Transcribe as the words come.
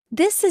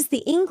This is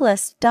the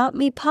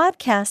Englist.me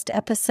podcast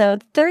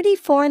episode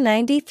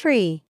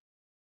 3493.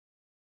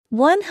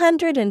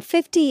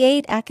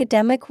 158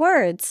 academic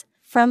words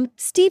from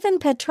Stephen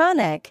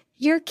Petranek.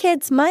 Your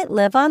kids might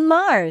live on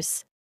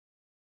Mars.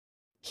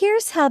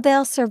 Here's how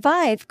they'll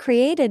survive,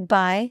 created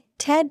by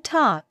TED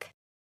Talk.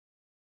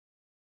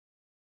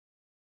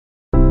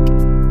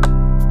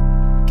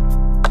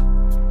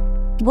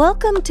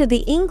 Welcome to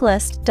the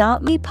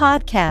Englist.me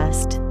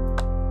podcast.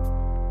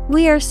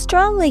 We are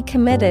strongly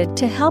committed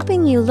to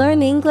helping you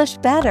learn English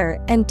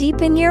better and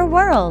deepen your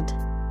world.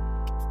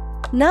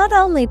 Not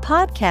only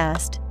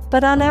podcast,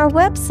 but on our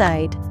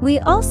website, we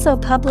also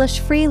publish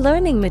free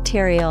learning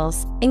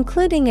materials,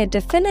 including a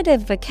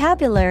definitive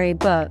vocabulary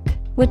book,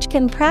 which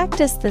can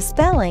practice the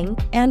spelling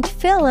and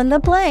fill in the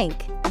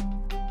blank.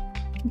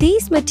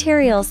 These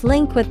materials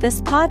link with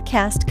this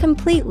podcast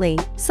completely,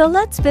 so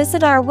let's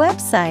visit our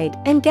website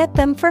and get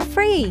them for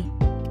free.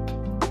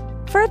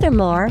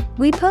 Furthermore,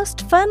 we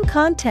post fun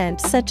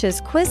content such as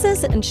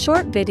quizzes and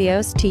short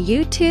videos to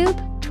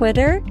YouTube,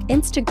 Twitter,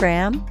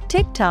 Instagram,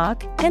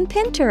 TikTok, and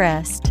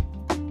Pinterest.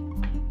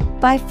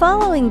 By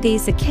following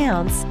these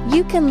accounts,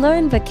 you can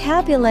learn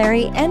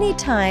vocabulary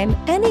anytime,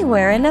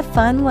 anywhere in a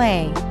fun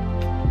way.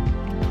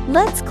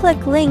 Let's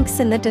click links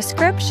in the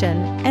description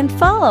and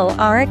follow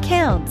our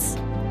accounts.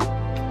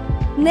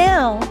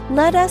 Now,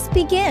 let us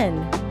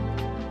begin.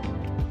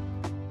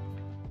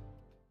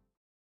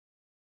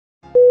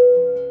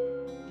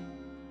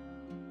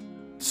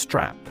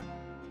 Strap.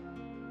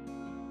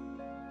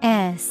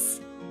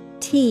 S-T-R-A-P.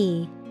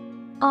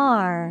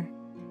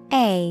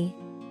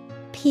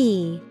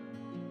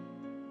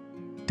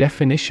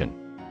 Definition: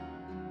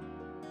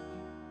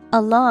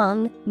 a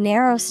long,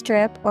 narrow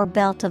strip or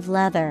belt of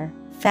leather,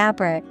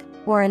 fabric,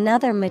 or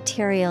another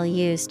material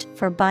used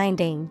for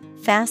binding,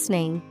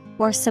 fastening,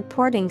 or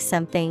supporting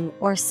something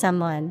or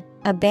someone,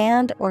 a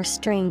band or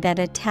string that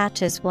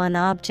attaches one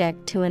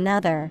object to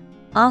another,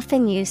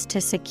 often used to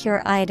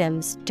secure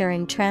items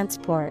during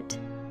transport.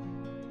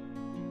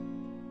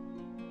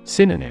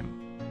 Synonym: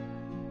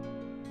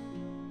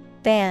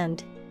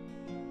 band,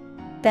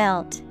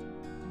 belt,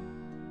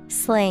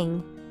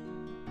 sling.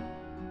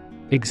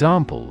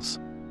 Examples: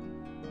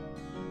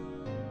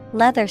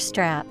 leather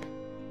strap,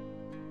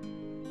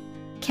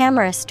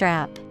 camera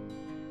strap.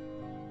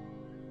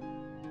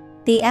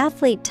 The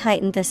athlete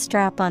tightened the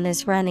strap on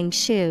his running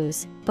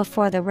shoes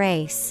before the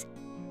race.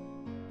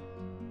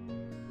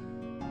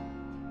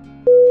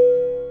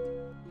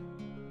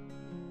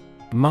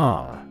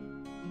 Mar.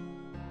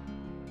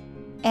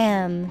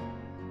 M-A-R.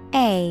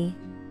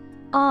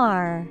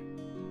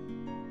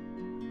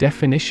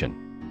 Definition: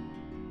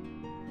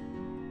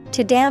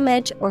 to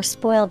damage or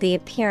spoil the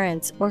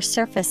appearance or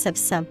surface of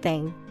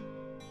something.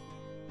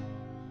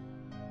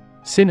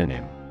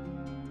 Synonym: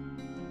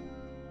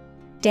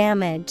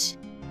 damage,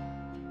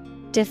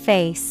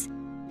 deface,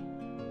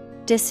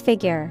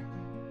 disfigure.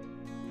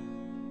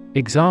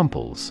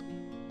 Examples: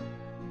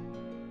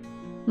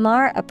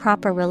 mar a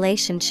proper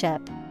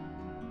relationship,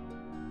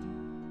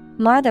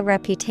 mar the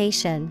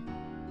reputation.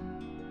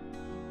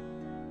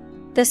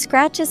 The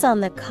scratches on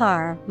the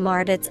car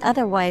marred its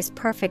otherwise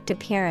perfect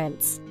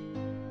appearance.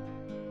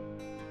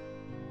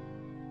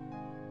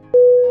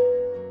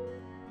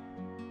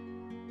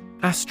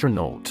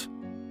 Astronaut.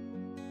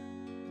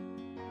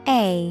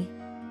 A-S-T-R-O-N-A-U-T.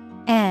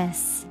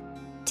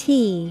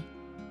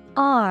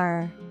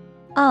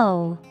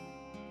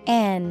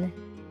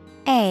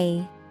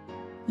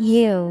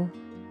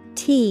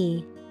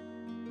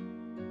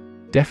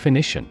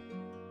 Definition: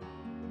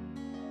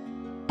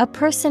 a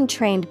person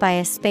trained by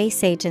a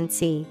space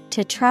agency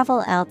to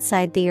travel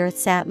outside the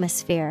Earth's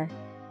atmosphere.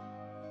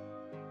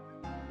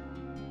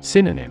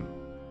 Synonym: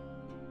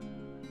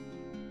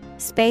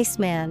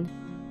 spaceman,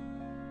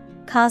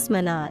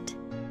 cosmonaut.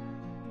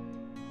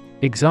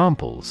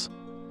 Examples: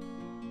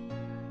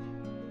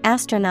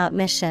 astronaut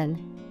mission,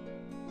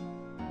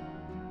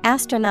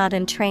 astronaut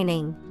in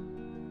training.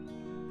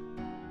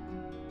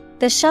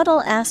 The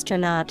shuttle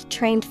astronaut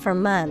trained for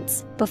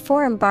months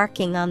before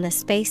embarking on the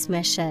space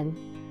mission.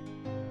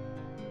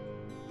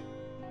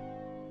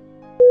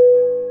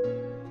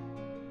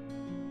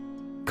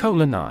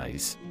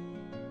 Colonize.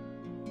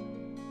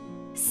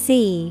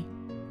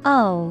 C-O-L-O-N-I-Z-E.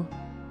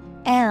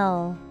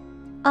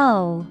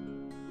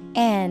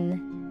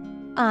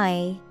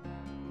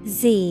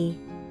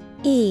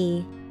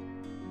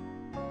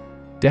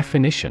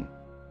 Definition: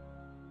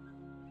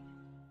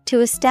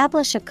 to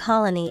establish a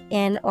colony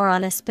in or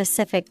on a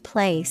specific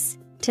place,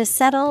 to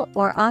settle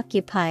or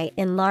occupy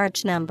in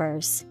large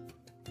numbers.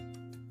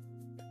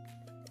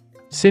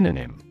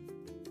 Synonym: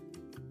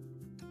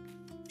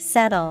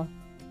 settle,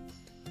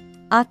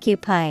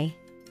 occupy,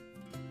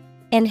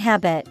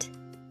 inhabit.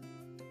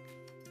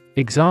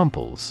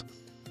 Examples: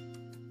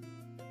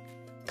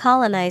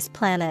 colonize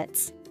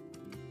planets,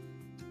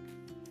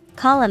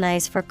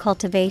 colonize for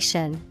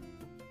cultivation.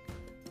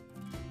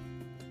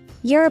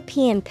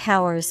 European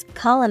powers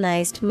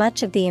colonized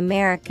much of the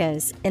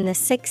Americas in the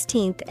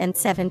 16th and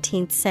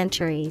 17th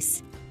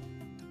centuries.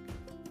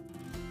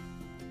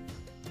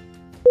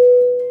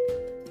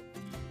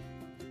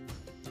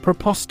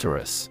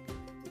 Preposterous.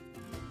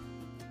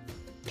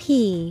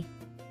 P-R-E-P-O-S-T-E-R-O-U-S.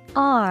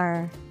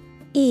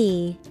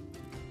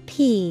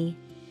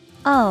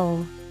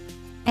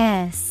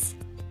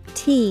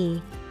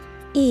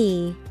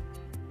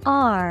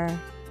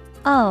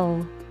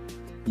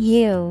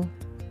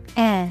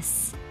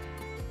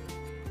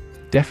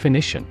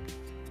 Definition: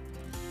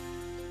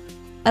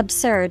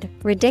 Absurd,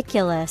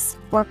 ridiculous,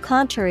 or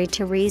contrary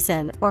to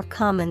reason or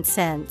common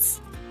sense.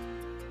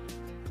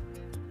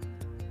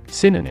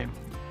 Synonym: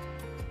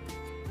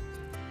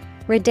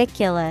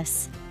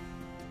 Ridiculous,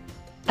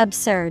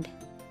 absurd,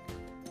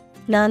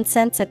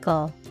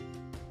 nonsensical.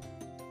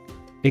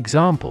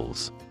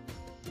 Examples: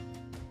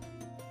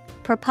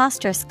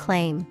 Preposterous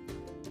claim,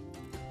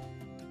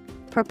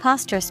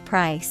 preposterous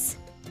price.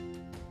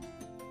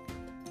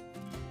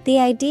 The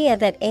idea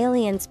that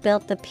aliens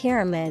built the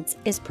pyramids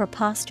is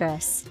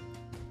preposterous.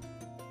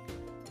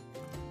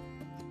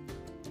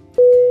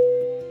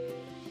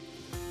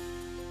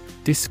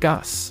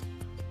 Discuss.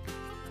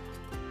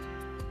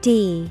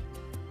 D-I-S-C-U-S-S.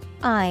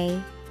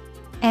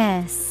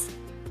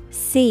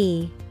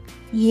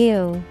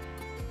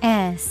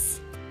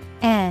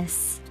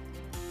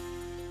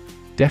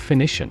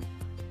 Definition: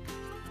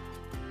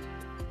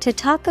 To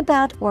talk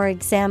about or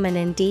examine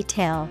in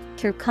detail,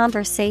 through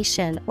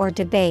conversation or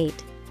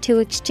debate, to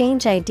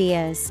exchange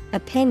ideas,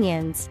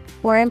 opinions,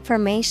 or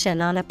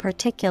information on a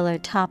particular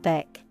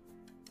topic.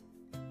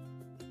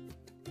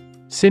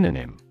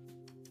 Synonym: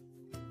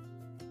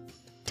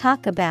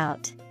 Talk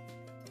about,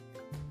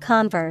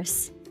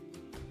 converse,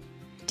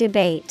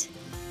 debate.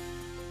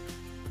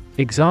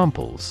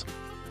 Examples: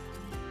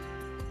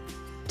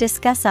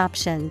 Discuss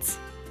options,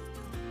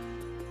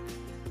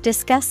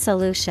 discuss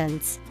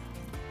solutions.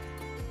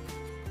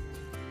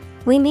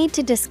 We need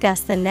to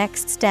discuss the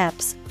next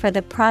steps for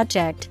the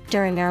project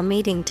during our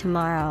meeting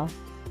tomorrow.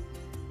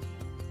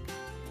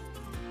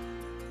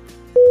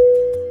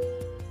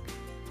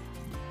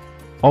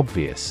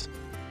 Obvious.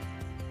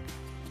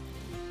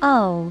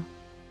 O-B-V-I-O-U-S.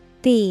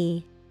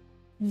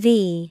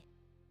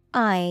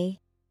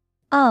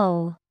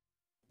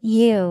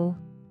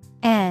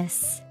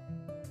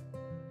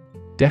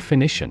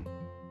 Definition: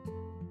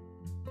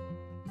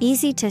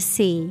 Easy to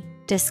see,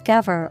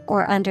 discover,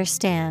 or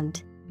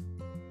understand.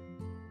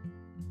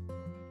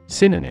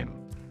 Synonym: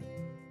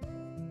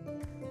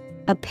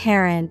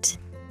 Apparent,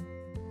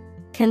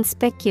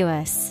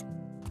 conspicuous,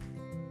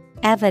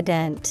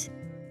 evident.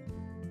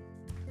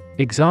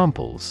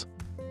 Examples: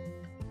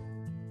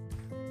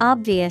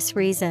 Obvious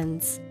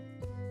reasons.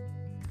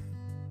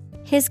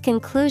 His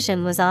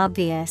conclusion was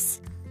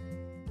obvious.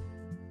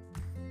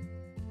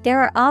 There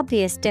are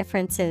obvious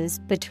differences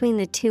between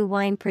the two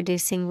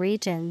wine-producing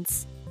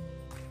regions.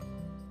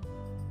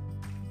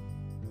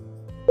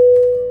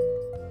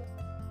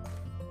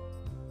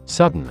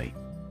 Suddenly.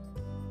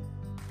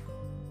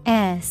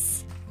 S-U-D-D-E-N-L-Y.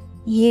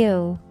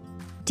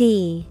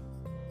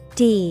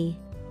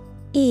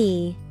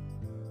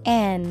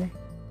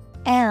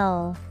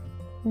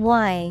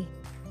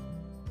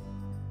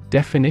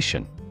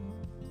 Definition: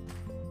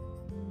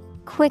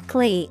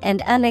 Quickly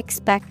and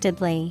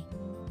unexpectedly.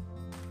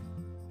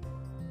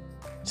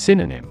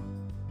 Synonym: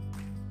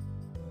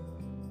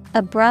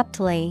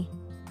 Abruptly,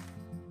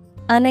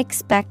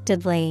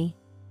 unexpectedly,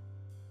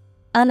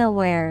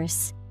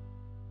 unawares.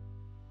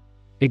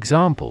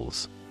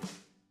 Examples: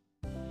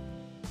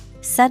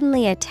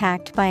 Suddenly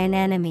attacked by an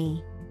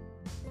enemy.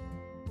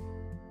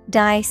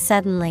 Die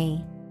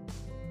suddenly.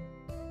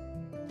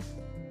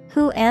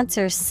 Who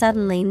answers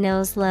suddenly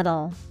knows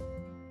little.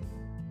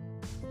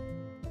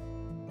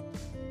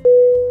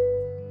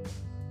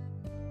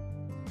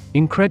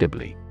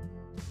 Incredibly.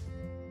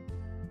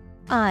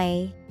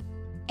 I-N-C-R-E-D-I-B-L-Y.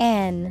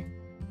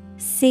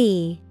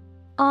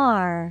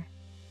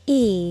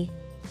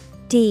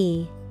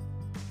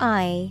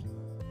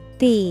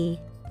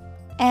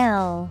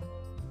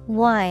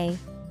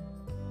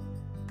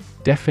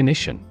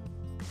 Definition: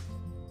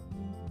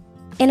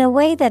 In a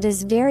way that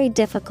is very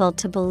difficult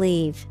to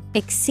believe,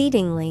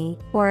 exceedingly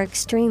or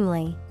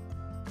extremely.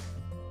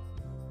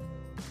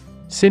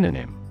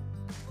 Synonym: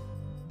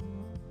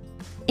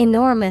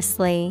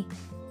 Enormously,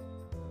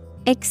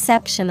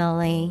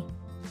 exceptionally,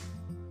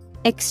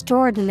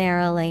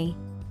 extraordinarily.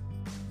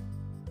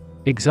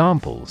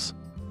 Examples: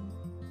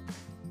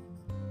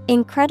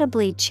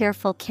 Incredibly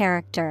cheerful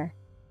character.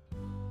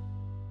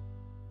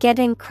 Get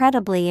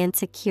incredibly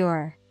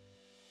insecure.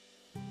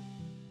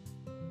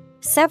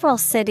 Several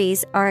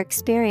cities are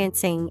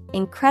experiencing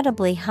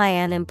incredibly high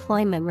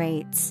unemployment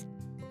rates.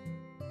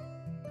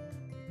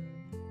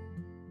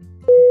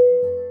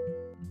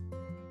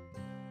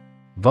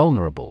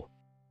 Vulnerable.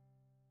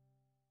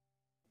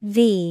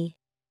 V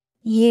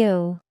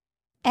U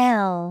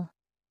L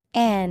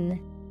N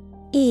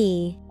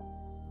E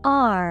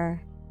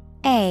R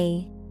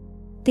A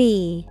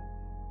B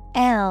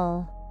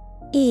L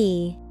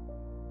E.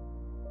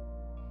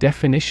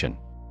 Definition: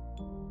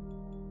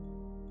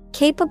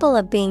 Capable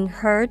of being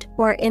hurt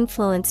or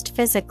influenced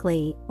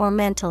physically or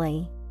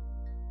mentally.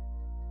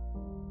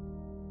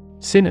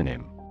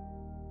 Synonym: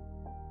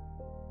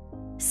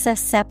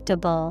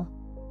 Susceptible,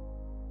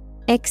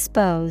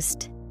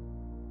 Exposed.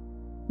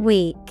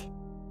 Weak.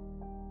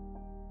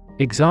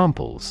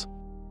 Examples: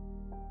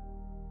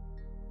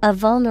 A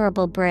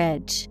vulnerable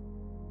bridge.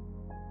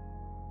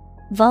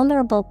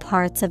 Vulnerable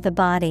parts of the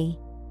body.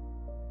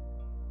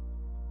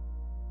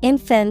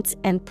 Infants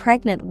and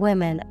pregnant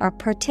women are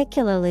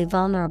particularly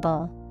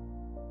vulnerable.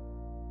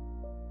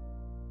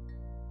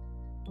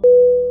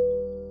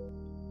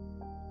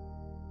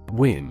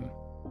 Whim.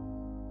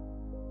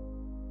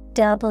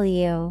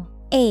 W-H-I-M.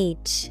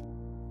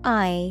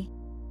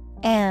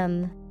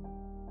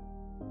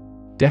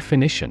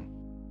 Definition: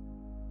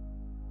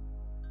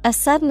 A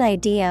sudden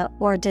idea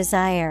or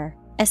desire,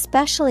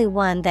 especially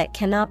one that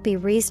cannot be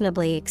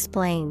reasonably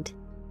explained.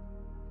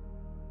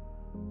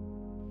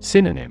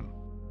 Synonym: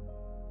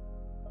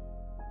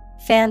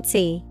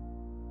 Fancy,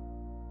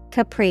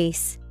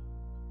 caprice,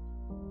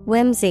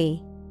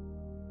 whimsy.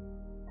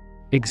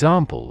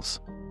 Examples: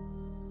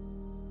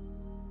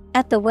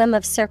 At the whim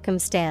of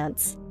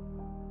circumstance.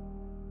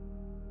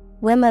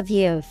 Whim of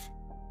youth.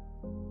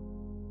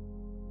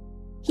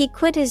 He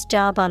quit his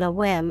job on a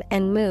whim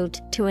and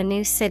moved to a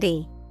new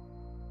city.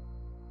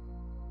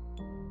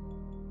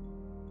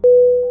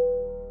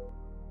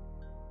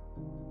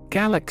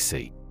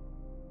 Galaxy.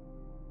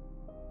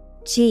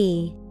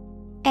 G-A-L-A-X-Y.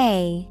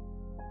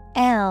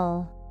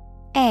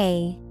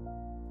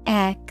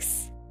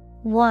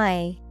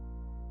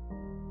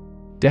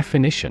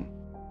 Definition: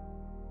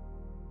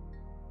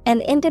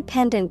 An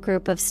independent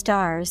group of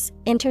stars,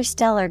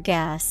 interstellar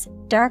gas,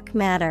 dark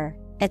matter,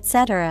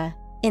 etc.,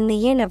 in the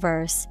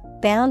universe,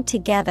 bound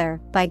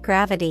together by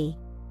gravity.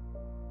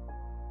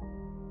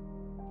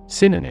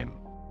 Synonym: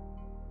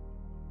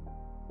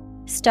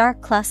 Star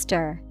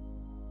cluster,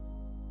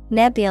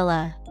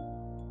 nebula,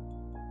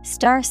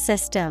 star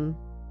system.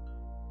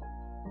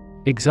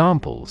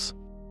 Examples: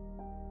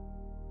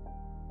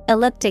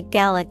 Elliptic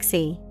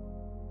galaxy.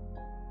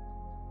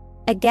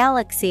 A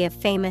galaxy of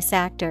famous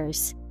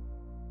actors.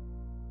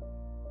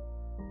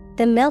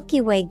 The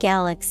Milky Way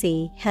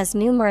galaxy has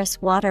numerous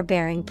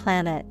water-bearing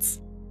planets.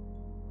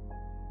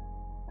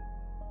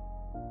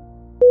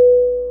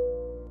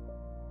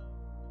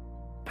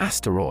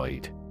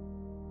 Asteroid.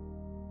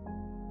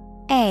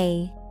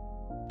 A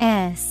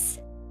S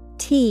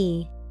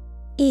T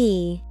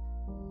E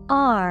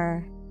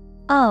R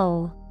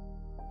O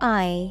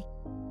I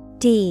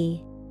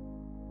D.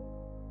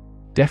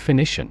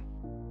 Definition: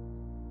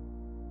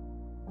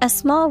 A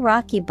small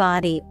rocky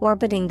body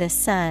orbiting the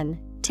Sun,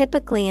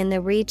 typically in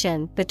the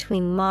region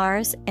between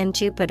Mars and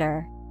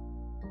Jupiter.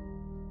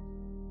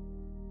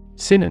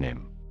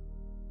 Synonym: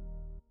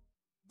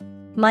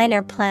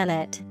 Minor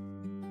planet,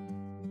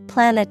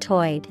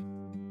 planetoid,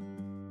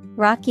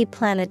 rocky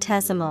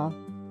planetesimal.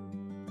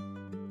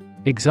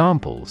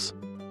 Examples: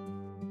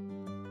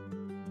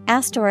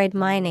 Asteroid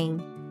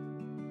mining,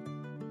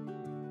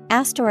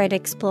 asteroid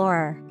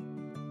explorer.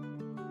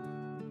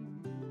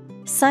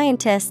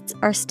 Scientists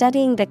are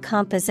studying the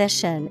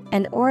composition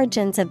and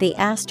origins of the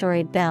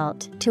asteroid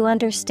belt to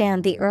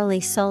understand the early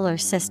solar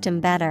system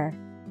better.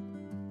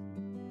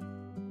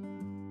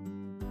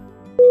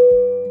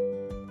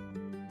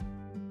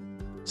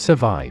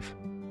 Survive.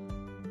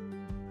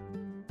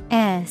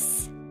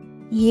 S-U-R-V-I-V-E.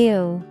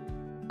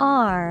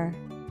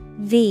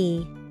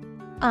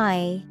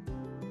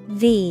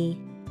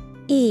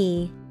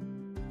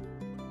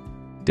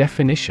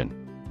 Definition: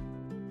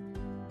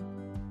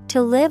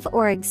 To live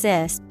or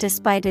exist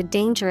despite a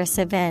dangerous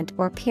event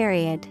or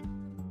period.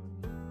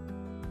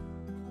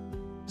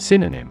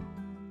 Synonym: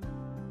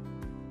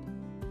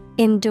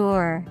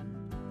 Endure,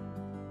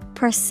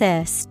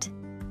 persist,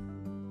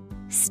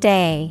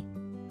 stay.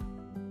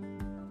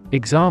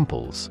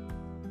 Examples: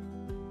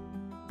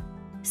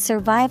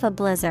 Survive a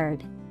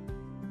blizzard.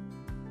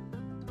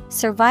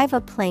 Survive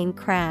a plane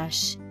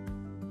crash.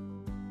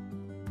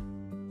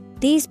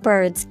 These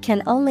birds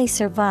can only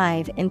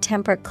survive in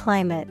temperate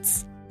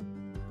climates.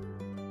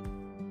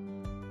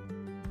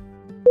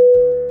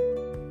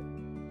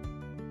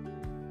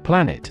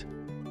 Planet.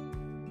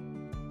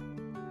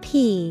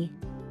 P-L-A-N-E-T.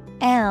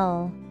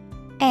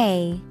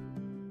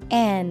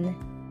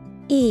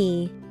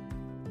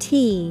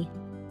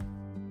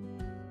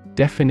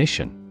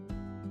 Definition: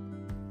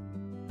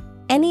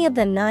 Any of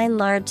the 9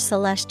 large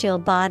celestial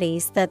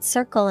bodies that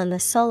circle in the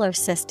solar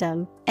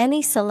system,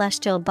 any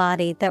celestial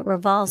body that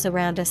revolves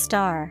around a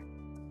star.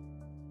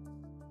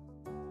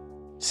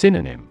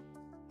 Synonym: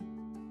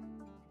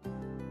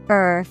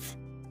 Earth,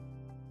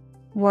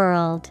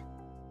 world,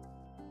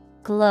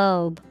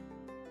 globe.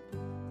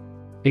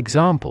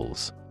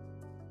 Examples: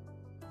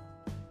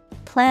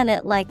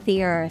 Planet like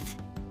the Earth.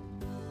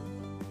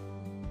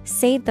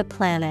 Save the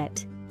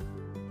planet.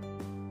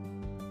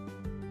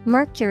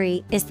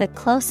 Mercury is the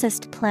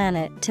closest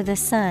planet to the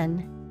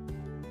Sun.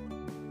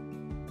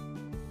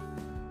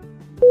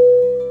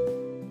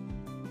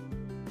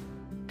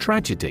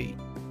 Tragedy.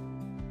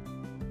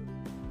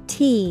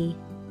 T-R-A-G-E-D-Y.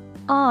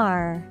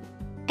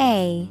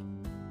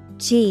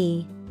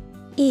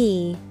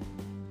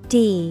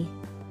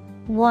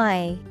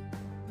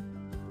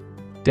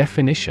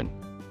 Definition: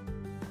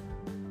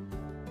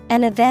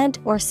 An event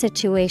or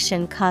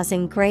situation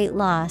causing great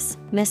loss,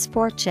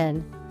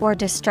 misfortune, or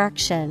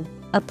destruction.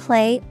 A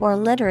play or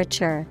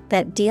literature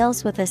that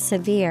deals with a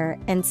severe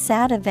and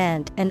sad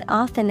event and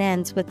often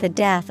ends with the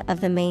death of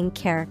the main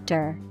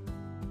character.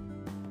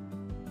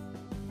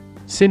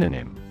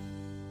 Synonym: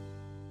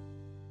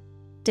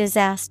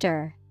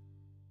 Disaster,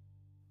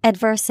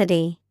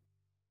 adversity,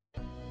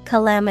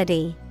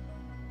 calamity.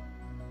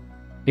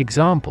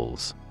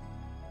 Examples: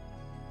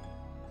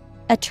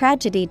 A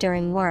tragedy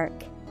during work.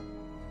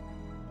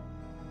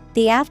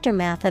 The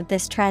aftermath of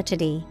this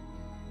tragedy.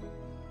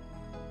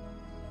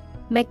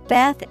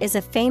 Macbeth is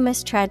a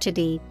famous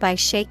tragedy by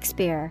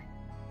Shakespeare.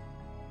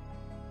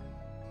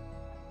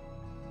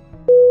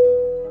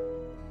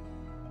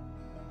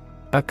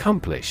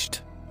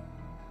 Accomplished.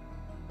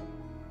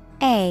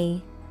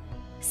 A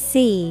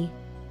C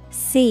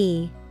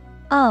C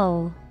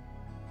O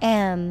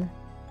M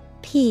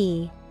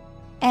P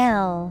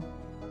L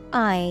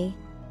I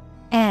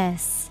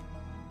S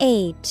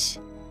H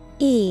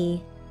E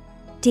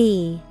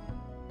D.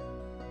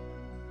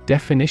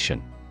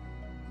 Definition: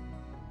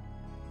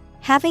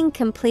 Having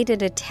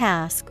completed a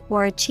task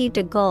or achieved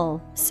a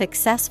goal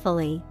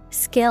successfully,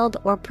 skilled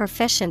or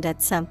proficient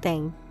at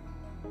something.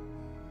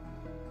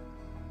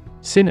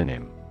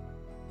 Synonym: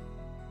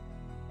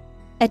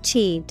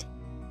 Achieved,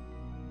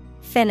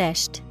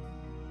 finished,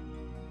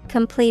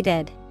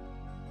 completed.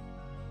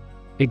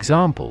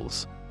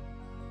 Examples: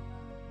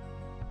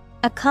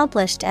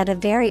 Accomplished at a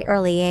very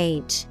early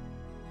age.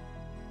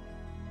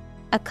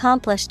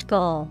 Accomplished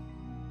goal.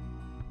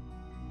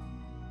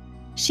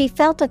 She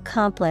felt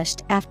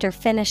accomplished after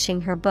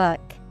finishing her book.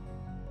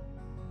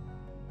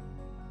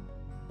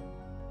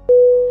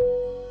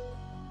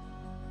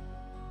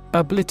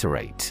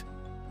 Obliterate.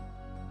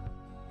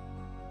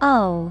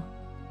 O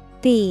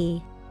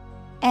B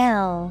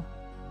L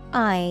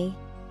I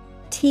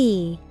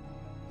T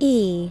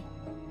E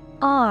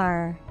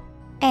R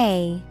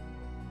A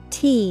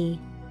T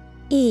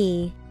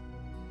E.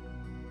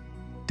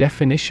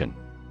 Definition: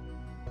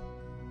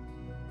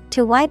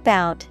 To wipe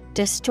out,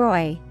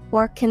 destroy,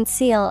 or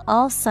conceal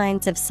all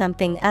signs of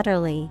something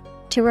utterly,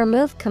 to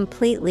remove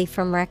completely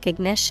from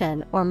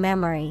recognition or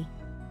memory.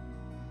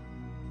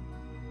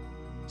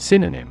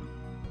 Synonym: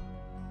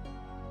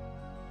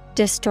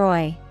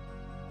 Destroy,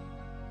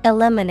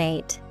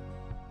 eliminate,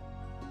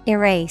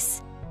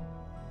 erase.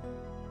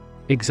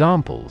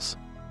 Examples: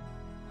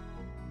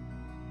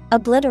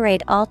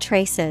 Obliterate all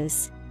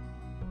traces.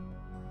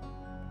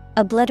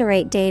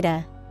 Obliterate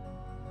data.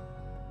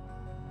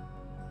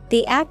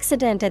 The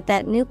accident at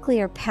that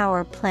nuclear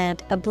power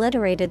plant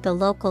obliterated the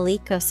local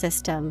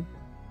ecosystem.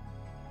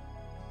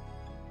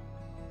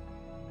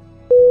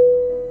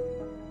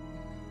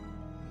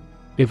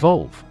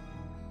 Evolve.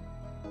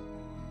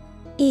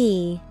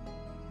 E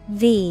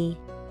V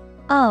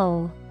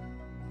O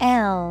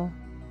L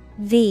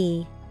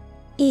V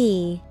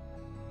E.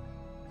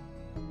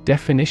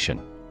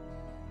 Definition: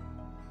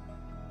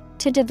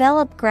 To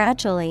develop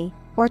gradually,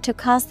 or to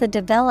cause the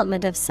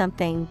development of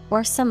something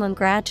or someone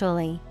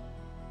gradually.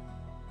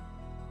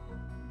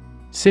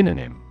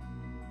 Synonym: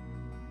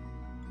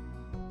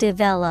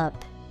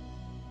 Develop,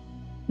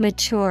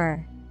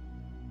 mature,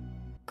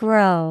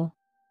 grow.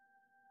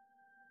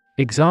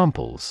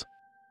 Examples: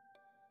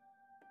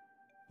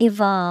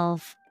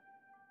 Evolve.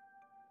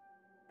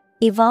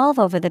 Evolve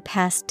over the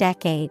past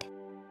decade.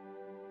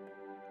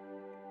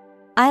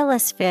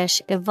 Eyeless fish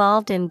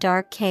evolved in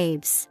dark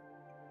caves.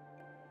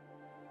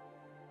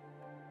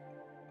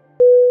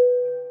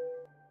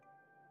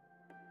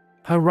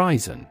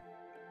 Horizon.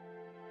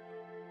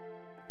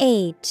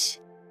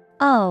 H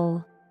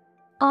O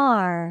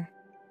R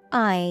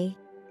I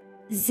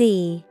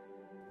Z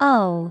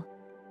O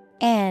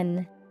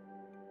N.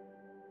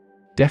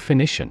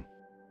 Definition: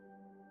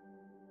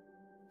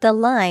 The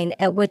line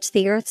at which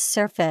the Earth's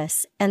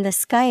surface and the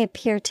sky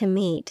appear to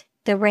meet,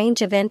 the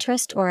range of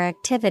interest or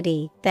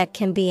activity that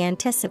can be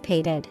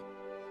anticipated.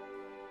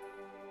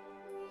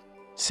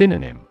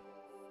 Synonym: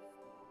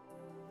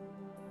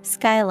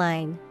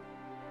 Skyline,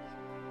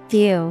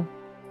 view,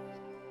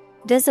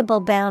 visible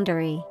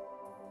boundary.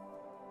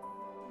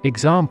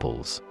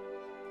 Examples: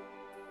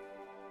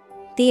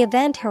 The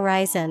event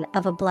horizon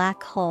of a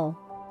black hole.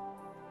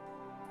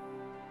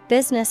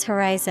 Business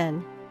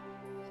horizon.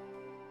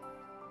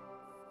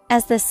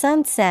 As the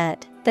sun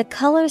set, the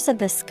colors of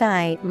the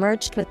sky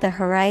merged with the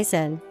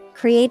horizon,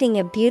 creating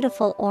a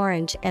beautiful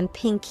orange and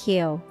pink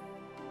hue.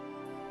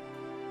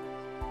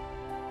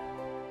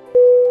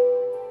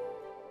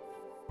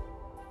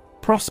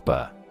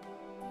 Prosper.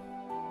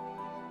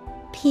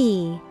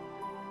 P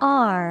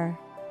R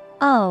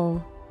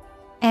O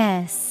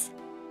S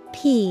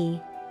P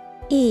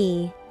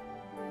E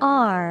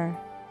R.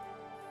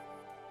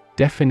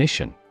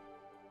 Definition: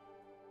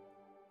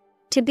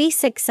 To be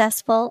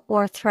successful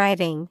or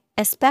thriving,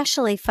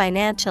 especially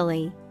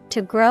financially,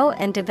 to grow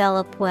and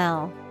develop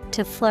well,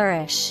 to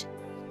flourish.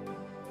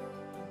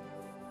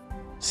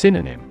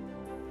 Synonym: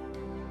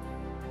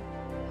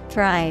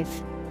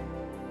 Thrive,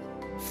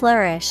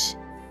 flourish,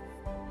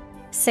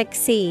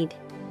 succeed.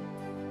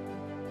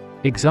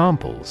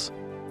 Examples: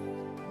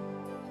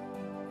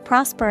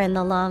 prosper in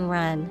the long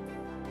run.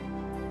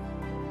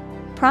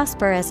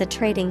 Prosper as a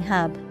trading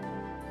hub.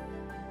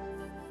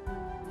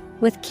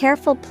 With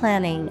careful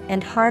planning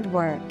and hard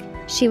work,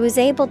 she was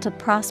able to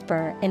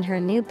prosper in her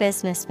new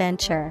business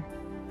venture.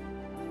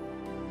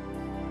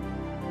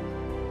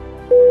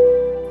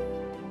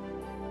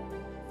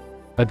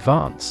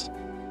 Advance.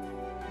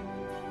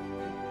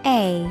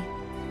 A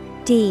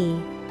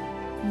D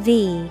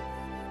V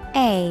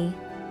A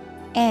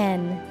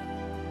N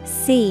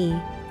C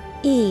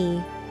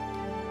E.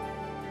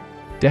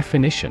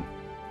 Definition: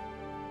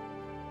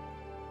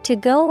 To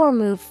go or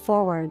move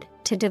forward,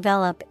 to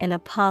develop in a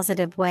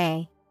positive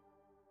way.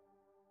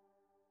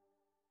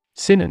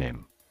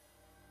 Synonym: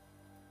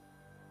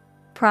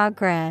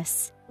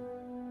 Progress,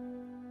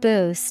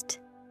 boost,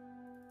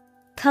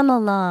 come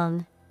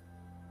along.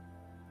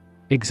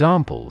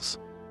 Examples: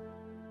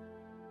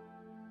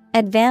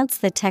 Advance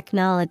the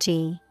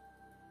technology.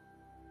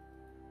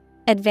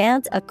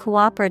 Advance a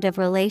cooperative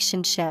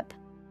relationship.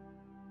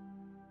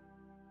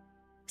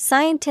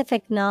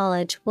 Scientific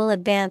knowledge will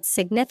advance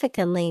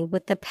significantly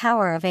with the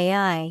power of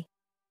AI.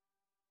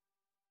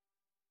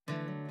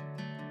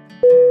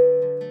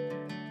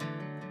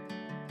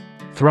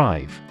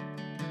 Thrive.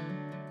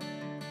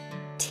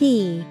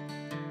 T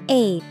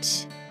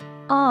H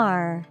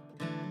R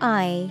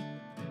I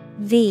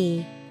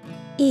V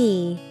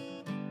E.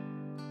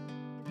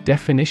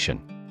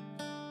 Definition: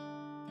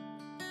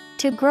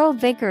 To grow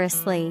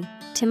vigorously,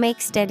 to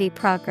make steady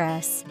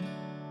progress.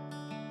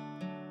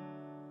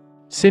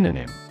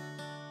 Synonym: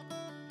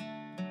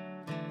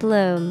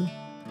 Bloom,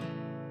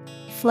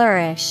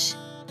 flourish,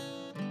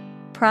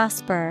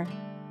 prosper.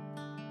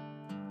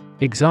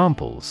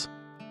 Examples: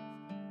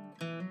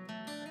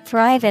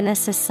 Thrive in a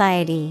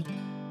society.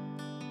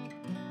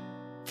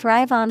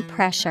 Thrive on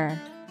pressure.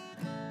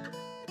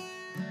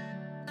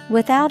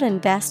 Without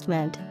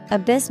investment, a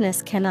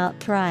business cannot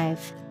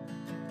thrive.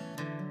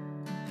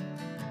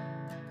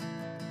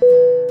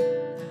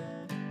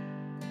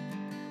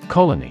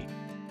 Colony.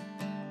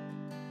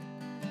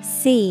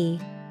 C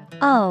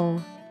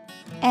O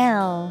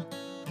L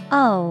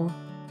O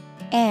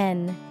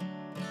N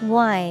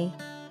Y.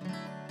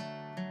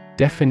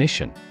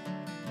 Definition: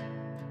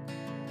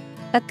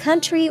 A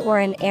country or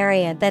an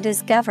area that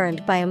is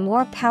governed by a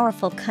more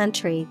powerful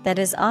country that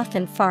is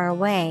often far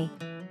away.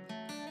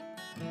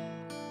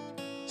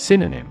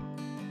 Synonym: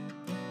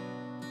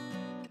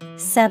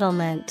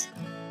 Settlement,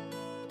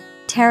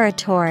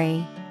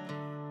 territory,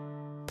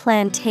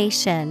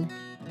 plantation.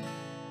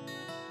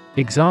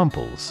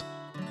 Examples: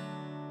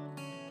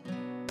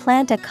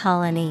 Plant a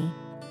colony.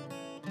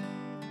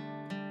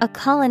 A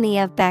colony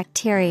of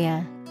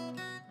bacteria.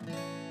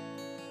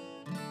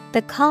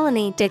 The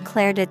colony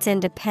declared its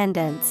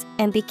independence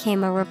and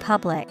became a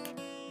republic.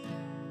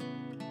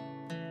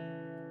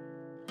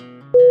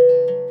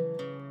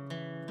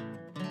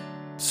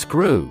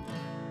 Screw.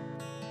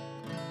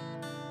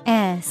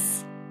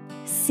 S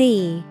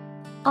C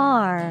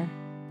R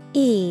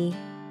E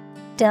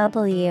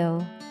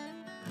W.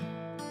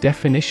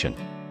 Definition: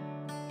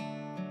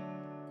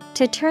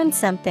 To turn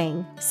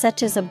something,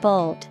 such as a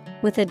bolt,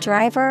 with a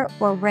driver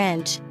or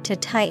wrench to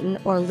tighten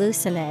or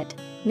loosen it.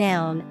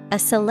 Noun, a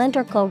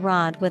cylindrical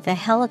rod with a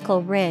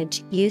helical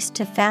ridge used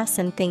to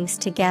fasten things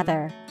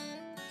together.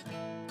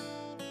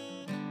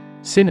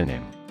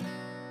 Synonym: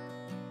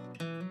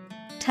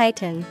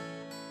 Tighten,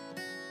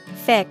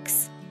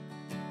 fix,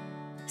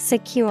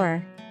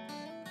 secure.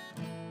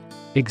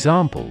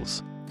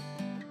 Examples: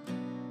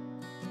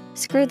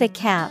 Screw the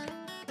cap.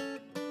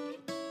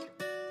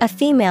 A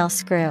female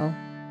screw.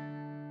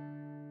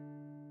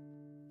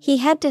 He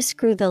had to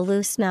screw the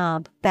loose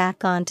knob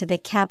back onto the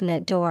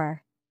cabinet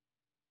door.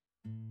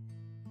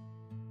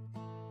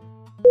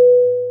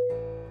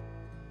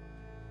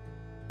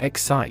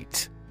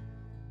 Excite.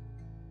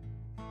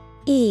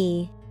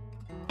 E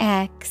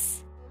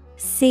X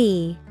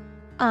C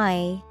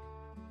I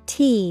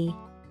T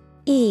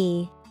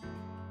E.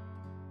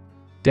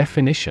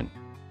 Definition: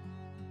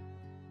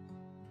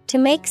 To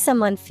make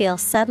someone feel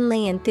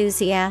suddenly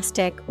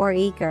enthusiastic or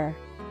eager.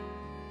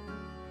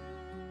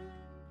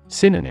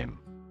 Synonym: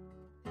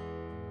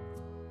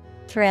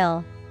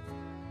 Thrill,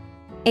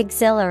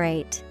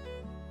 exhilarate,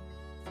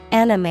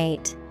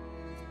 animate.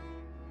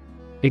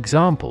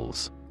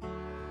 Examples: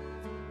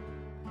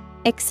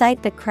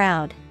 Excite the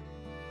crowd.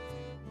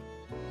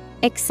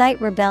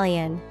 Excite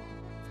rebellion.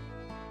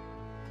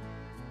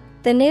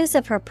 The news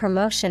of her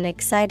promotion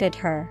excited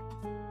her.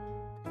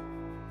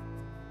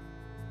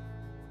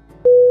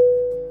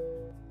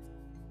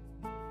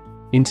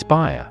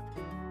 Inspire.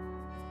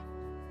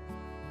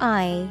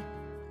 I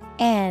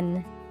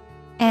N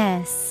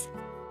S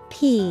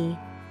P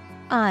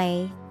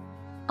I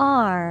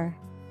R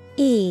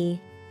E.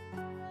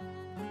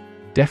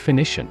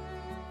 Definition: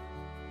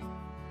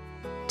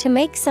 To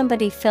make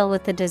somebody fill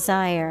with a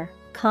desire,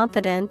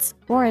 confidence,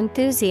 or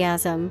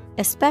enthusiasm,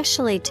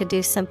 especially to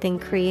do something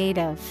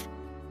creative.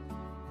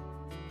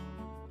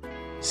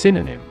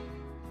 Synonym: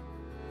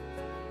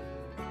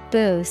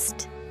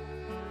 Boost,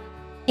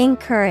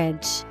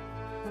 encourage,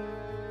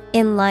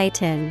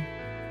 Enlighten.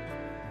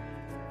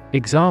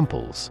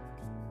 Examples: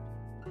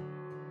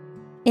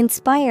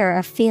 Inspire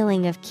a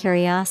feeling of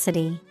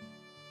curiosity.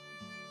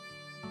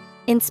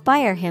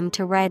 Inspire him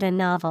to write a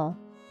novel.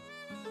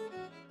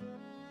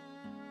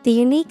 The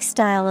unique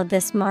style of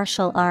this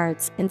martial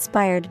arts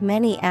inspired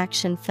many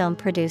action film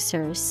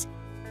producers.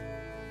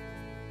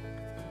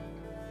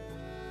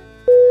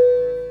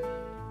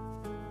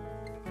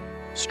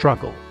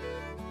 Struggle.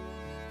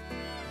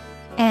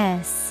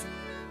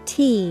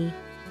 S-T-R-U-G-G-L-E.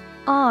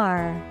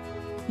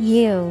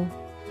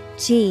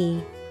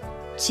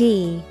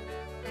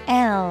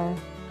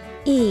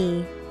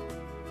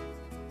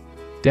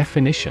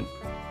 Definition: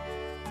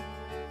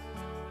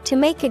 To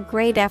make a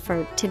great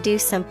effort to do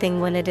something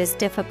when it is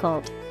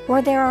difficult,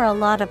 or there are a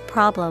lot of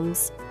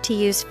problems, to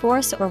use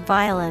force or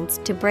violence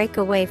to break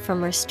away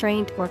from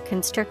restraint or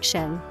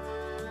constriction.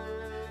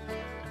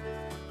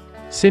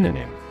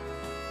 Synonym: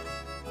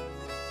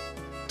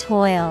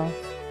 Toil,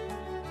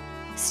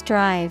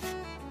 strive,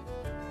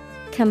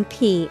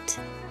 compete.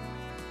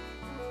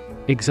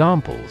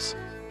 Examples: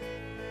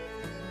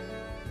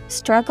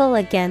 Struggle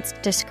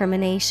against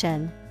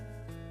discrimination.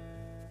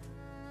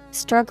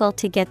 Struggle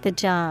to get the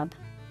job.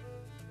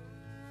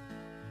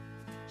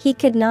 He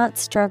could not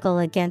struggle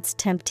against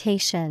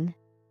temptation.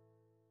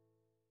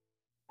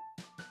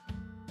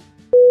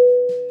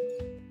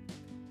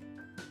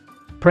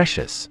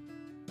 Precious.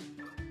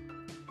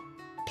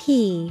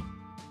 P-R-E-C-I-O-U-S.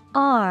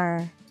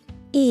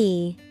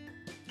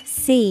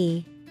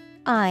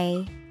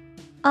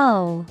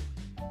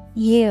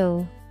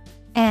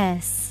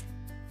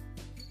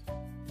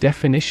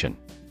 Definition: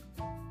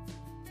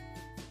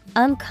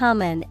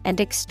 Uncommon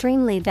and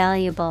extremely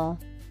valuable.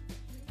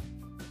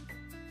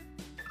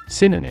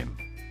 Synonym: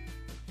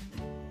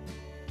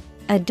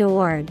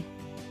 Adored,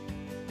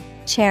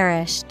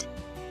 cherished,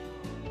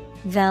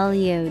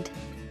 valued.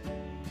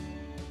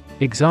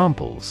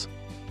 Examples: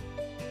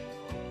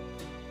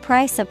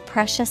 Price of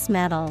precious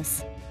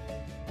metals.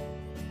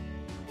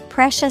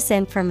 Precious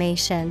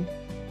information.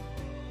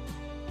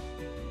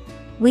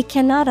 We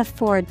cannot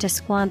afford to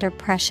squander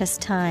precious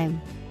time.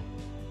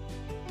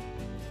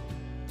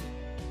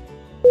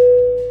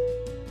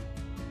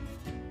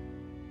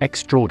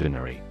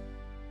 Extraordinary.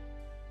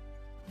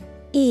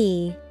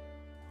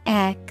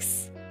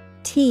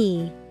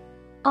 Extraordinary.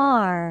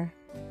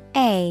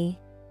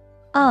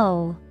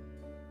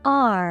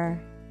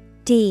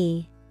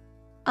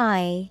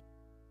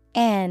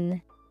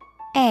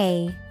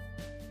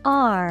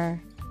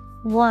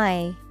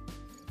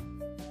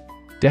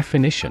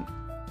 Definition: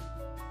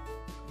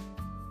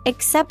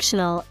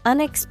 Exceptional,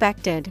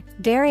 unexpected,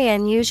 very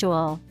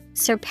unusual,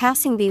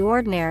 surpassing the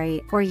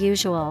ordinary or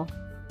usual.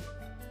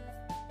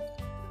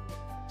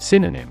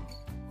 Synonym: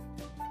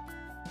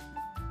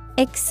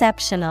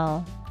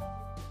 Exceptional,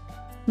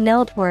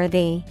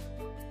 noteworthy,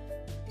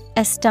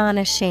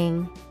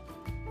 astonishing.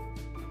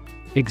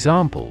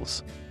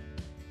 Examples: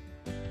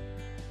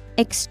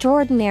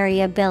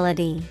 Extraordinary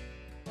ability.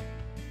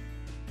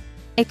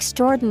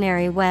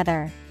 Extraordinary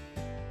weather.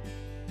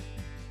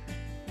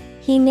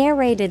 He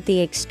narrated the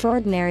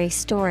extraordinary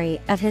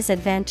story of his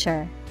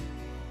adventure.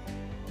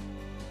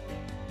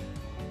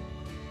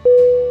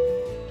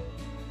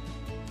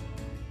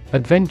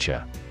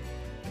 Adventure.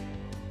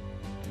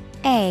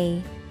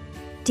 A-D-V-E-N-T-U-R-E.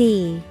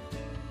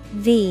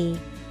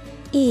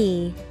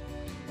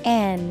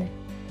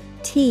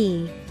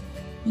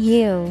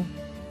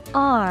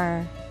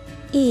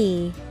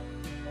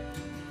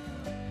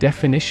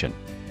 Definition: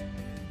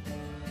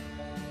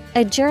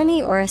 A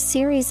journey or a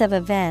series of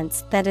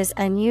events that is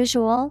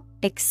unusual,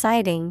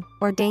 exciting,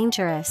 or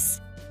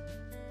dangerous.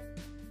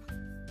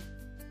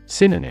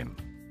 Synonym: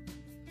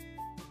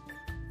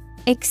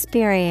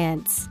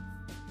 Experience,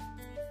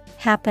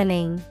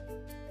 happening,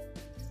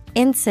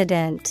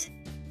 incident.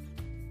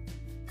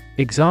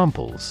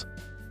 Examples: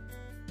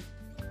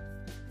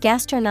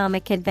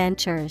 Gastronomic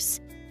adventures.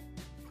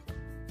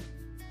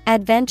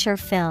 Adventure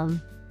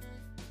film.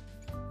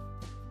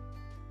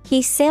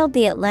 He sailed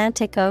the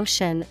Atlantic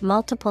Ocean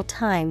multiple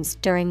times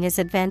during his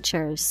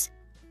adventures.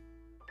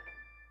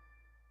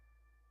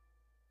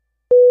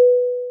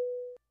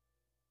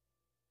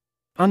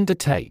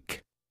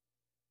 Undertake.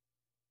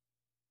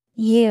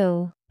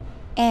 U-N-D-E-R-T-A-K-E.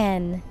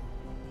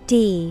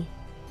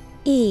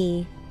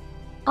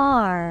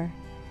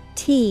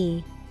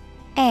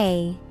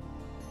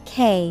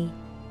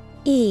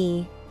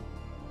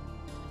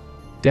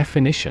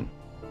 Definition: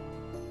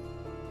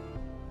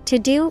 To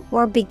do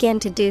or begin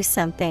to do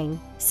something,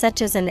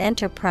 such as an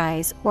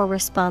enterprise or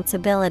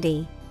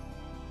responsibility.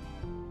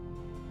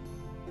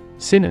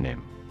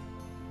 Synonym: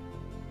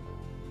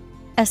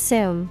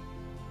 Assume,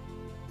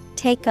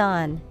 take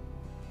on,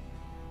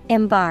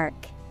 embark.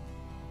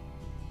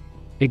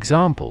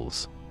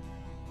 Examples: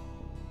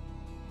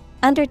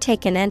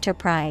 Undertake an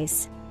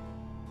enterprise.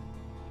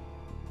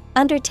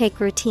 Undertake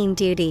routine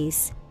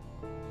duties.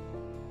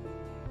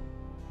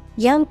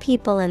 Young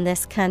people in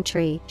this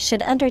country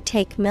should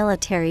undertake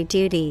military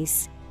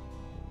duties.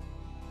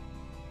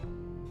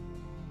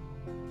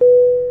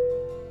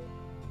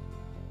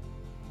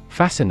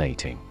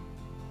 Fascinating.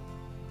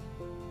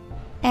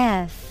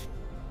 F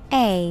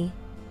A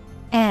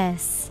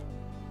S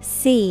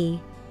C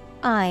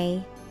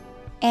I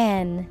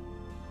N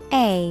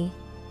A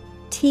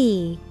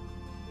T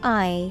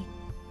I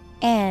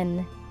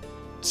N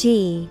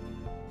G.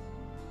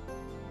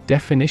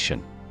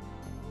 Definition: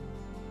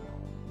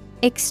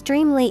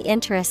 Extremely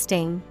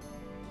interesting.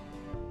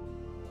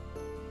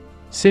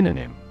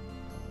 Synonym: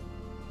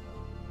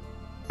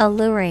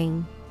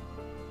 Alluring,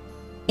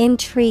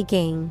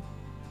 intriguing,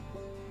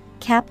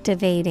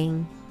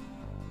 captivating.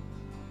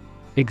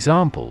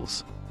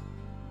 Examples: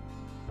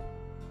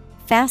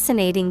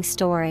 Fascinating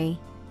story.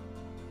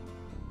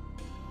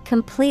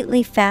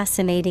 Completely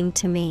fascinating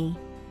to me.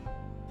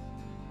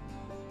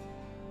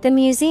 The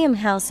museum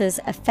houses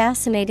a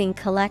fascinating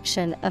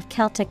collection of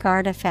Celtic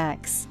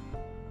artifacts.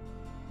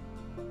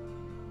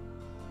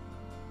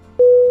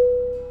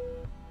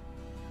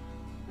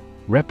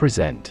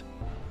 Represent: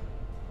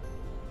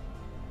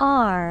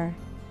 R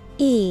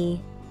E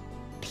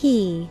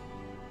P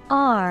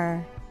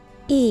R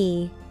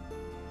E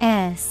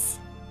S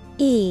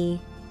E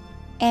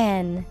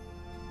N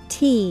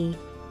T.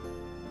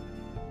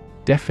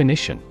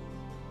 Definition: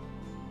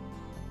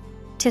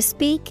 To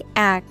speak,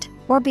 act,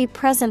 or be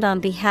present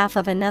on behalf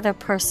of another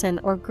person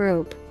or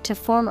group, to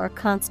form or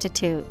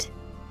constitute.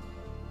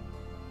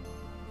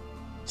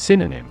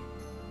 Synonym: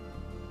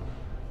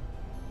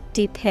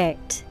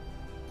 Depict,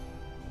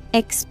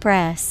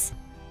 express,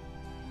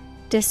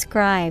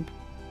 describe.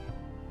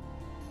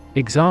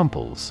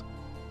 Examples: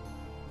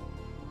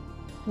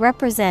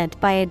 Represent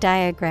by a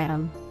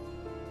diagram.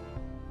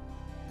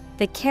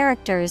 The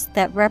characters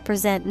that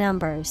represent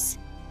numbers.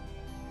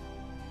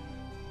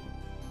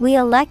 We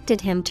elected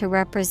him to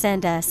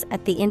represent us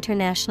at the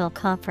international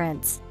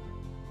conference.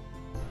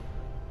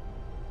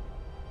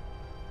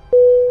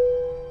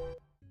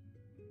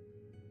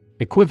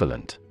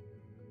 Equivalent: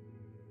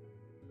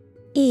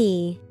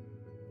 E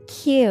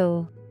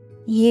Q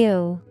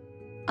U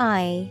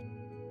I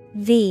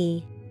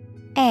V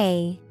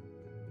A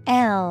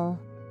L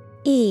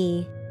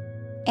E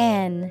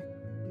N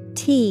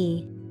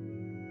T.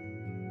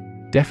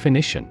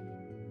 Definition: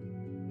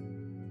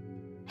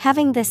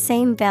 Having the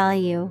same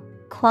value,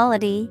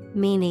 quality,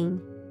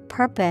 meaning,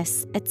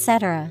 purpose,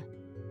 etc.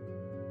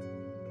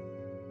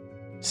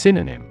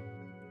 Synonym: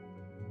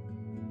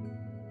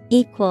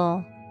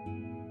 Equal,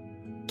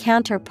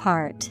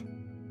 counterpart,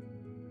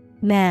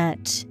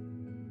 match.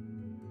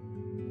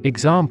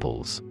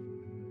 Examples: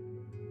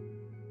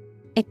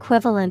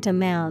 Equivalent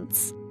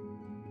amounts.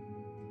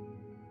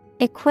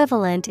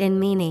 Equivalent in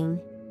meaning.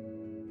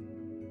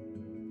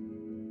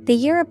 The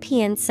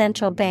European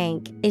Central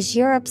Bank is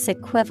Europe's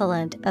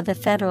equivalent of the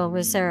Federal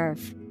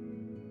Reserve.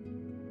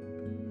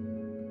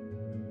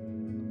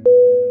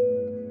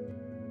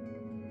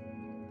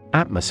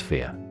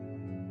 Atmosphere: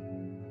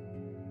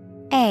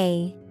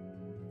 A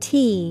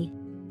T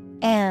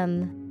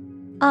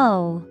M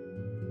O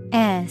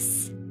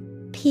S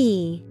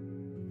P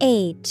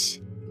H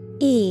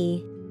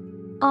E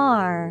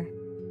R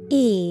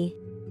E.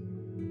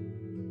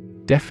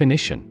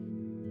 Definition: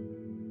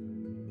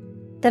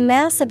 The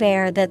mass of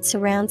air that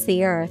surrounds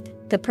the earth,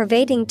 the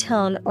pervading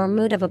tone or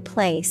mood of a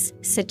place,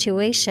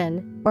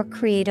 situation, or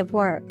creative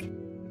work.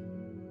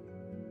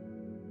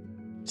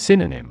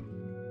 Synonym: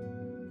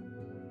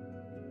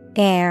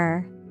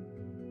 Air,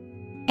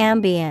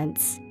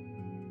 ambience,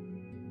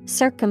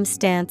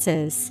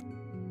 circumstances.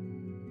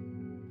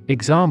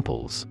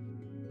 Examples: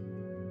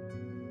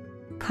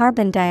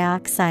 Carbon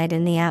dioxide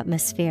in the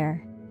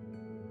atmosphere.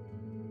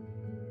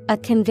 A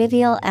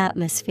convivial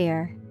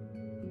atmosphere.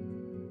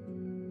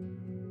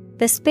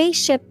 The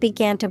spaceship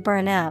began to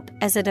burn up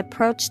as it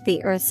approached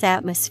the Earth's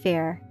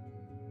atmosphere.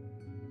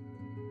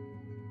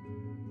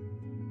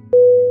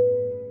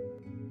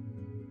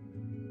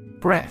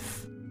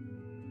 Breath: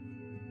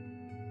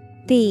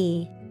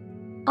 B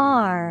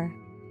R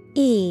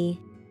E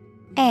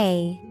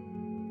A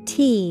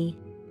T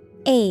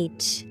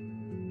H.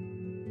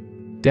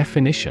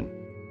 Definition: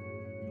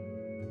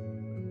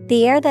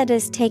 The air that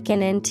is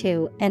taken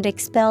into and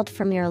expelled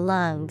from your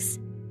lungs.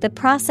 The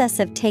process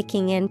of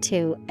taking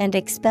into and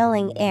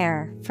expelling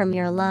air from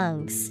your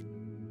lungs.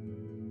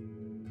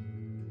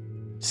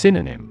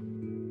 Synonym: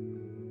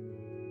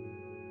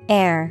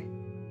 Air,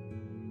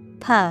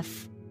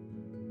 puff,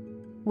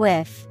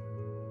 whiff.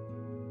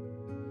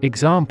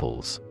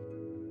 Examples: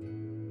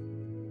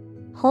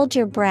 Hold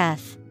your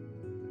breath.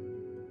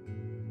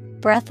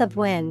 Breath of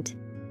wind.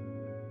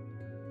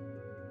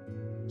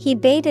 He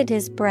bated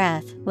his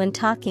breath when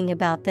talking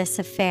about this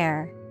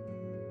affair.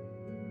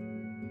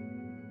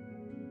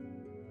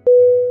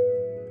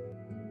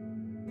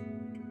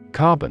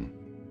 Carbon: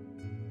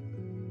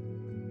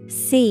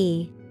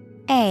 C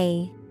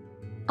A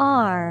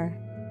R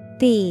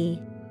B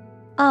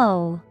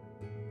O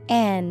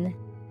N.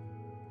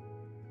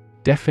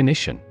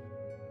 Definition: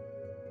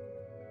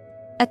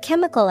 A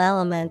chemical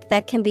element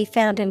that can be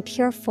found in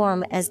pure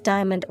form as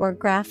diamond or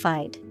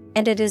graphite,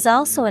 and it is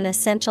also an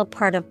essential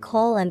part of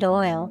coal and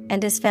oil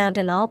and is found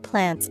in all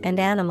plants and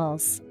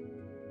animals.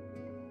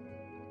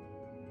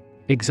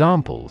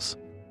 Examples: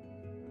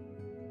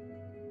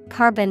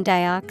 carbon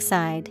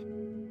dioxide,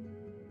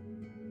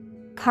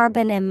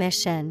 carbon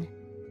emission.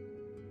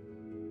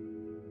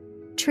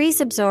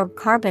 Trees absorb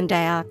carbon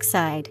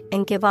dioxide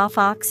and give off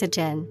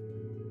oxygen.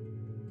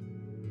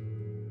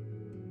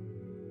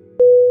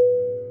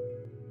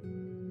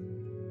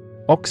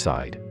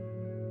 Oxide.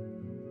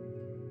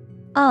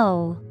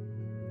 O-X-I-D-E.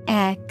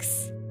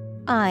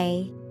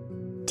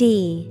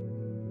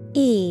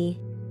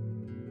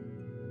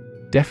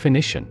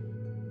 Definition: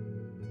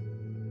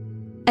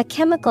 a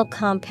chemical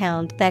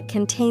compound that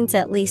contains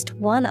at least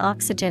one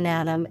oxygen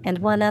atom and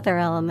one other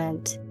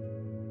element.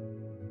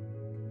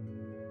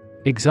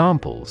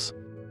 Examples: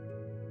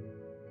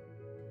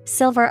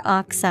 silver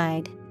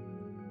oxide,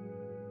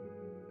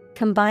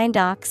 combined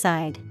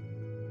oxide.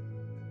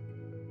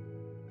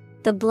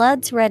 The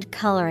blood's red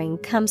coloring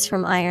comes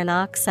from iron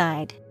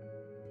oxide.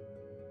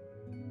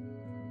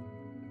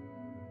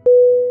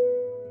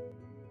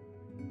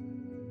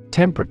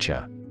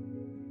 Temperature.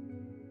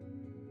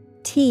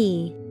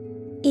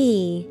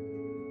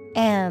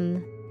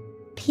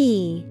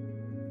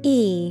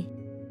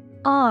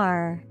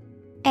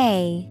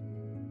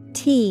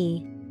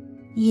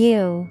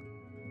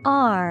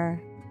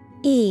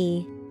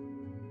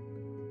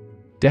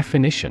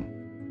 Definition: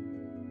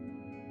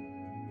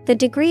 the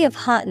degree of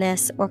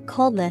hotness or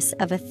coldness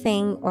of a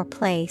thing or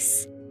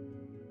place.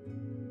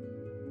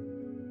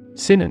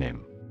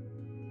 Synonym: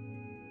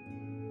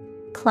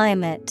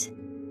 climate,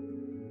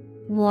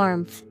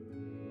 warmth,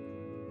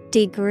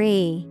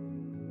 degree.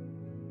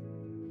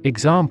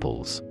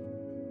 Examples: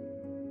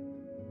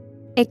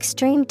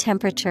 extreme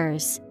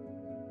temperatures,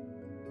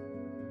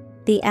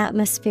 the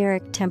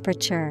atmospheric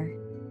temperature.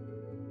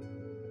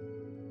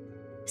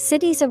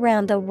 Cities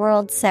around the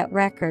world set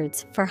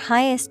records for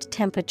highest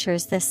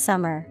temperatures this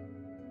summer.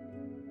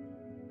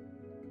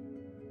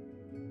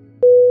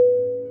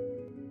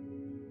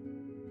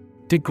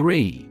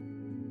 Degree.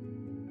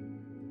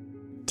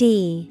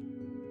 D-E-G-R-E-E.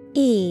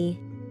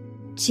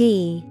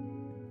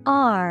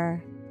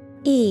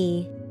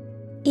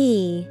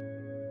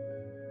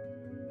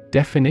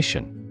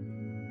 Definition: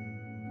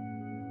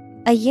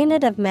 a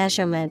unit of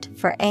measurement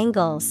for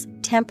angles,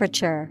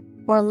 temperature,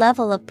 or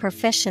level of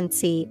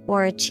proficiency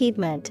or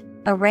achievement,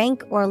 a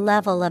rank or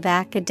level of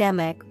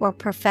academic or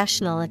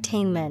professional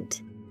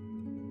attainment.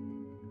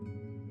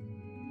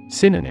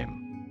 Synonym: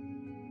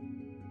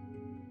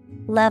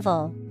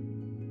 level,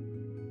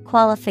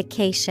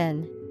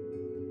 qualification,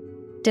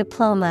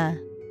 diploma.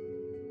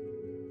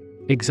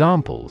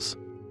 Examples: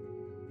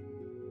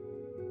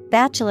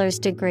 bachelor's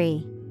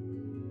degree,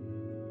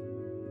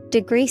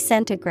 degree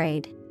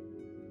centigrade.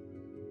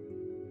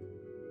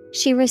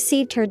 She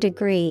received her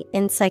degree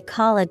in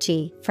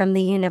psychology from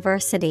the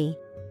university.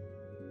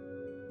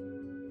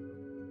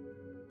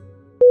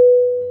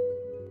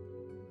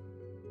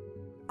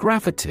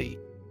 Gravity.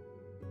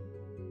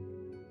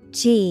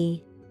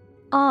 G-R-A-V-I-T-Y.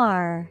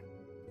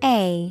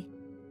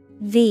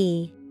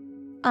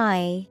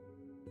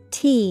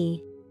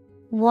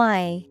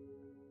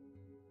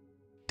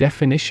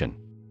 Definition: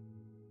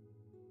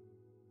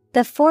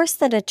 the force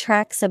that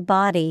attracts a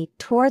body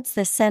towards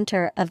the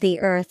center of the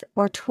earth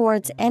or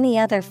towards any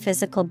other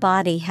physical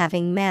body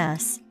having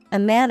mass, a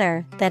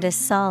manner that is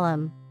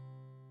solemn.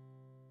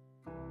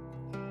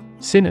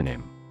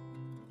 Synonym: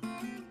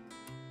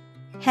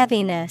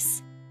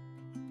 heaviness,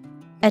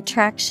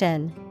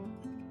 attraction,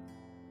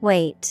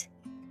 weight.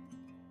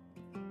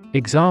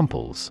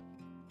 Examples: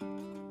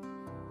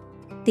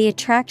 the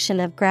attraction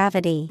of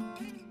gravity.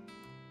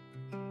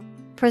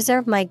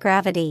 Preserve my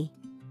gravity.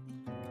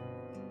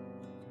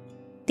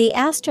 The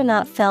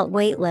astronaut felt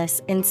weightless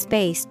in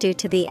space due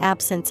to the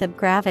absence of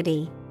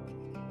gravity.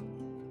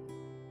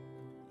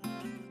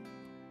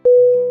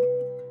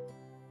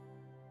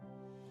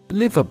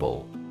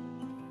 Livable.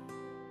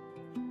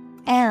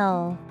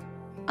 L-I-V-A-B-L-E.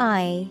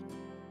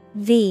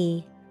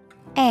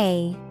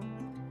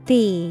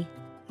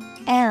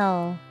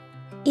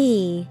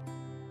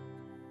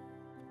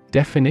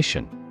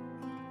 Definition: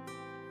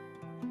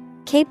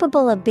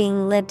 capable of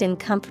being lived in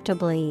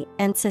comfortably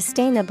and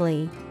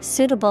sustainably,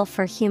 suitable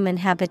for human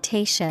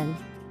habitation.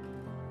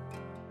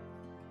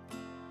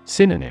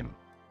 Synonym: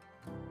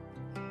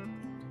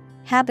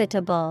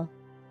 habitable,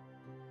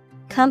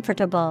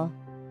 comfortable,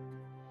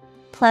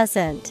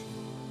 pleasant.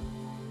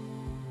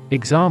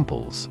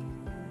 Examples: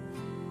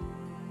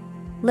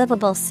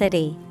 livable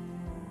city,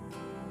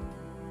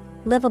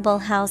 livable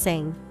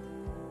housing.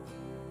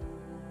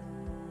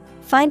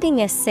 Finding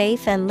a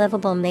safe and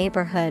livable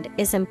neighborhood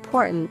is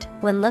important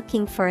when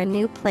looking for a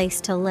new place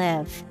to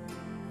live.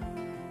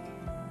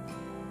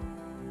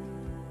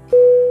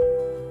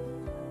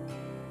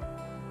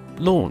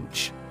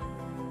 Launch.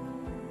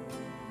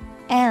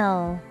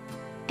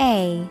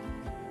 L-A-U-N-C-H.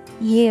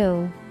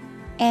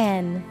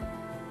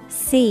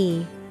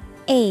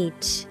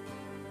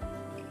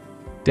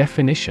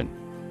 Definition: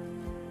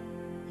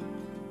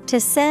 to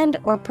send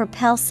or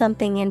propel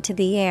something into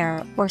the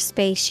air or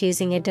space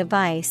using a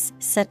device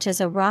such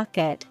as a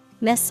rocket,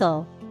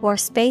 missile, or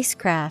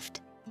spacecraft,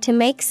 to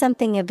make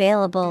something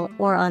available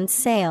or on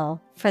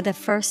sale for the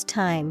first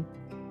time.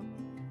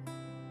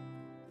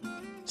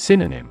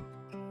 Synonym.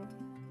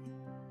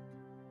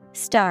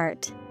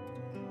 Start,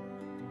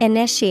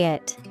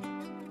 initiate,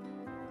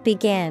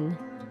 begin.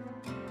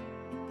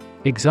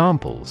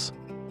 Examples: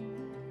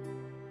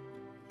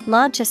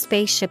 Launch a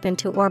spaceship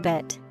into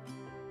orbit.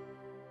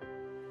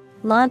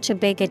 Launch a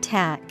big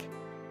attack.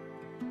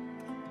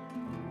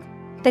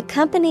 The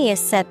company is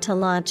set to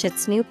launch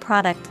its new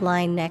product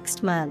line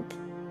next month.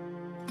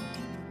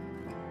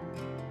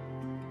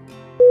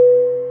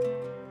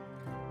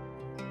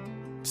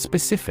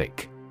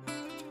 Specific.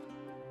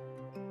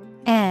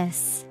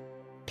 S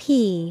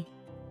P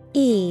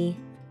E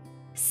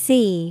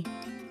C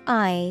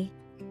I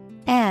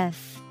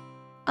F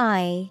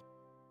I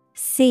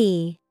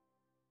C.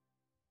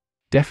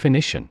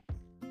 Definition: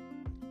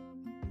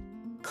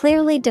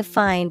 Clearly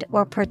defined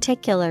or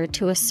particular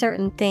to a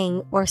certain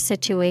thing or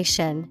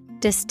situation,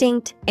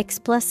 distinct,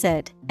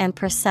 explicit, and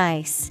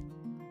precise.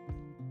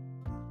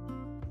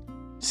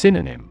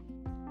 Synonym: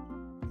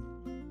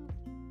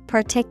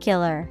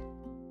 Particular,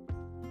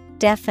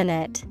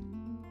 definite,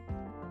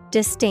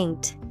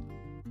 distinct.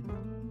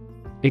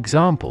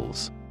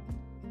 Examples: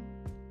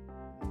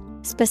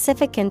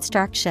 Specific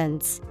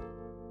instructions.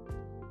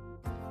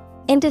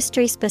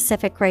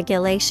 Industry-specific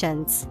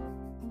regulations.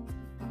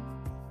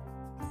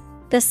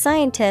 The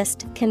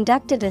scientist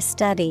conducted a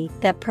study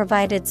that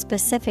provided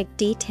specific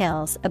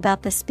details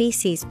about the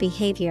species'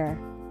 behavior.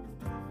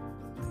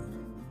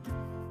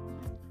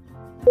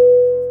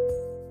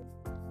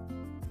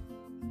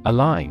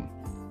 Align.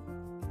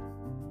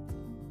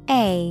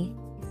 A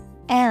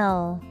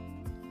L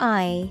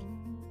I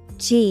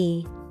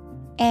G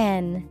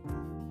N.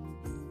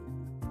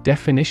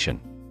 Definition: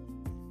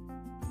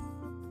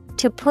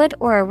 To put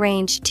or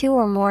arrange two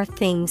or more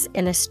things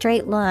in a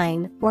straight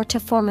line or to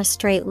form a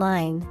straight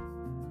line.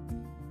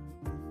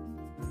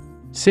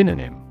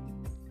 Synonym: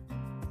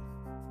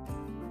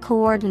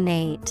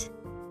 Coordinate,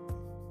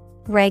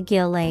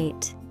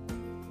 regulate,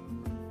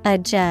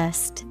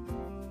 adjust.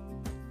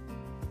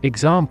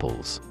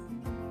 Examples: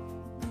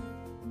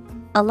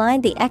 Align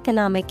the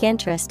economic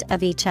interest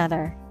of each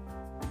other.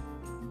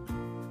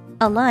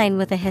 Align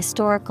with a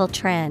historical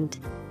trend.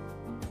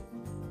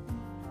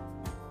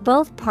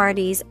 Both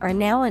parties are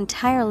now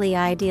entirely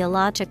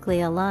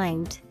ideologically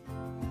aligned.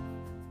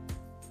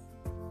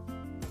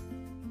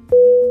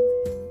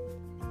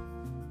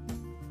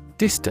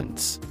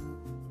 Distance.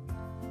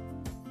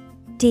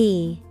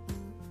 D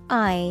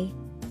I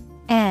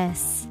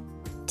S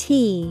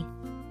T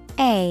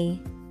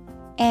A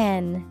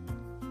N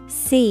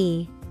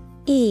C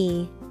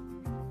E.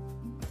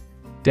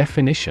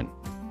 Definition: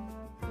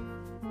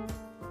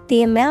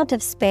 The amount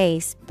of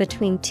space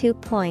between 2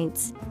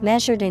 points,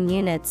 measured in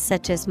units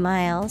such as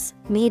miles,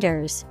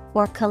 meters,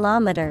 or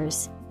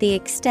kilometers, the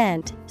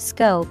extent,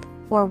 scope,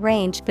 or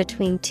range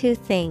between two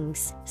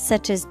things,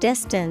 such as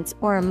distance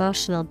or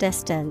emotional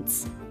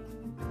distance.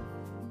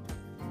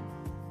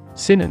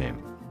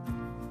 Synonym: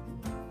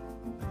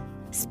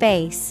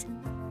 Space,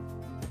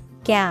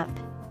 gap,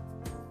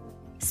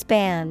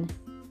 span.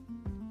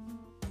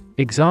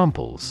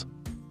 Examples: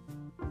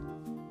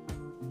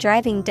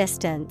 Driving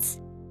distance,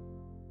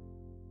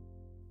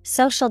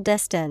 social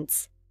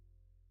distance.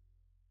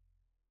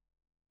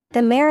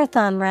 The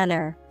marathon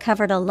runner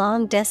covered a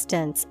long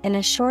distance in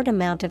a short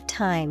amount of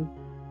time.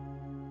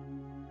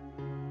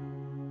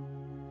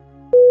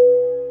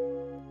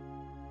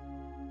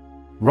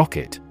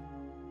 Rocket.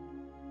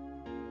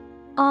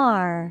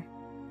 R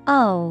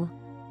O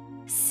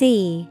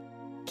C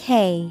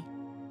K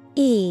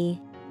E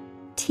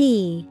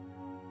T.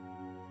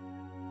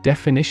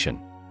 Definition: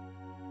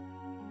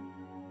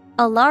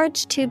 A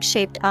large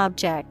tube-shaped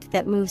object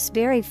that moves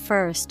very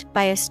first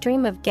by a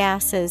stream of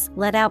gases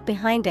let out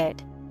behind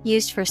it,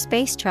 used for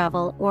space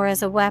travel or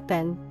as a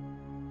weapon.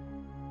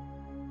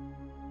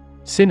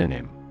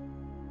 Synonym: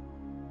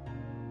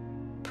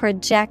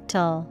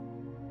 Projectile,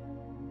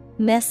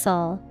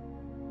 missile.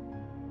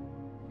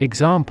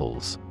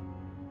 Examples: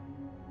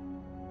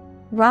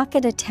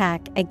 Rocket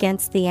attack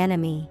against the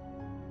enemy.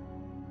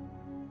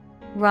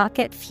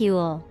 Rocket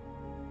fuel.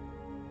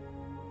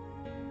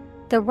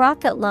 The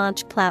rocket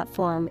launch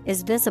platform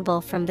is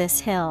visible from this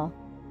hill.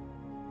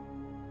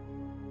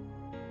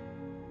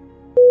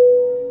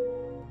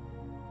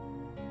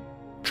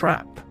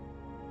 Trap.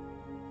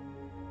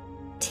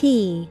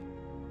 T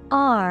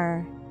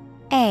R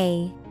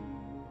A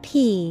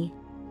P.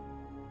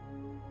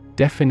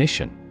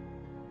 Definition: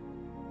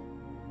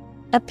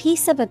 A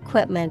piece of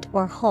equipment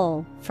or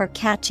hole for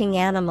catching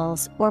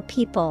animals or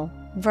people.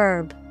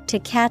 Verb, to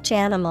catch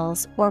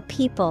animals or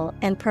people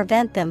and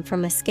prevent them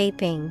from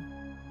escaping.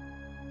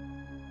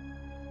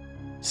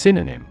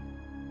 Synonym: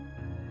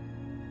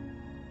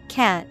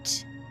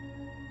 Catch,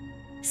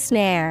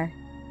 snare,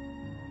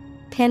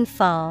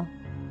 pinfall.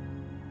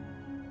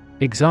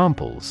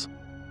 Examples: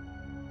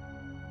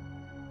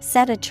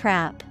 Set a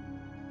trap.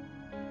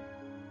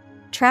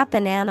 Trap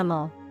an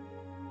animal.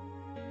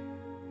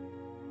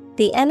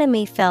 The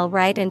enemy fell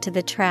right into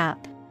the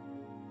trap.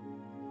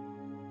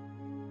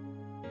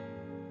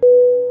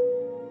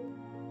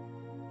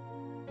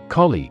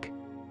 Colleague.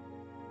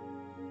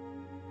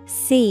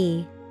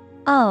 COLLEAGUE.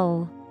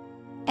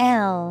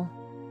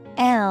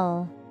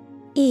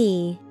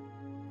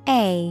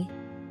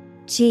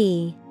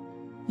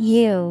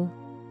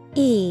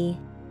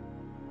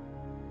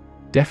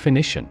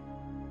 Definition: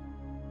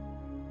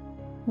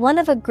 one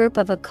of a group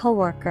of a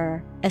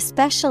coworker,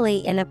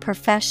 especially in a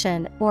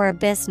profession or a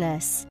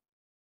business.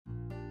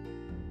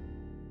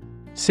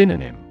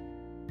 Synonym: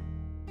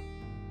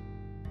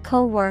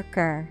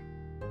 Coworker,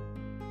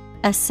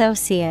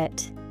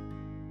 associate,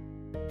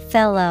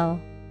 fellow.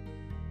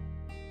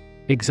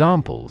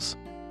 Examples: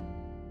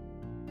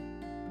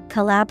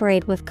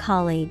 collaborate with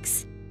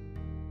colleagues,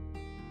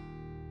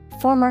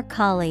 former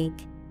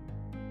colleague.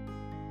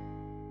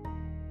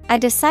 I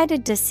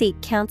decided to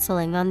seek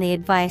counseling on the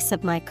advice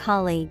of my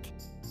colleague.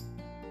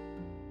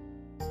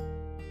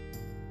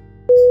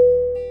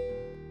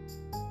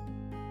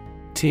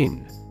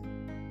 Tin.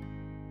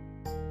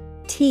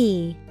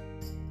 T-I-N.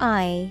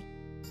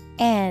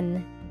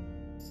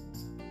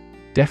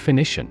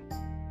 Definition: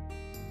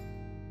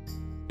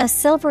 a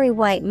silvery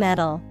white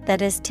metal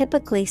that is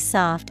typically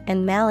soft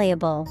and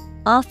malleable,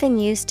 often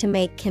used to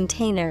make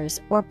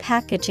containers or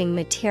packaging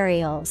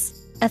materials.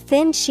 A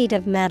thin sheet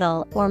of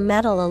metal or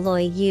metal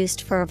alloy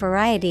used for a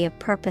variety of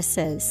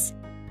purposes.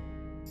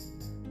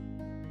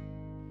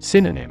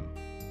 Synonym: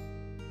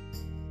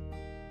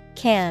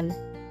 can,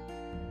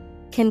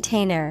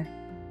 container,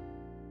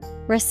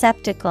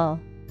 receptacle.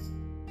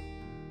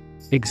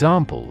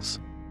 Examples: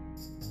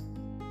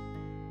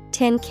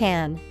 tin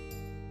can,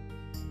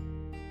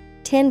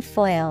 tin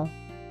foil.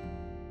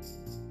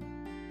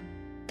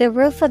 The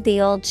roof of the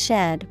old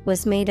shed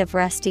was made of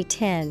rusty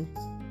tin.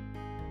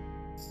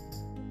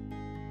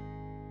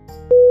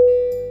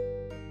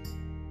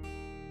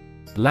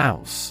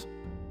 Louse.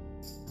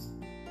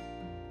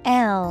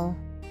 L-O-U-S-E.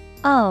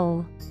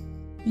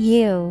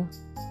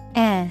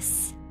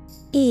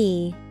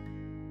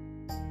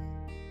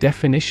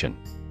 Definition: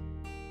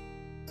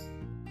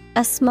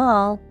 a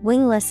small,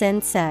 wingless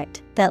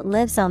insect that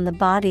lives on the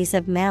bodies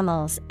of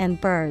mammals and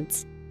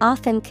birds,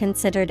 often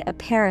considered a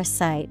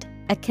parasite,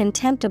 a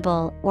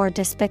contemptible or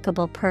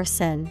despicable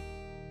person.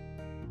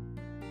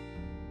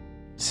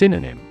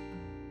 Synonym: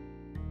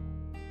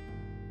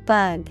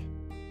 bug,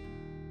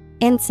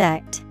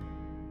 insect,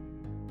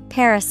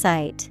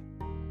 parasite.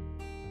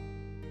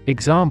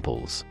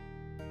 Examples: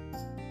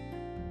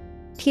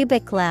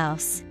 pubic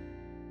louse,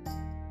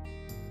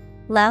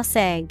 louse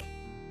egg.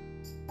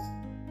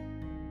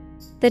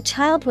 The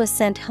child was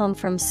sent home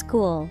from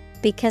school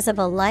because of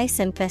a lice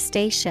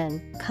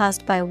infestation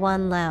caused by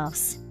one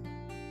louse.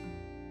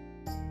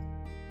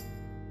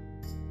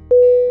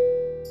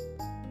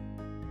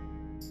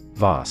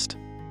 Vast.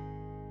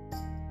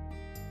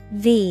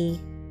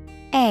 V-A-S-T.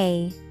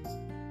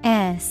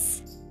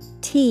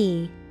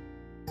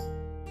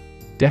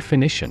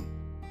 Definition: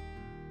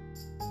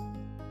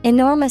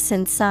 enormous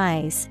in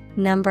size,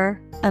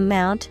 number,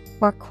 amount,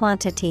 or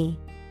quantity.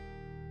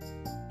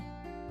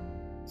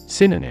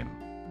 Synonym: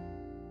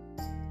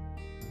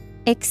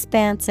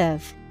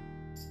 expansive,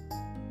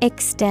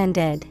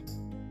 extended,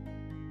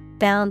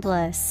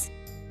 boundless.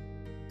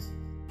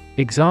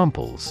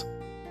 Examples: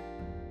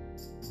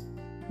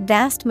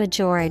 vast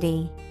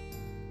majority,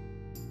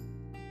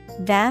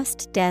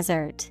 vast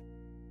desert.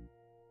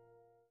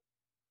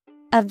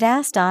 A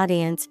vast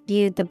audience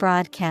viewed the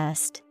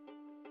broadcast.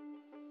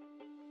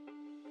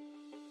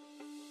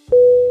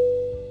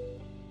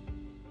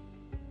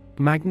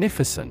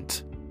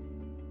 Magnificent.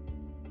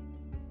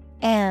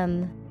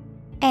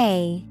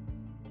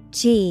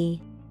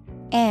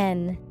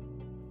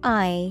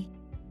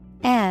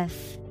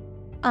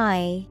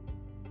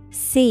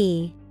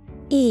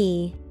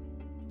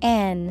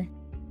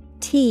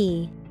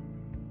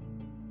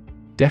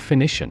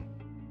 Definition: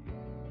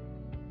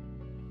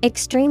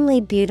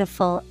 extremely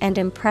beautiful and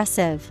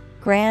impressive,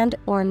 grand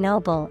or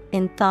noble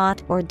in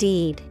thought or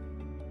deed.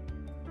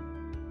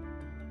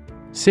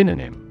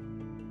 Synonym: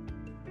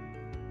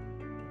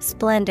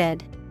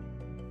 splendid,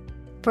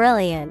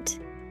 brilliant,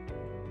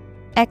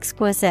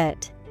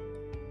 exquisite.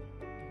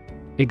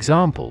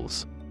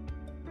 Examples: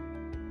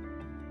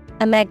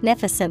 a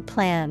magnificent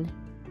plan,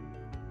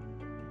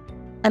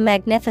 a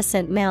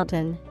magnificent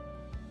mountain.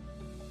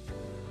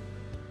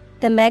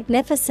 The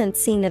magnificent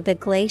scene of the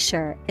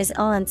glacier is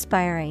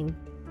awe-inspiring.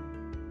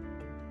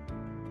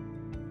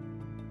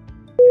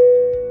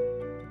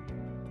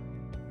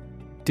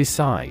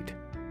 Decide.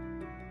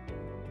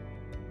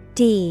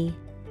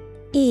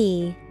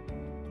 D-E-C-I-D-E.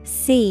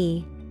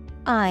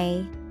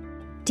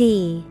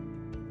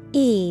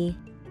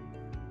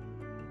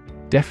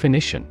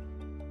 Definition: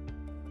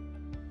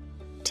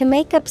 to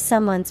make up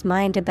someone's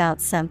mind about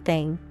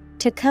something.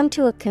 To come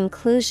to a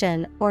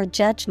conclusion or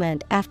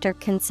judgment after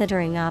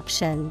considering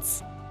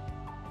options.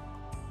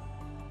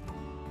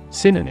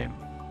 Synonym: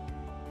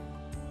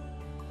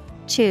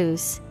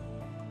 choose,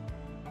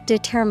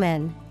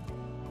 determine,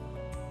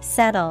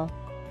 settle.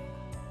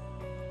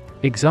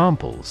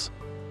 Examples: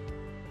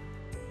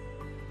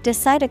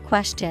 decide a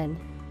question,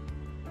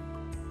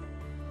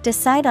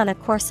 decide on a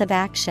course of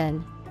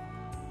action.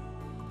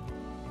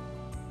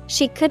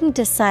 She couldn't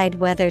decide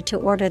whether to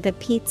order the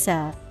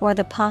pizza or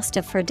the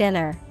pasta for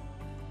dinner.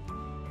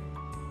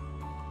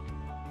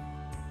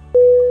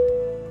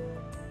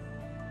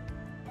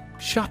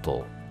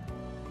 Shuttle.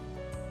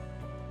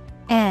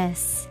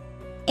 S-H-U-T-T-L-E.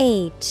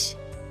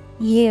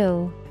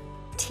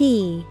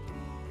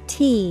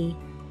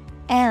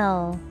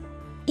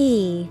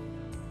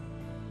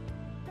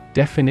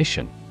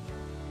 Definition: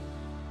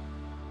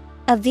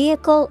 a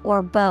vehicle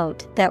or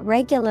boat that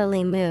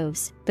regularly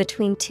moves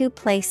between two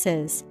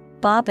places,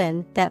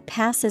 bobbin that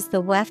passes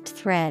the weft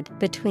thread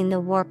between the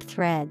warp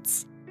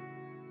threads.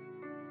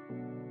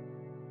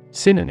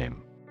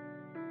 Synonym: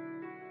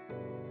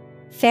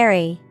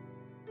 ferry,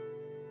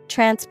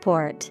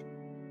 transport,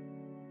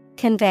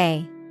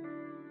 convey.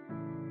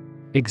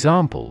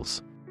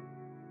 Examples: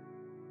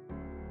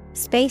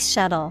 space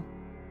shuttle,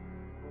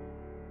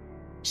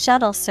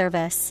 shuttle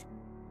service.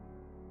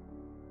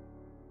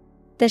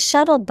 The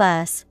shuttle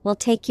bus will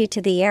take you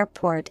to the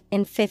airport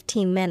in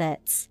 15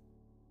 minutes.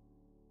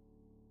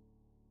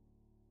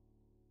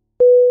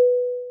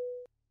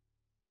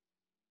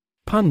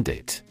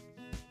 Pundit.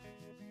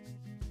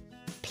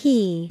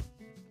 P-U-N-D-I-T.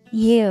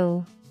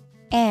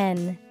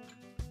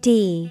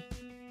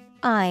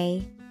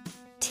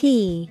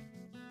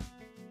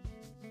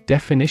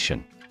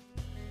 Definition: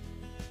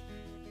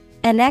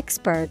 an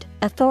expert,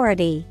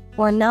 authority,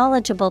 or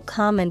knowledgeable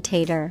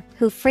commentator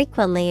who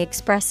frequently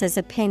expresses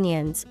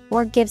opinions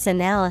or gives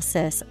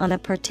analysis on a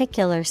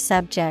particular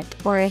subject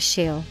or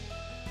issue.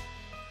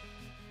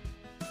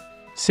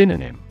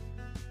 Synonym: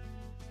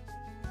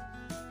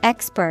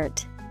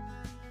 expert,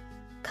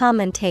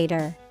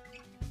 commentator,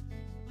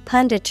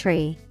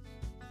 punditry.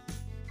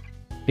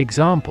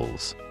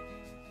 Examples: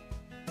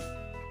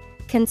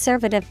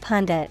 conservative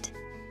pundit,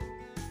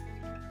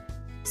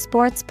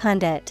 sports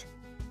pundit.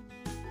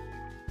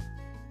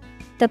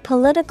 The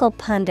political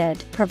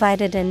pundit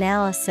provided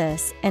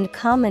analysis and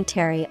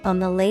commentary on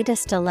the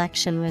latest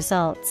election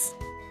results.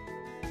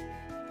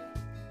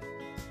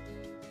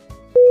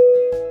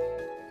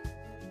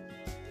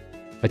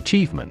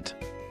 Achievement.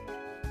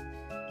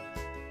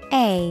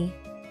 A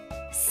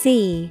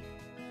C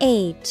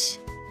H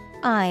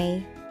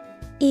I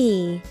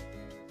E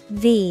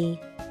V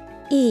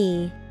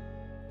E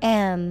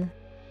M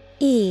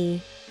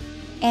E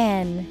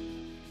N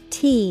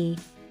T.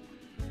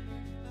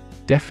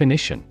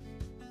 Definition: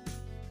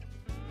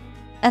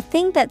 a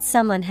thing that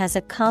someone has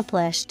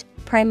accomplished,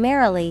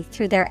 primarily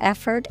through their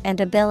effort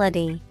and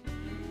ability.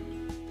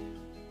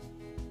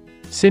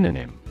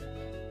 Synonym: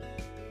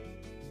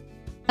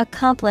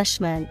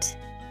 accomplishment,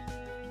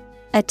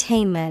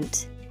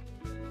 attainment,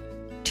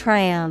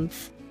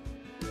 triumph.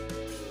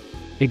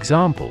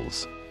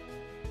 Examples: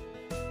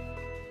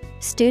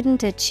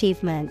 student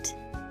achievement,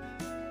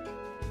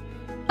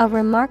 a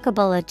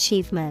remarkable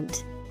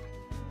achievement.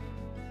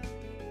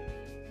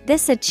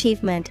 This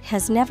achievement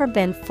has never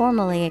been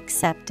formally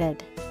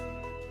accepted.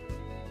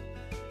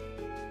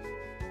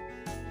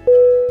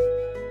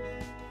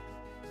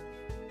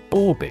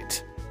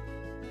 Orbit.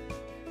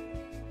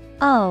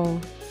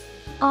 O-R-B-I-T.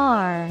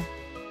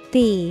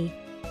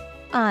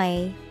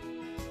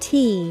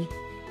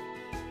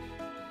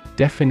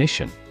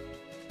 Definition: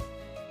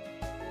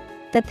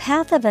 the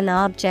path of an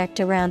object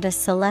around a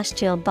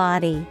celestial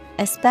body,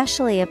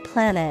 especially a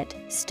planet,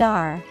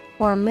 star,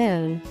 or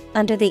moon,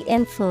 under the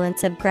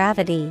influence of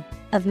gravity.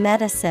 Of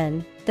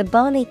medicine, the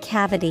bony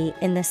cavity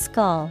in the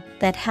skull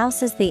that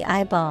houses the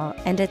eyeball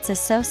and its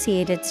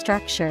associated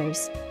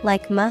structures,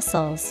 like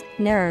muscles,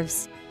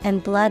 nerves,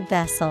 and blood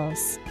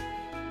vessels.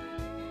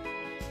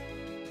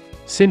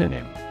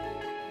 Synonym: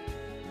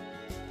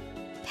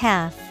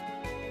 path,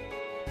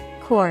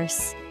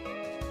 course,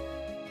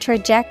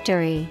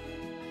 trajectory.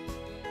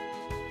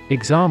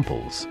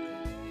 Examples: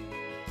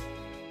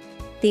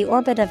 the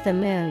orbit of the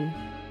moon,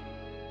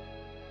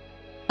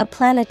 a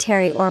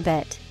planetary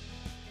orbit.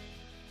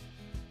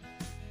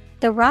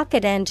 The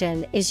rocket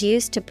engine is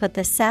used to put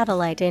the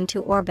satellite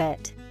into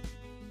orbit.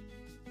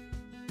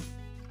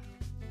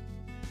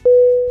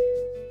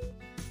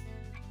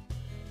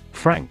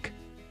 Frank.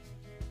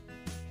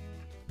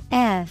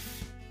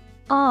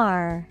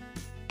 F-R-A-N-K.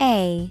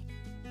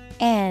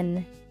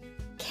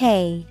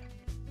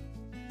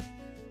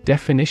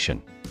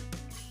 Definition: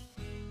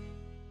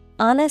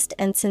 honest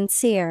and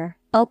sincere,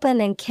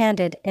 open and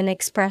candid in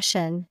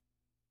expression.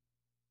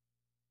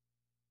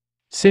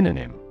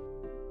 Synonym: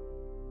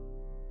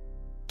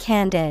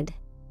 candid,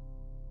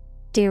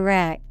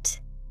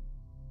 direct,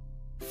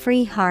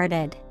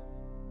 free-hearted.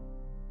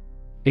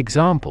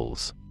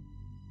 Examples: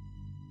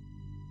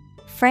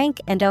 frank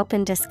and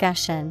open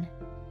discussion.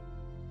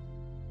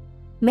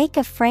 Make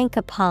a frank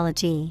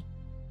apology.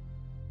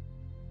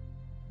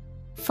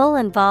 Full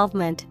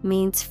involvement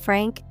means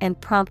frank and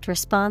prompt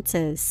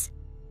responses.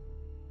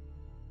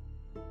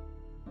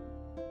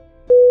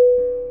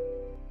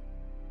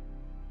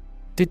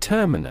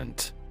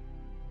 Determinant.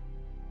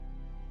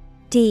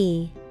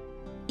 D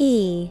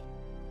E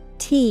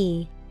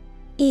T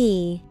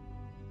E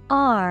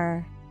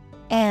R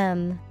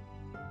M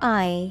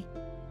I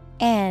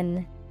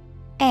N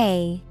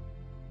A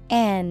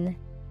N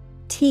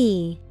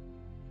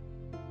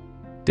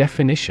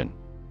Definition: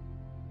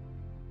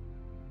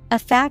 A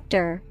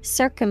factor,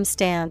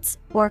 circumstance,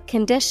 or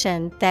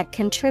condition that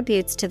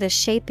contributes to the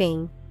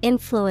shaping,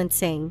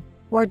 influencing,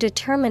 or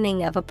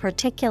determining of a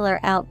particular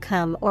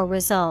outcome or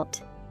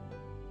result.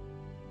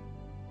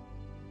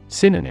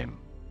 Synonym: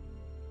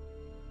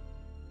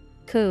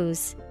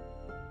 Cause,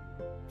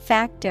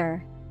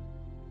 factor,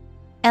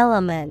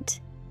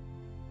 element.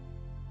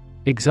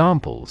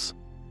 Examples: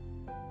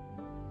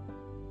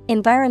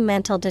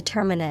 Environmental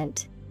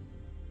determinant.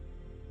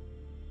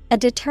 A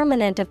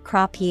determinant of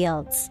crop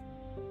yields.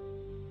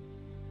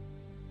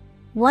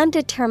 One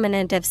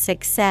determinant of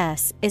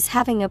success is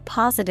having a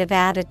positive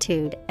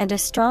attitude and a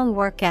strong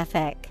work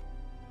ethic.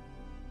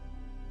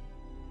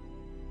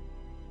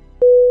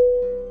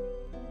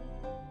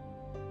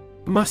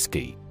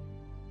 Musky.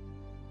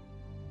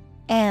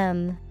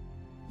 M-U-S-K-Y.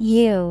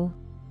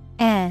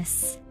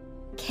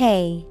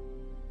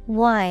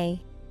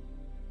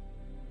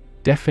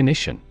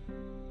 Definition: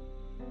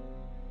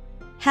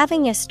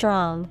 Having a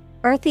strong,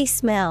 earthy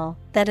smell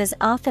that is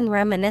often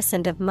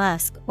reminiscent of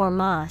musk or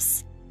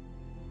moss.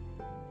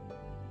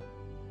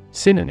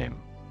 Synonym: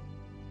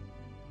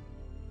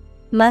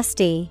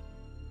 Musty,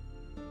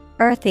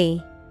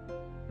 earthy,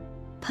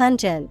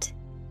 pungent.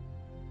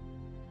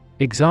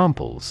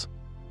 Examples: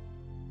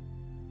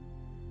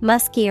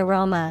 Musky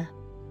aroma,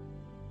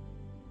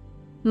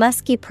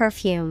 musky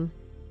perfume.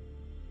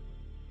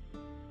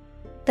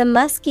 The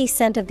musky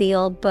scent of the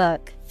old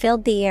book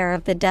filled the air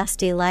of the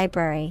dusty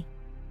library.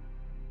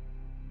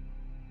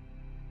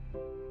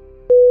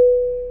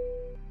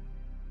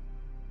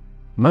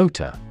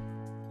 Motor.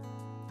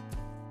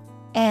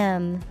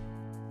 M-O-T-O-R.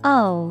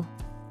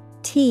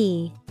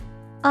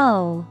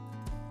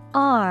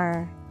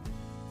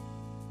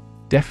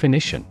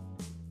 Definition: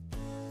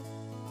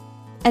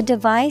 A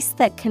device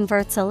that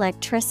converts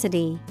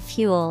electricity,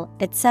 fuel,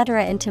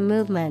 etc. into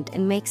movement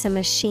and makes a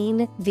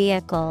machine,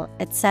 vehicle,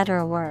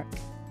 etc. work.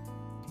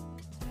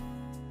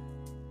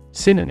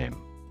 Synonym: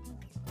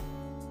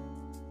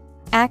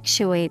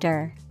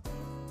 Actuator,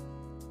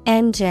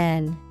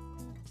 engine,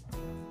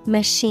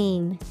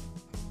 machine.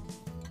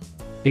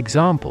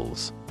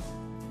 Examples: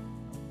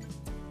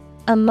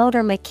 A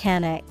motor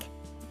mechanic.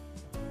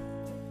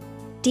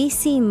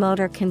 DC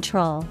motor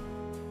control.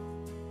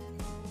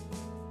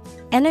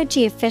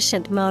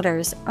 Energy-efficient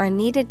motors are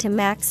needed to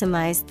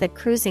maximize the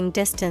cruising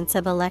distance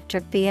of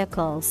electric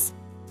vehicles.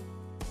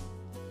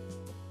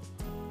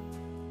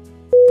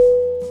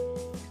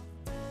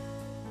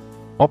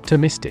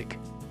 Optimistic.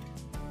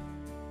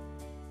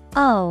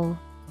 O-P-T-I-M-I-S-T-I-C.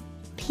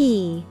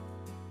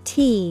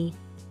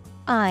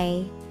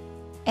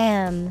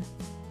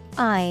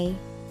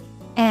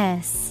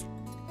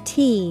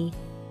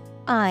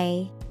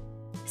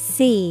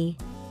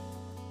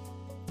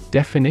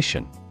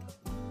 Definition: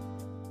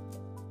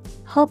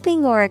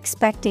 Hoping or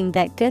expecting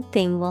that good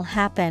thing will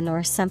happen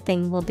or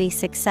something will be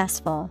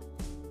successful.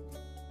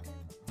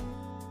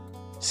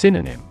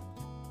 Synonym: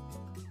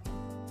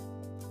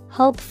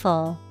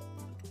 Hopeful,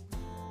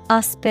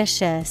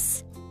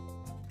 auspicious,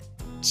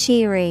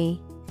 cheery.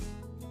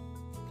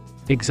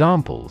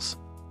 Examples: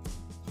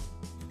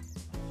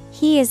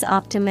 He is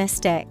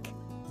optimistic.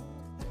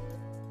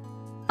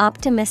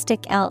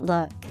 Optimistic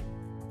outlook.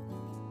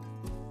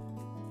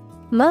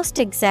 Most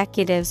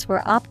executives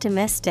were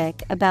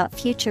optimistic about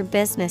future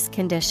business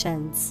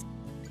conditions.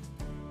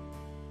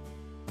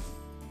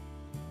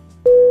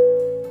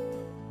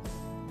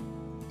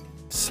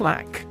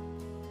 Slack.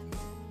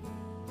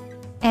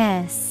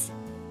 S-L-A-C-K.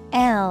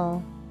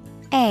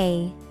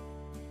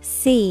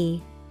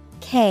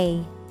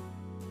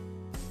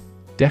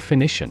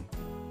 Definition: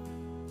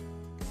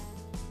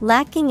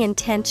 Lacking in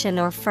tension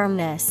or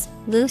firmness,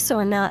 loose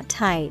or not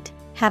tight,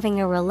 having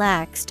a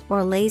relaxed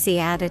or lazy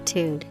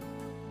attitude.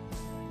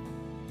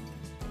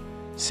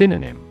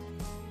 Synonym: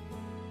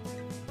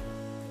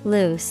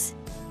 Loose,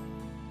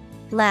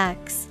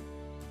 lax,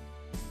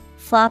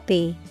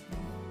 floppy.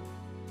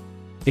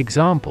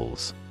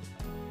 Examples: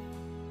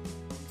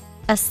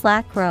 A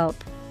slack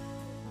rope.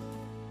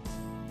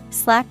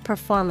 Slack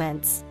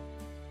performance.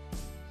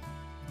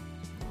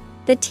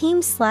 The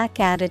team's slack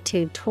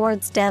attitude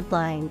towards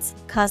deadlines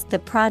caused the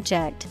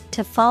project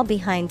to fall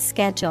behind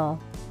schedule.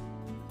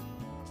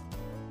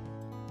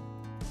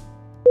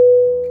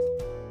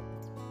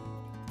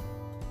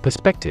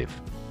 Perspective.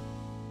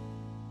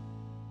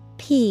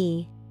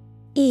 P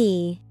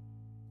E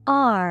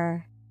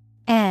R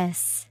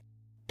S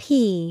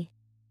P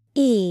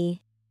E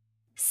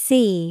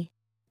C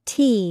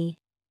T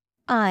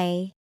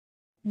I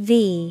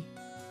V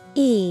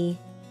E.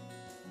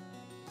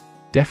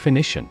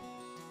 Definition: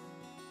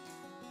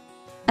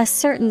 A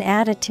certain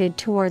attitude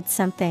towards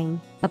something,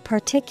 a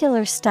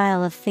particular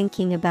style of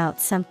thinking about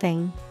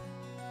something.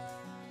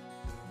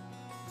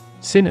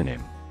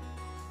 Synonym: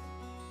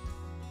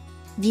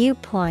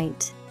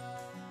 Viewpoint,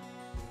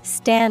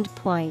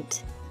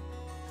 standpoint,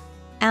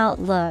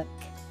 outlook.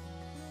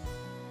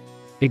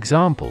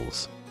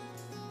 Examples: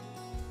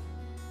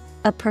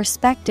 A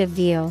perspective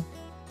view.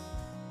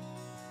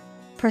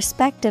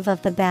 Perspective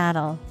of the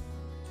battle.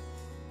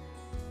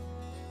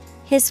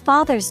 His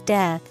father's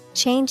death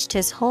changed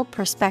his whole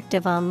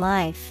perspective on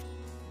life.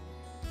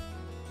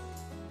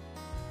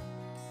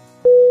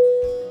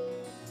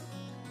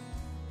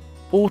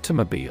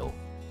 Automobile.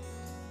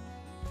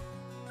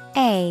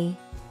 A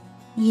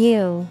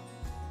U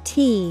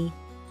T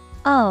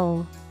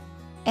O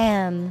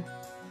M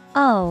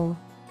O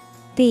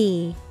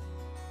B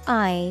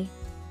I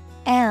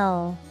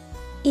L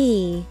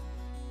E.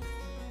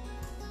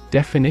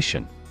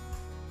 Definition: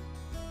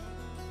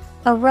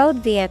 A road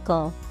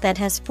vehicle that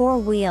has four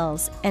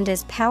wheels and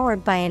is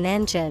powered by an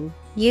engine,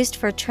 used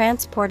for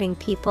transporting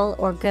people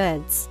or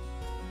goods.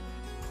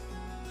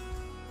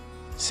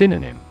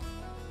 Synonym: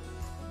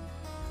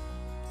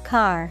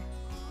 Car,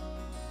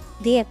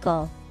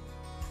 vehicle,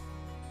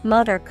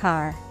 motor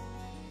car.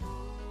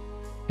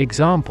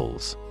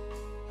 Examples: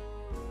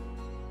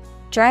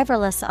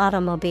 Driverless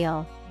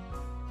automobile,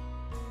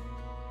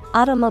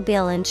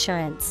 automobile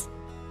insurance.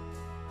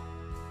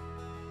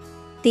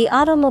 The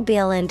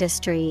automobile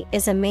industry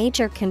is a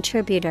major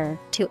contributor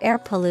to air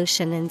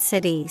pollution in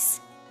cities.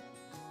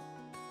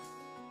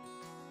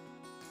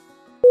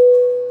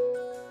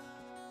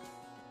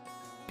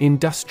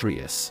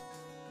 Industrious.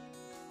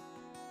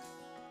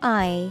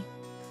 I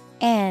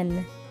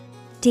N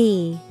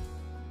D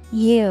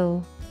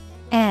U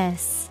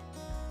S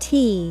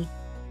T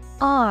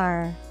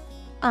R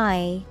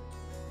I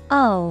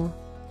O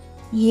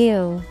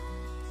U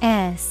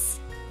S.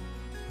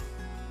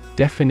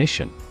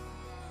 Definition: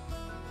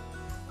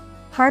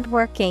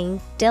 Hardworking,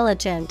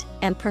 diligent,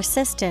 and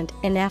persistent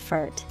in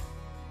effort.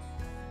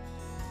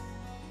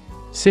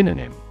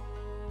 Synonym: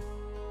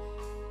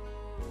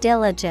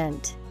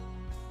 Diligent,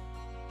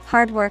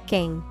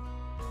 hardworking,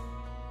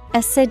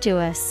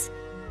 assiduous.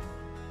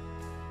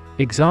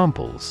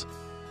 Examples: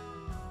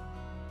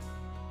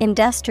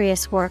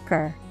 Industrious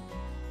worker,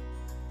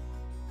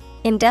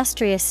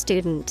 industrious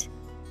student.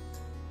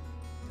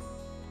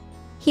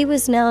 He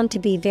was known to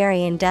be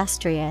very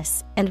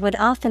industrious and would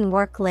often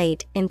work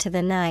late into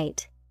the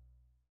night.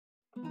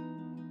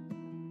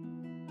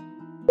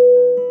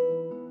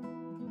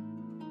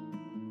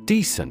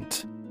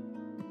 Decent.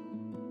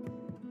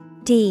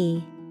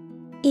 D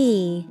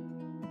E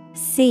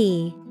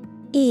C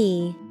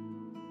E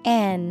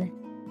N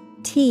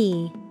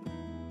T.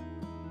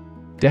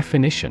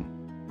 Definition: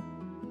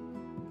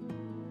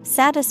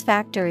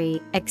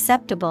 Satisfactory,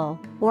 acceptable,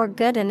 or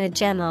good in a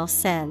general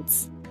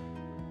sense.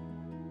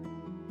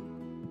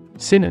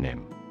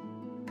 Synonym: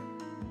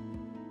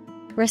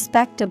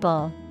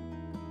 Respectable,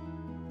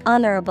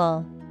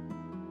 honorable,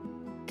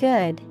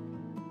 good.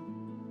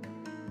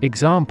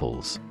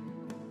 Examples: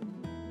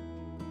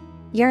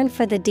 Yearn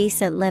for the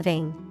decent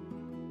living,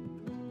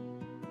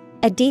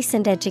 a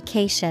decent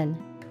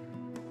education.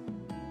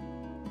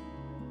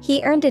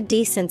 He earned a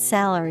decent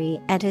salary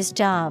at his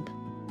job.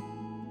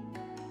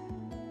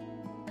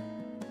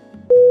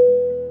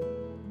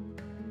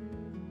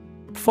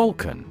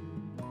 Falcon.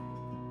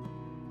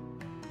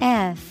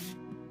 F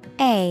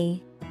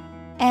A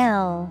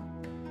L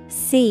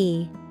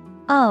C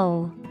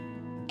O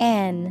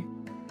N.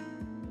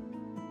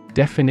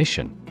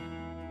 Definition: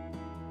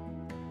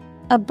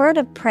 A bird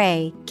of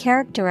prey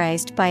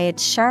characterized by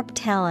its sharp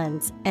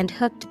talons and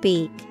hooked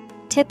beak,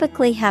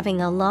 typically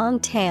having a long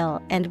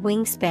tail and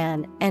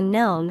wingspan and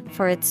known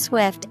for its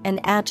swift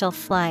and agile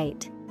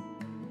flight.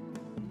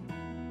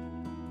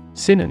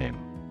 Synonym: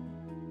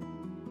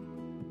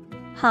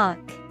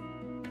 Hawk,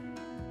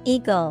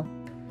 eagle,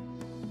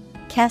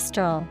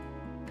 kestrel.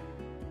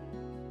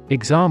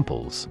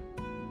 Examples: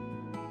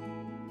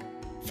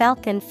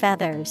 Falcon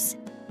feathers,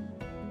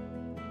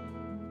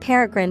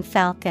 peregrine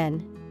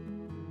falcon.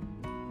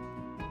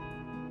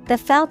 The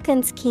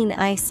falcon's keen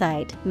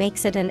eyesight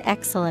makes it an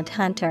excellent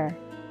hunter.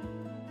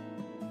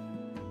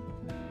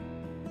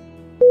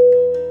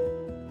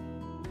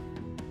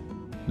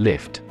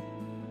 Lift.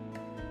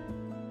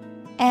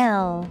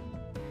 L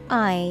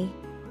I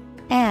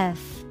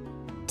F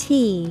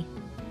T.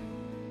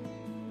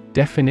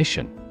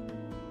 Definition: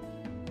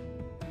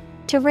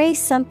 To raise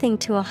something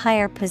to a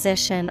higher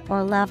position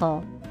or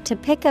level, to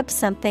pick up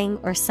something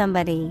or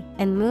somebody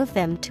and move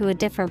them to a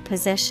different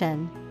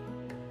position.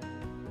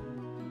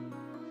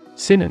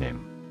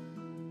 Synonym: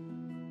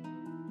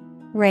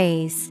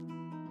 Raise,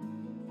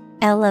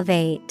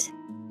 elevate,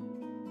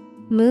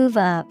 move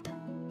up.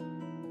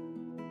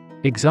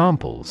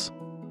 Examples: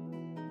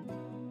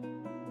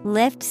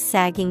 Lift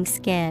sagging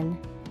skin,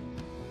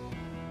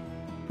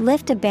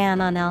 lift a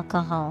ban on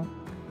alcohol.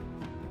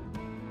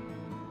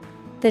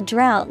 The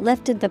drought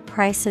lifted the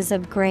prices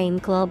of grain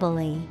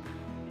globally.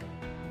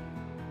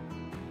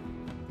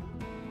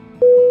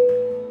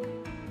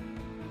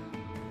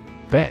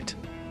 Bet.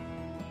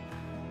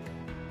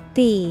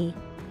 B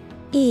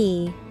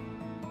E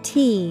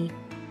T.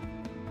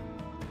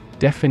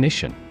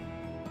 Definition: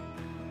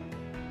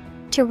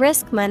 To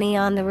risk money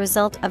on the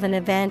result of an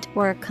event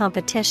or a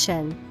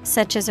competition,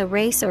 such as a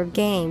race or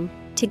game,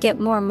 to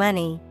get more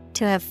money,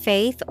 to have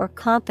faith or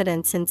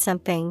confidence in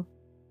something.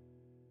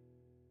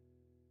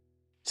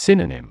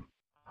 Synonym: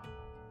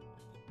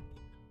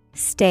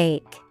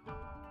 Stake,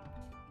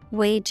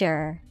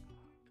 wager,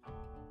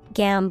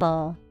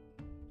 Gamble.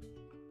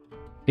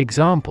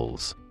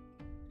 Examples: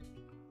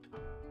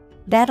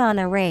 Bet on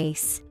a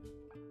race.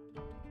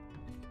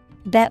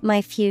 Bet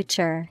my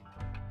future.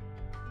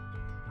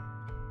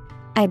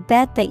 I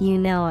bet that you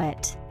know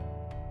it.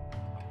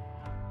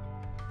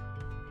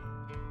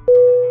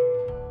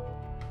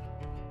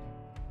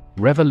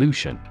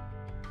 Revolution.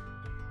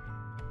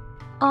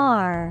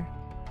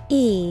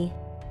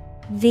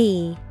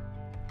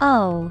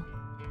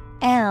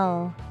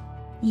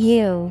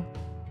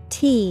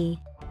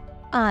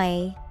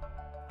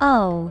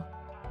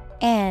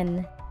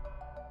 REVOLUTION.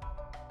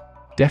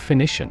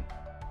 Definition: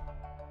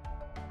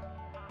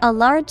 A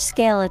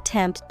large-scale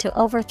attempt to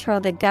overthrow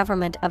the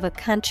government of a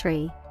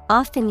country,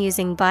 often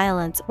using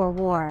violence or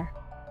war.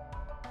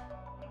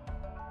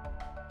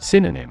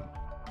 Synonym: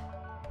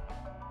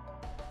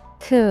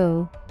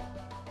 Coup,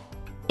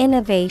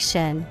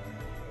 innovation,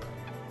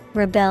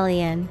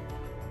 rebellion.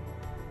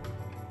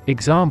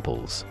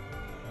 Examples: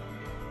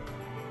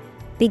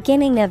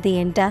 Beginning of the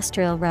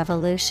Industrial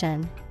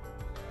Revolution.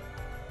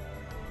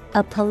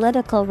 A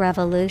political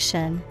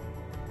revolution.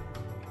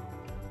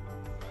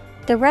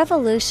 The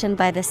revolution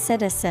by the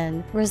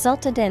citizen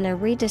resulted in a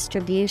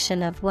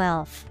redistribution of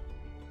wealth.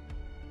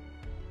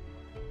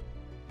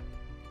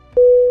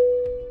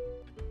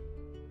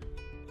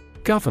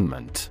 Government.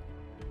 Government.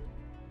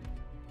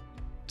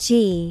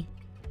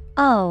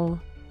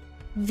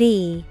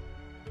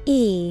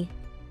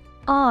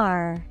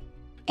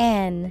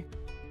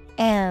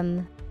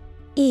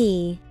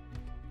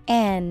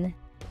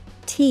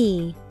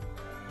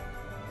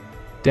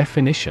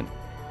 Definition: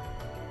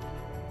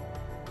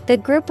 The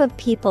group of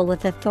people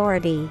with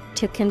authority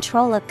to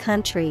control a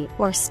country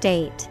or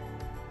state.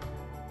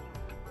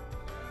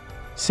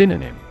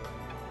 Synonym: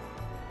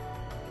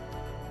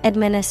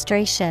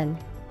 Administration,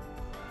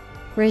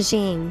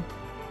 regime,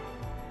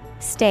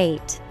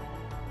 state.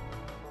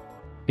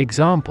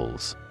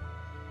 Examples: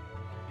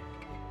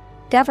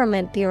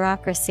 Government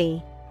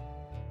bureaucracy.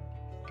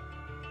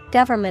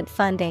 Government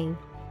funding.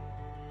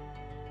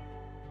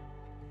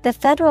 The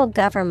federal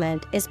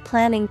government is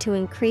planning to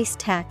increase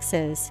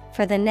taxes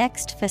for the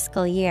next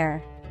fiscal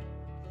year.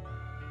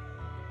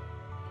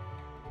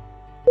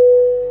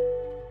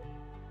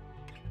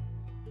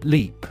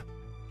 Leap.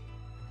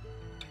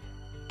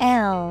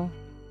 L-E-A-P.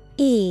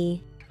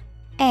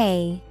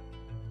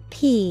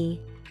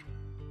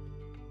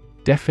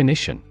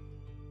 Definition: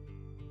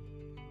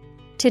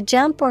 To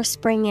jump or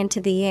spring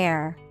into the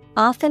air,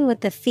 often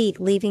with the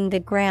feet leaving the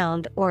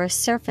ground or a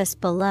surface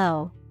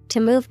below. To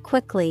move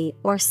quickly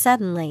or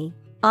suddenly,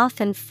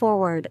 often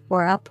forward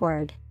or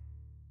upward.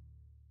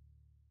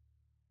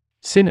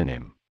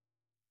 Synonym: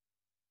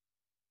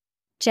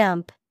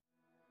 Jump,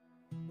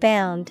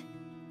 bound,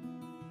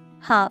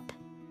 hop.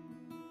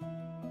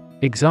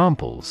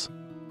 Examples: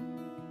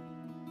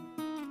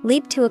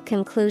 Leap to a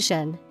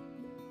conclusion.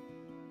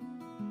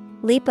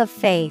 Leap of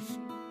faith.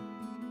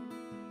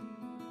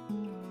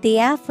 The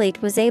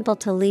athlete was able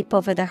to leap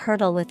over the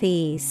hurdle with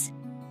ease.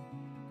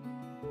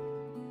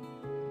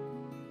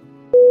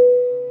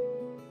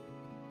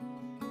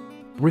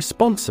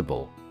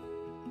 Responsible.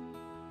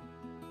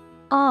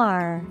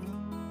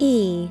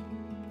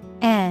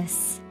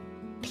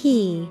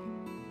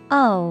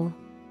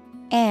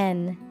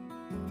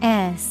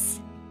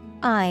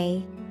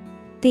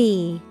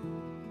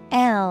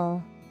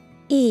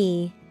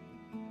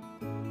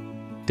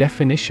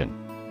 Definition: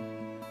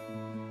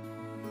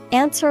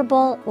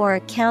 Answerable or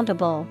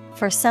accountable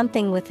for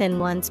something within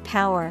one's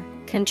power,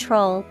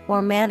 control,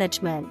 or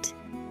management.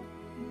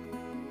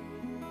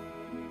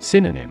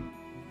 Synonym: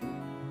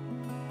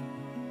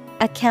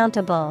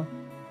 Accountable,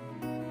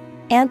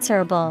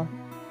 answerable,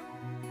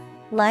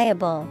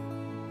 liable.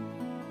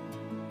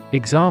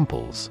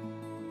 Examples: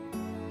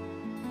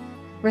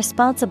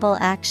 Responsible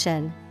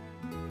action.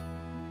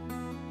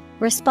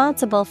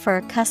 Responsible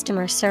for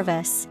customer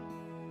service.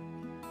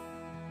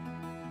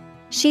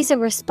 She's a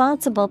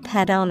responsible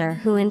pet owner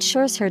who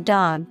ensures her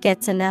dog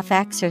gets enough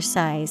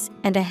exercise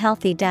and a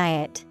healthy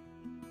diet.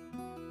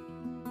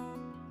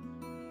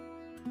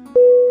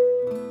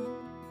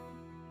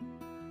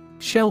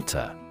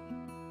 Shelter.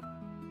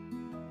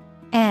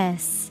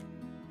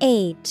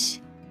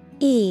 S-H-E-L-T-E-R.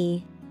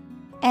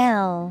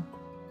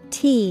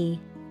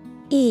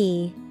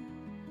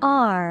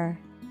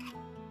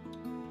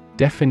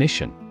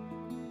 Definition: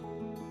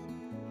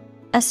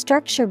 A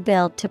structure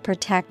built to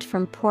protect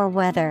from poor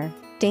weather,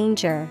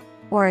 danger,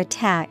 or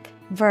attack.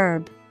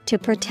 Verb, to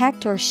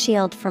protect or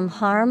shield from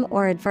harm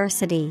or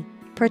adversity,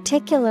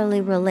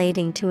 particularly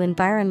relating to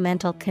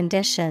environmental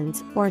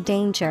conditions or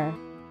danger.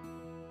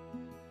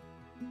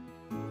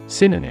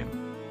 Synonym: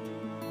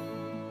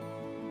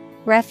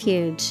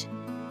 Refuge,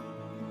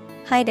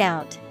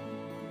 hideout,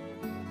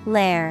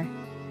 lair.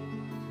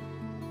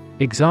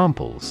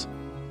 Examples: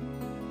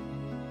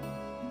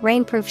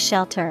 Rainproof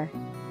shelter.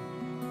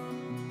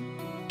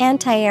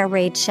 Anti-air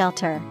raid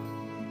shelter.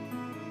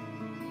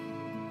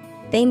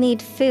 They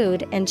need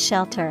food and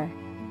shelter.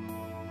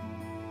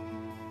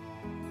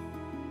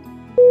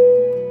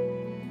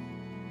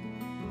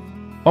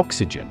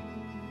 Oxygen.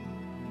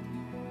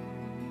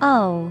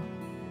 O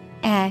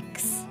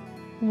X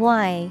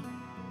Y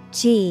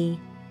G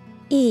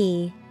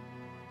E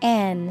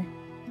N.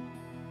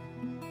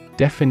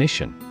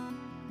 Definition.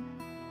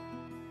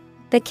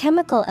 The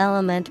chemical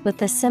element with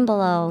the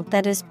symbol O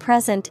that is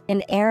present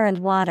in air and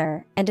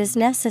water and is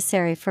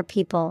necessary for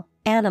people,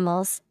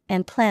 animals,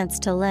 and plants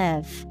to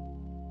live.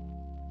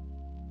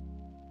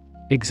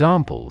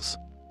 Examples: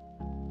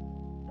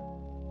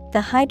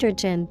 The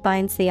hydrogen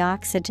binds the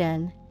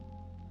oxygen.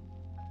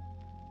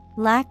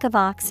 Lack of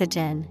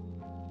oxygen.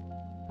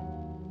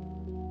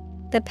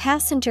 The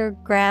passenger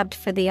grabbed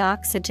for the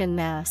oxygen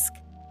mask.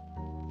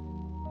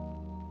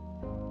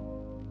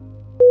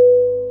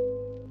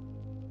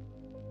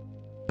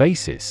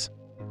 Basis.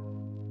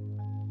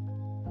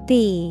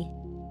 B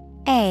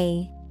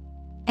A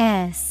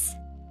S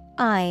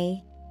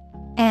I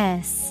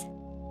S.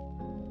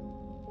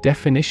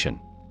 Definition.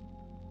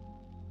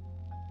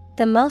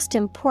 The most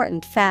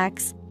important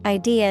facts,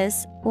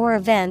 ideas, or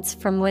events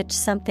from which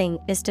something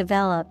is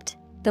developed,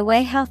 the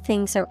way how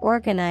things are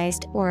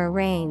organized or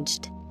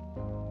arranged.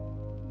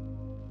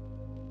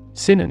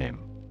 Synonym: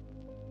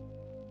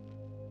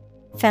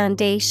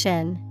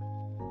 Foundation,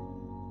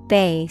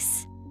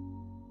 base,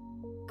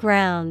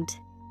 ground.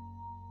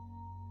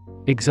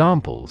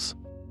 Examples: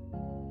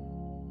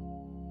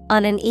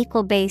 On an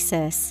equal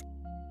basis.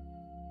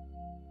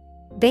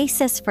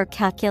 Basis for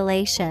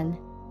calculation.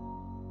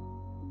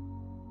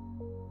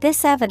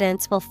 This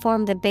evidence will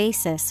form the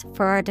basis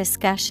for our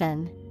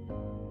discussion.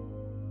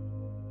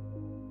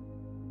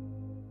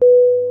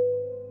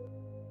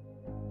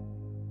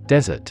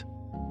 Desert.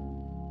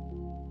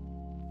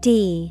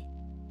 D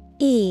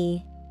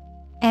E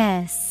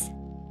S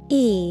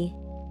E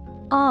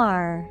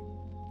R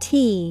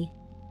T.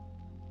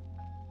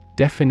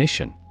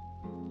 Definition.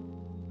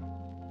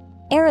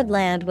 Arid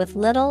land with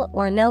little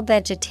or no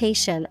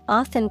vegetation,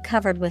 often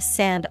covered with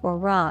sand or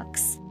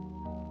rocks.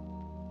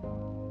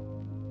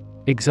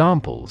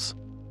 Examples: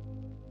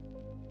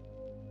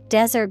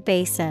 Desert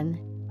basin.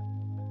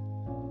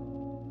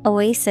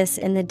 Oasis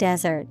in the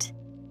desert.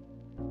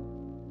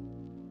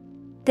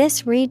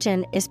 This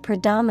region is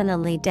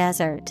predominantly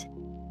desert.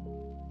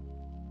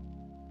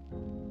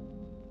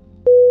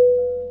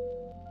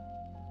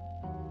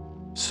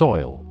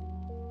 Soil.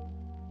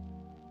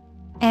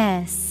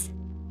 S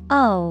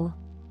O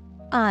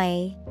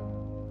I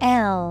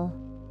L.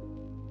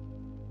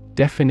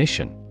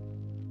 Definition.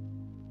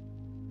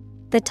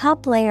 The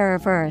top layer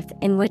of earth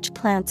in which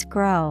plants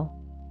grow.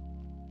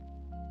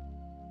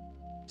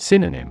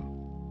 Synonym: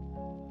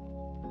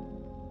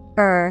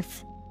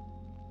 Earth,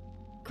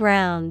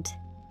 ground,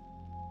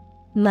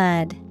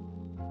 mud.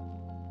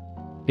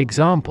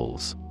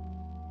 Examples: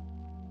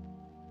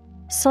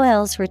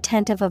 Soils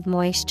retentive of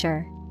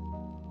moisture.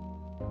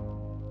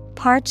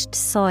 Parched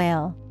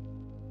soil.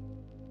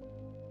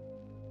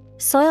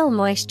 Soil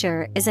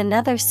moisture is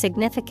another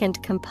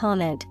significant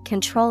component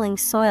controlling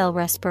soil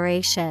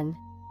respiration.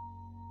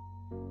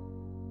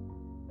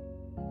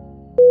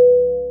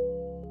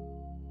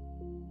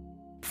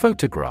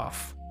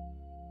 Photograph.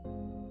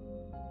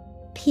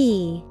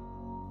 P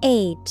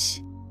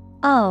H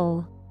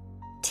O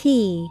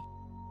T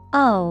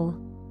O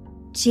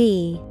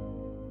G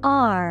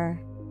R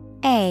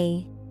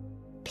A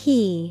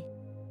P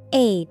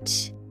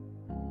H.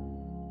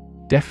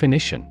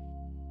 Definition.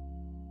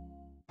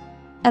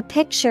 A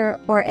picture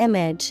or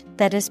image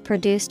that is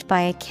produced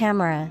by a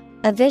camera,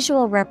 a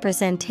visual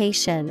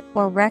representation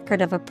or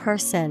record of a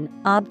person,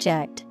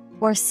 object,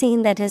 or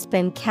scene that has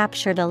been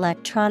captured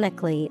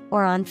electronically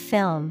or on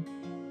film.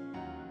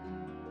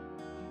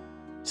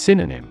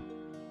 Synonym: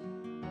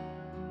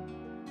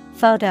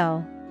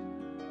 Photo,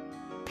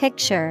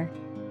 picture,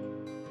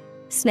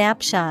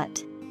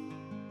 snapshot.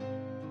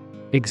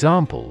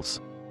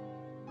 Examples: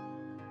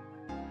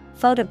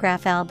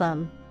 Photograph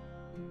album.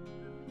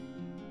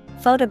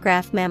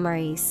 Photograph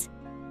memories.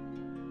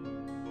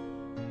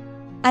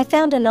 I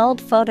found an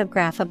old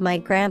photograph of my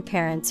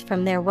grandparents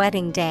from their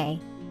wedding day.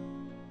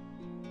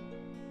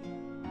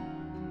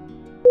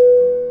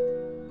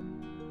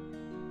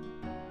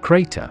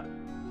 Crater.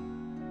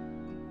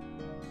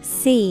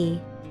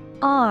 C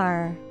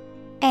R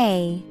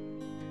A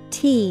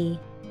T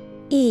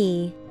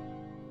E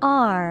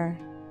R.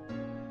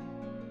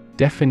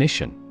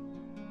 Definition.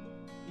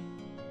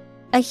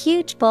 A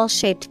huge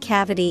bowl-shaped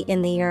cavity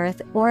in the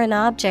earth or an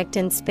object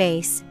in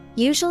space,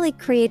 usually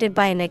created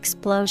by an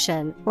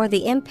explosion or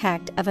the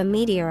impact of a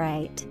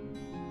meteorite.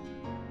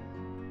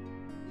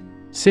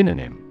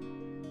 Synonym: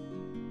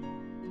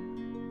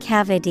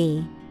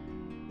 Cavity,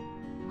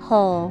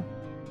 hole,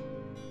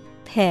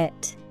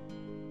 pit.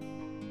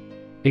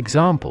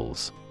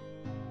 Examples: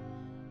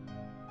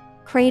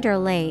 Crater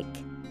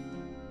lake.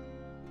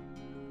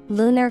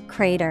 Lunar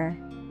crater.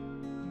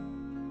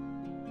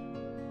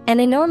 An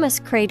enormous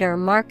crater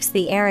marks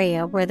the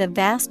area where the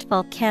vast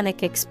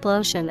volcanic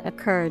explosion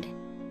occurred.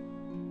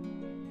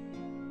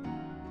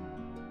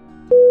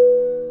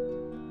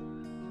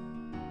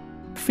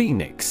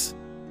 Phoenix.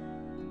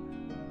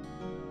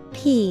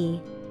 P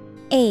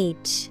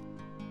H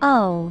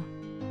O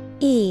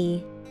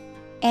E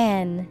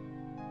N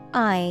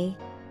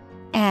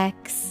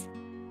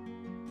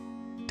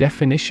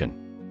Definition: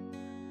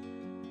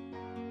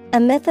 a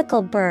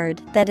mythical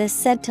bird that is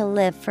said to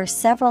live for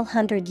several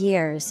hundred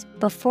years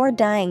before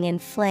dying in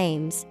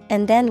flames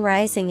and then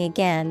rising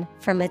again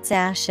from its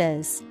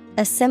ashes,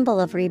 a symbol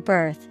of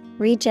rebirth,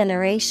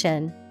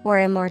 regeneration, or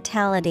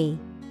immortality.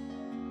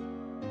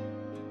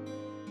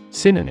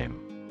 Synonym: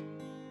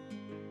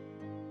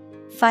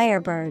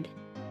 Firebird,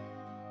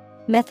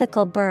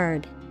 mythical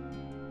bird,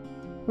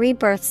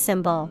 rebirth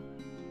symbol.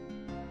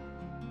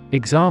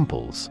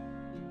 Examples: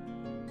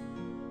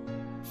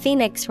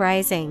 Phoenix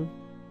rising,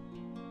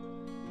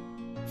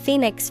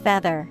 phoenix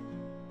feather.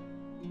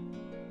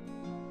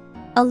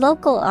 A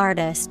local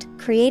artist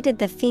created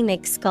the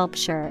phoenix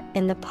sculpture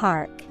in the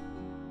park.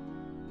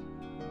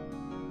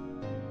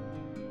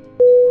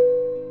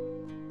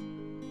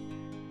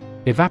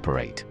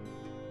 Evaporate.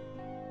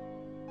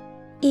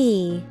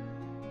 E-V-A-P-O-R-A-T-E.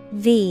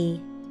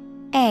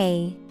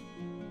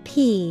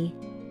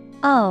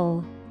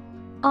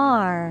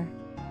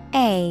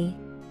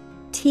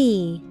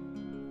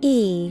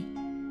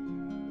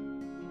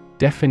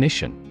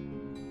 Definition: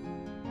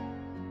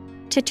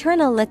 to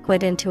turn a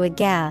liquid into a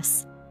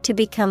gas, to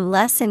become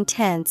less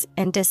intense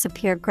and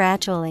disappear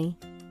gradually.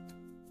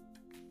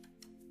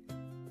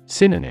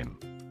 Synonym: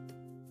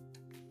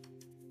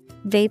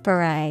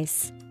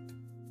 Vaporize,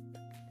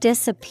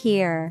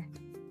 disappear,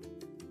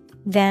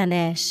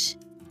 vanish.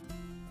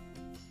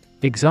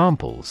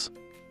 Examples: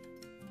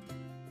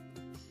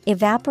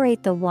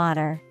 evaporate the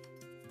water,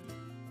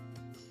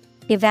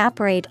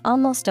 evaporate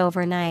almost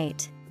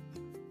overnight.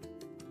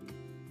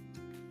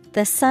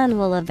 The sun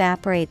will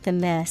evaporate the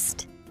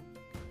mist.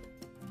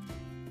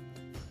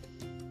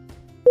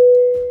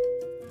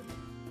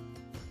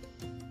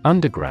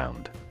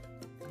 Underground.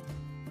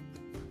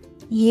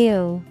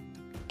 U-N-D-E-R-G-R-O-U-N-D.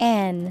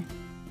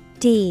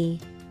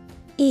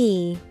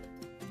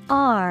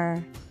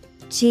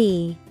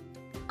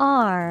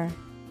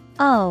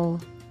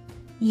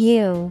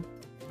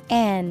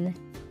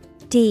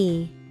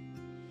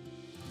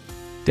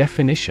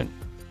 Definition: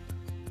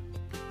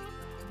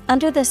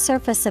 under the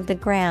surface of the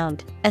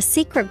ground, a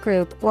secret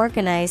group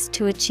organized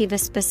to achieve a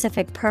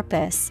specific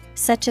purpose,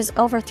 such as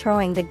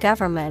overthrowing the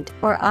government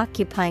or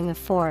occupying a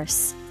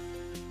force.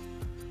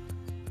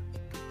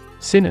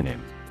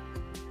 Synonym: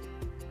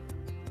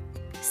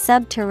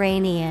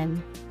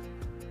 subterranean,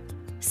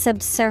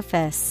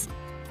 subsurface,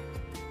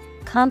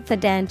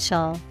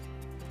 confidential.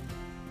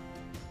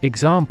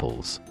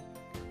 Examples: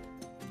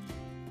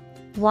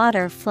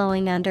 water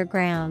flowing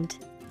underground,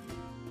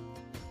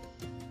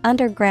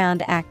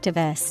 underground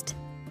activist.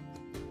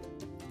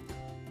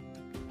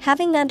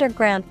 Having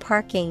underground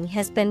parking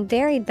has been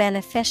very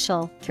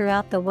beneficial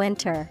throughout the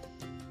winter.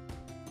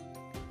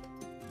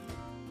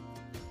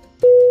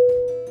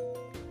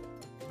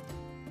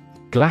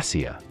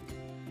 Glacier.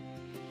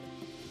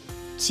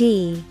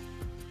 G-L-A-C-I-E-R.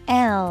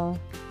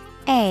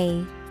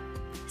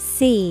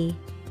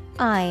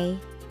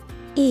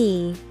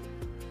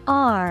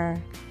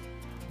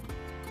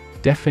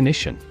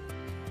 Definition: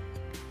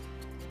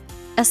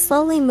 a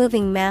slowly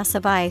moving mass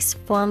of ice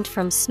formed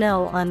from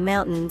snow on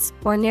mountains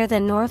or near the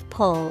North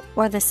Pole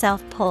or the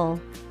South Pole.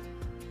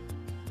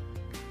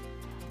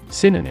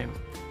 Synonym: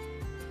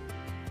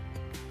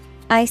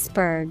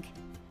 iceberg,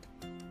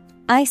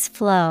 ice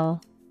flow.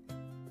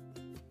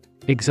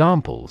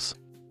 Examples: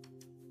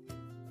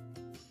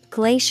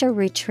 glacier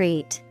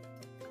retreat,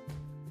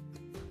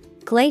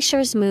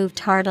 glaciers moved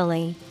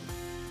tardily.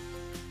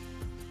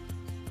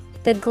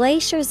 The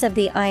glaciers of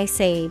the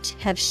Ice Age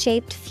have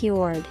shaped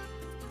fjord.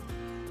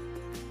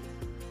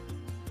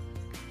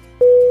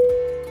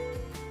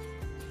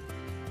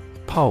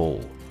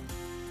 Pole.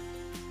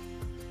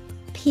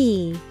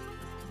 P-O-L-E.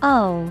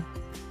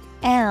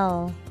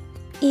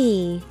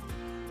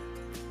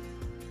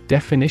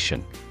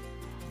 Definition: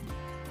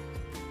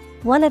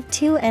 one of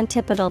two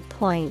antipodal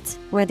points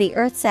where the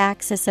Earth's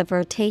axis of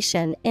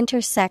rotation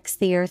intersects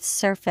the Earth's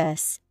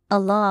surface, a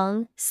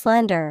long,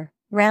 slender,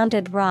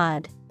 rounded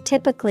rod,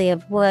 typically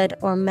of wood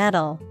or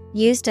metal,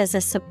 used as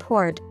a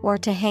support or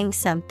to hang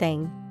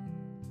something.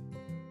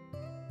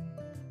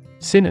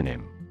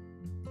 Synonym: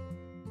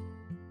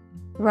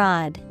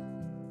 rod,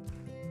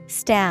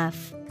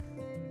 staff,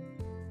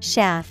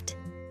 shaft.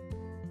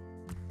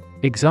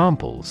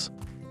 Examples: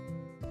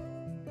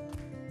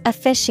 a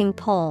fishing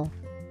pole,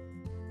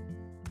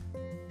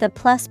 the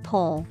plus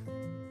pole.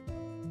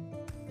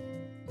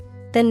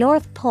 The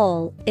North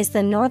Pole is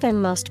the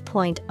northernmost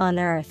point on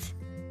Earth.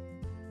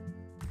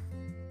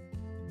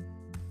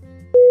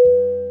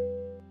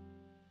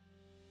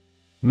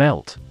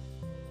 Melt.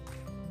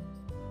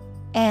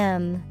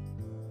 M-E-L-T.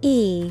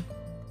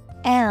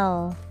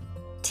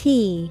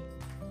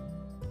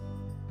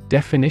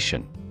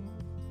 Definition: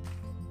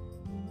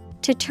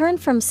 to turn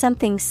from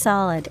something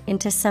solid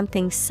into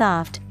something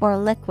soft or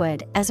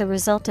liquid as a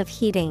result of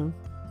heating.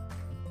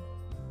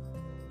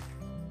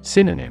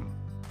 Synonym: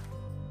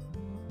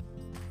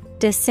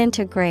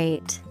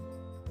 disintegrate,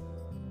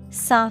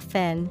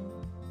 soften,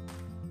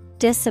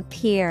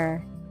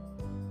 disappear.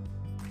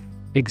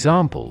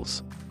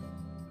 Examples: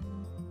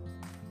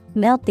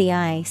 Melt the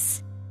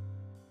ice.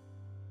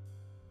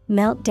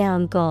 Melt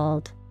down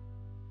gold.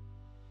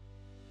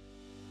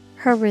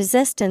 Her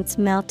resistance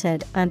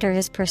melted under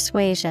his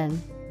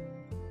persuasion.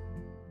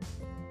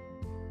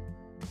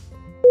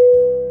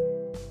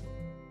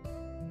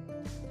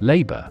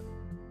 Labor.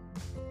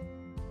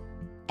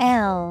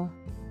 L-A-B-O-R.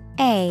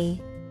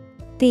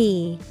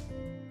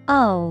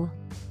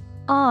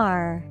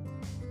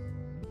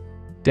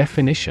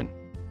 Definition.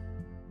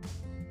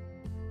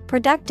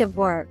 Productive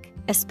work,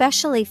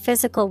 especially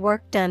physical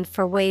work done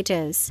for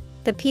wages,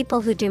 the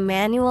people who do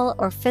manual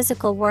or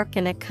physical work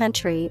in a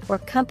country or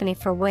company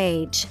for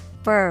wage.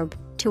 Verb,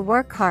 to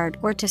work hard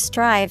or to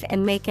strive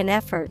and make an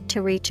effort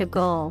to reach a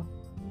goal.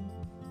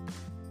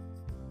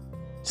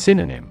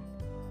 Synonym.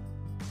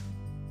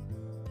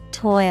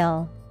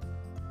 Toil,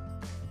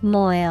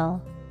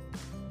 moil,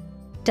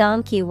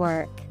 donkey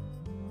work.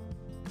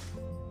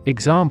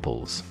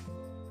 Examples.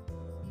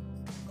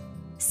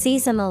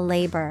 Seasonal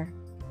labor.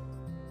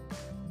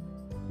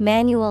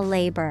 Manual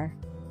labor.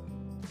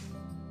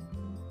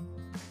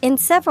 In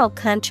several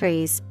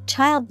countries,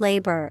 child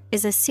labor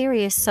is a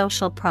serious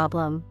social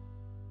problem.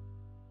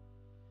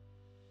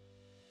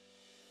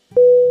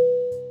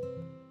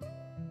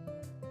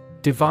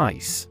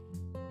 Device.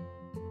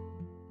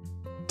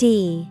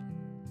 D-E-V-I-C-E.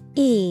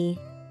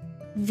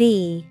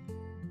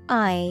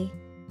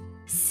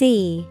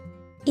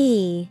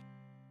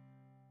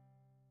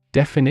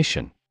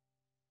 Definition.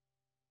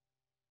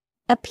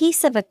 A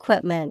piece of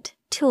equipment,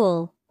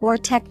 tool, or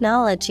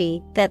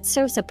technology that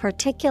serves a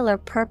particular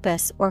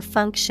purpose or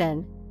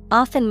function,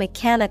 often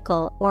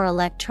mechanical or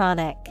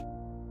electronic.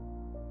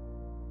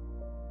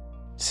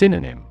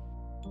 Synonym.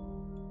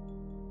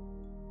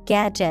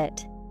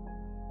 Gadget,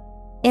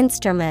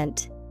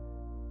 instrument,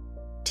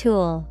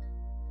 tool.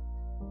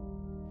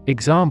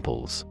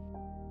 Examples.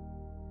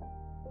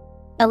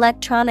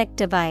 Electronic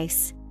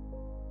device.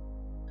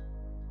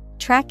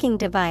 Tracking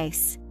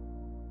device.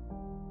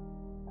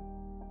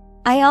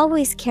 I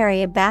always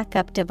carry a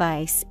backup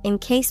device in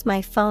case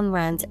my phone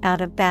runs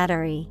out of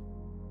battery.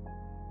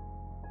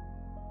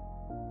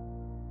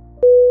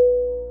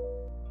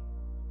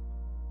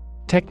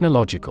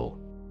 Technological.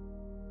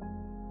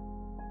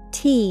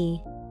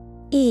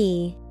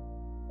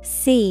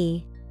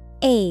 Technological.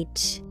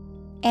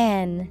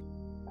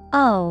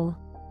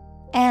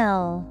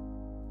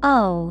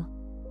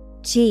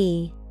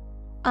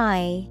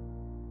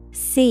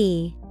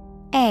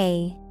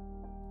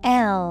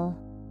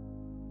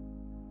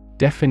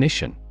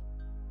 Definition.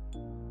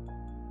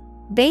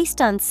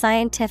 Based on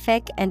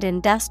scientific and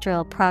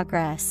industrial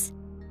progress.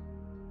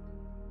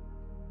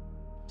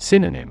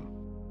 Synonym.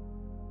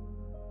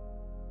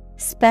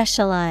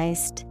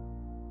 Specialized,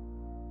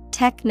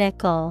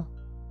 technical.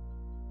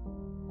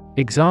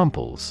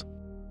 Examples.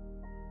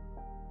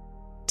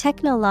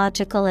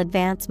 Technological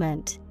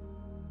advancement.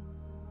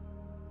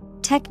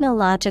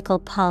 Technological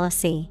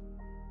policy.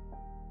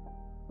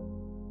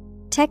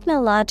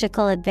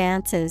 Technological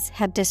advances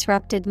have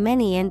disrupted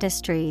many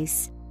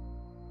industries.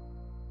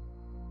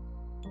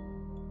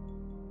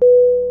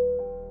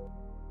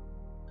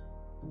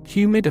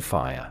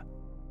 Humidifier.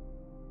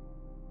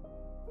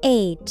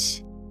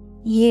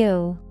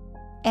 Humidifier.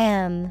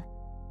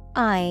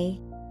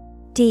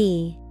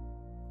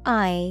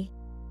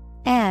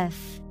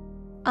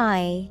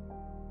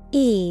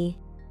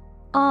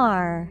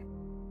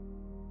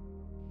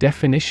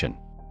 Definition.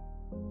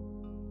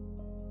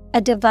 A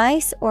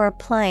device or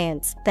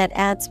appliance that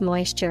adds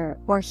moisture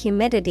or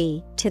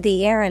humidity to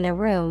the air in a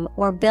room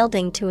or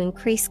building to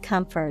increase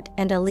comfort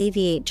and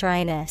alleviate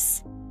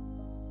dryness.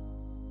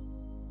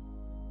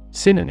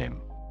 Synonym.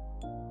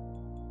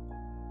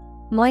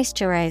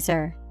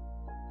 Moisturizer,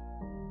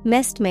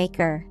 mist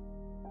maker.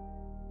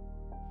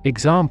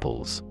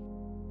 Examples.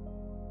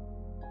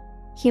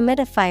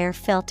 Humidifier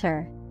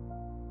filter.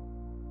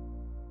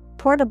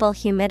 Portable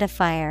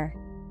humidifier.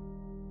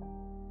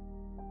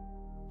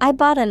 I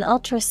bought an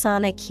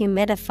ultrasonic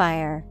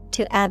humidifier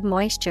to add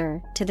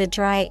moisture to the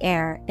dry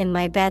air in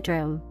my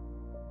bedroom.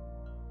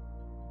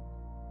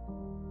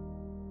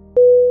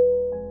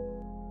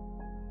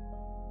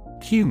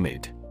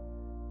 Humid.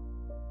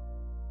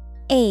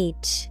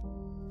 H-U-M-I-D.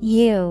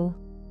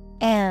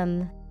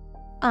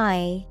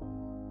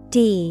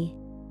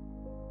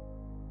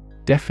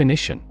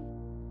 Definition.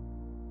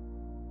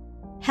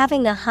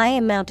 Having a high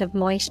amount of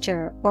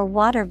moisture or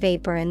water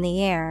vapor in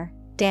the air,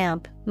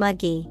 damp,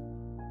 muggy.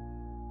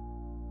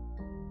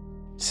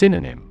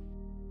 Synonym.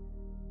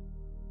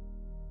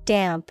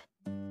 Damp,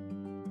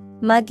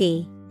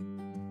 muggy,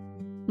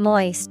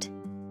 moist.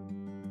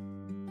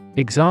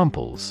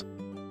 Examples.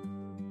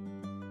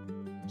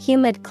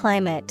 Humid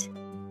climate.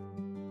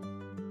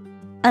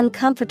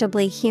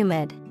 Uncomfortably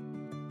humid.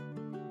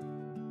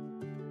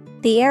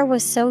 The air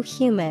was so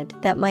humid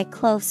that my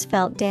clothes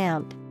felt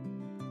damp.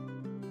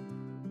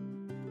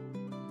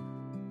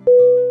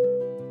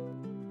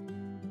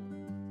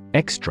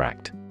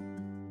 Extract.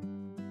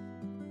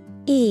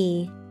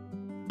 E-X-T-R-A-C-T.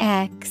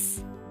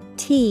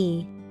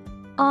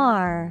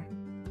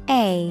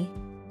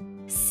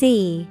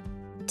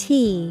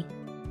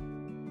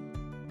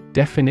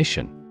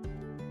 Definition.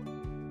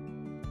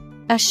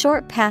 A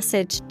short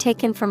passage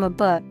taken from a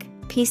book,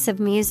 piece of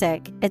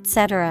music,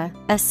 etc.,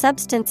 a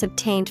substance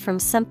obtained from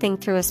something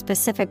through a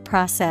specific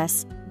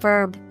process.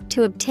 Verb,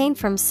 to obtain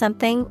from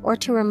something or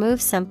to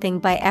remove something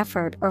by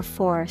effort or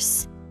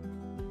force.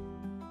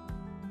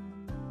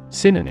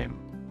 Synonym.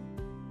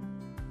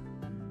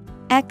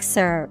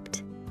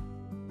 Excerpt.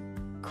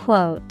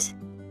 Quote.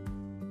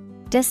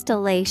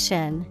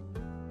 Distillation.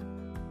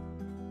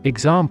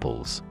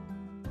 Examples.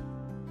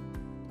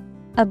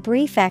 A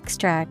brief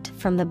extract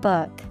from the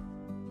book.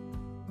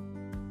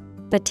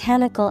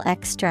 Botanical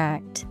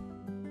extract.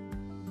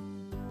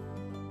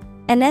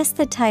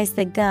 Anesthetize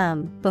the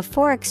gum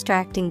before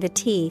extracting the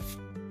teeth.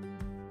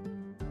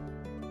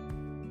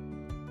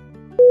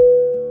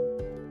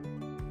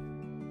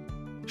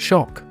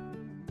 Shock.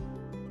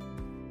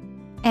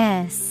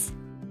 S-H-O-C-K.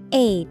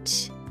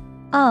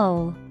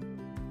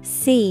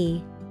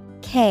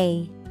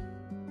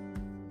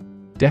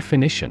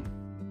 Definition.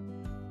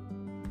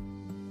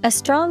 A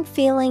strong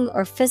feeling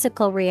or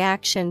physical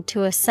reaction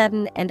to a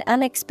sudden and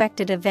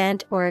unexpected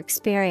event or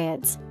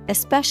experience,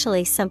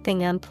 especially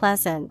something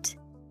unpleasant.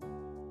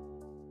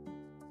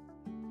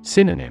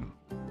 Synonym.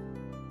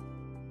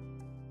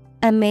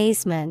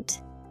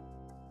 Amazement,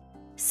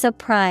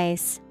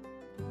 surprise,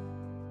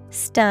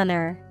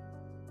 stunner.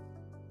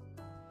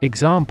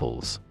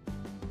 Examples.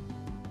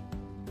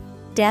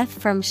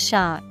 Death from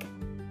shock.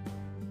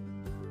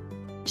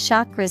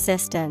 Shock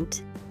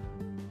resistant.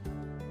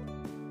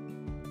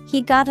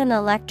 He got an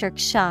electric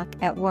shock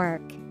at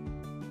work.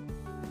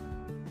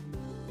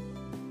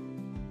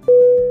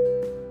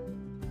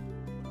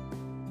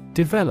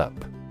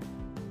 Develop.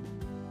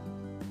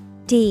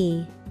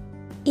 D-E-V-E-L-O-P.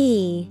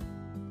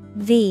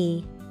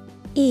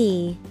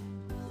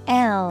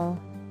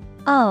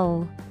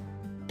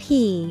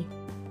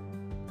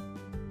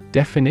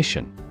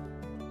 Definition.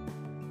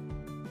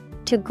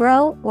 To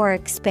grow or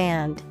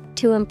expand,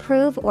 to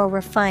improve or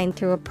refine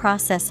through a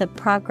process of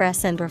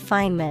progress and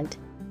refinement,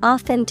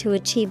 often to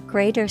achieve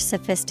greater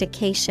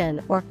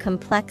sophistication or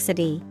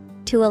complexity,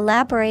 to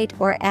elaborate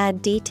or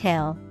add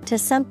detail to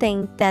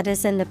something that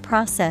is in the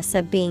process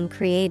of being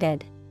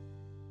created.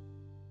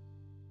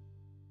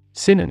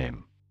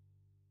 Synonym.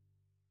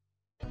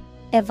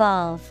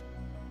 Evolve,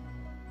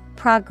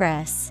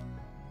 progress,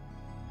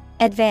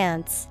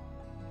 advance.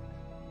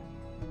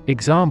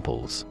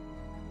 Examples.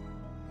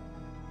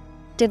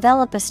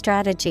 Develop a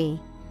strategy.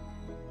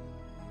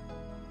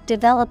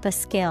 Develop a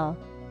skill.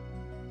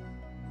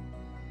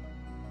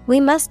 We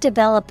must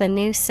develop a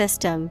new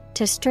system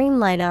to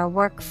streamline our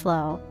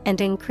workflow and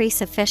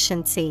increase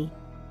efficiency.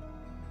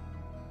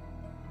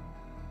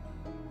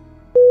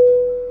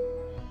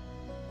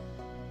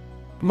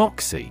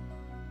 Moxie.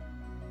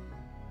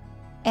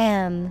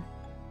 M-O-X-I-E.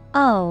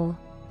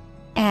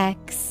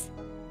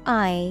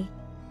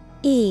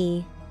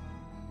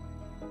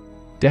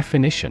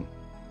 Definition.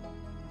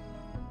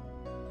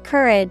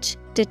 Courage,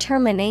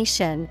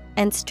 determination,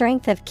 and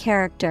strength of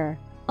character,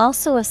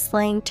 also a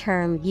slang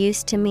term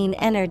used to mean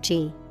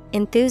energy,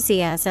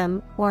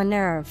 enthusiasm, or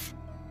nerve.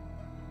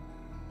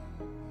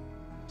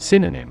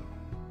 Synonym.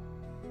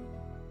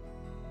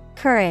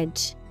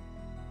 Courage,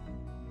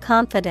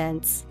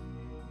 confidence,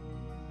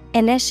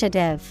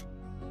 initiative.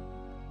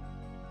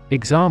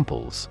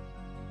 Examples.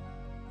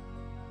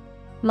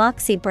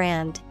 Moxie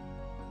brand.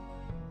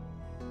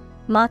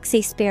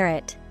 Moxie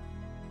spirit.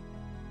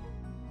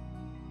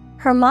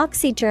 Her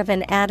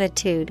moxie-driven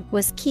attitude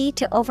was key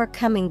to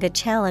overcoming the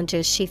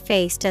challenges she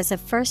faced as a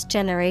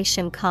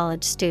first-generation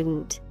college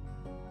student.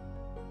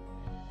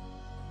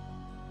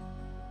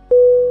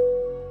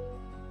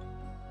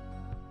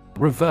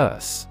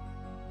 Reverse.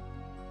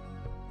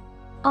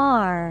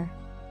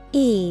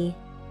 R-E-V-E-R-S-E.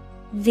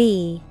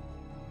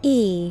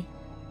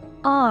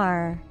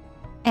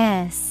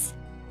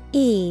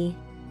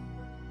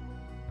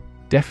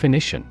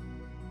 Definition.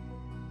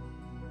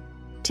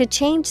 To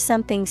change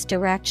something's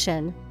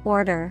direction,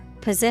 order,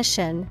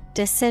 position,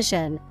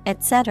 decision,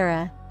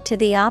 etc., to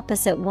the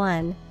opposite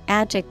one,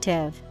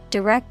 adjective,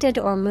 directed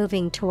or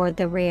moving toward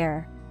the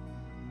rear.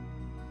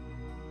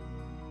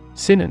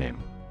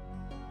 Synonym.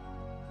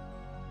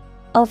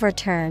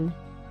 Overturn,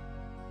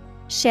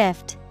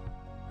 shift,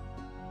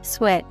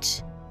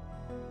 switch.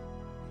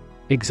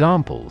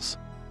 Examples.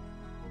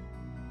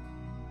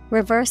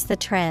 Reverse the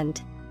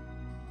trend.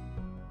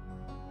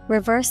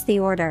 Reverse the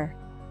order.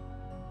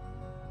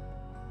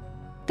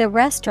 The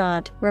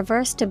restaurant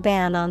reversed a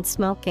ban on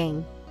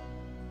smoking.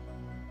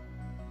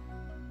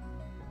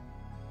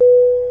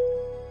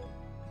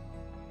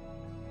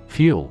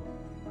 Fuel.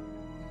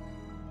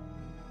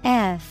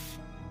 F-U-E-L.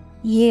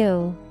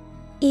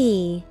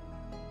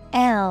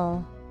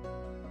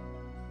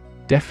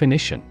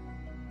 Definition.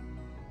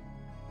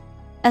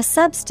 A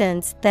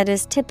substance that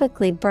is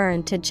typically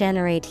burned to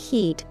generate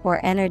heat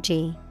or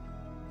energy.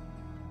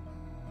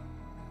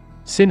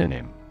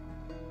 Synonym.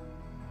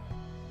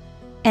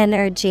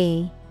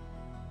 Energy,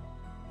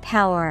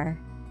 power,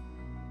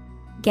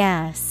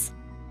 gas.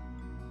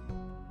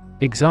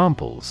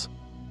 Examples.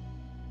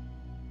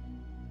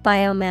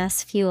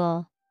 Biomass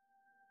fuel.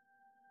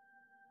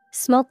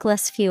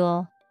 smokeless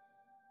fuel.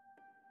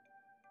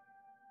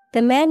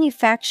 The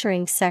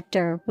manufacturing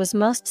sector was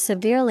most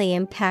severely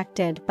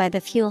impacted by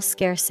the fuel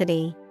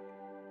scarcity.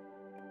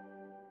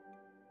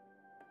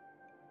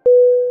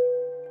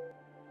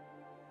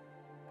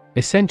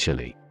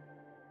 Essentially.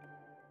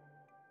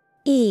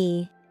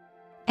 E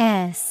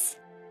S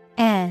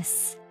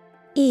S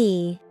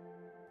E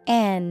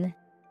N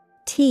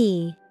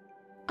T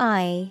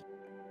I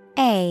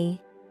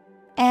A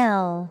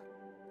L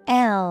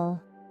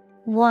L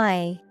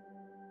Y.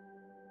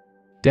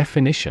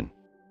 Definition.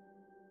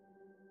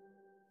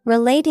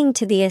 Relating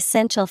to the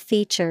essential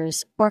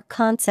features or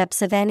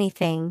concepts of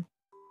anything.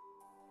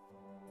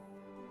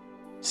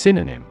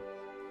 Synonym.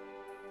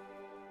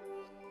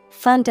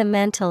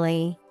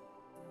 Fundamentally,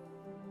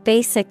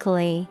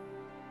 basically,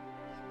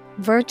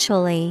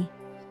 virtually.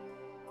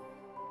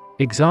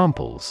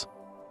 Examples.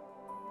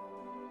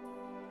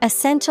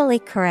 Essentially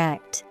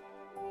correct.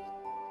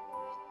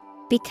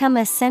 Become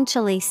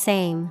essentially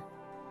same.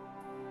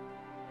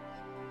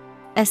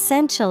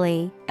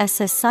 Essentially, a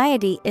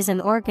society is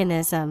an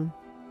organism.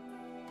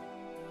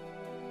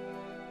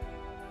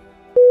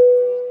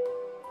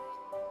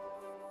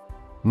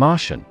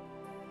 Martian.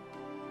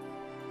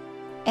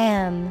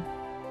 M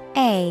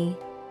A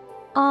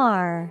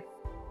R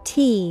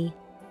T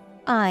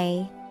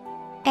I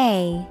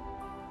A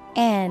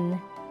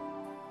N.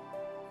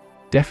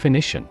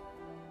 Definition.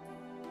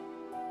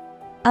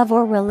 Of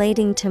or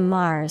relating to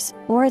Mars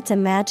or its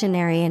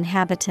imaginary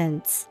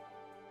inhabitants.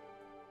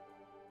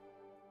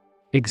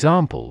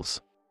 Examples.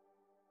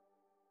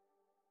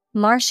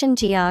 Martian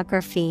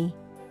geography.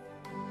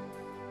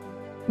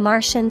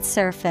 Martian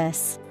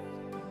surface.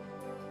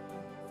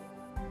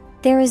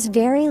 There is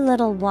very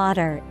little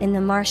water in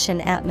the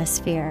Martian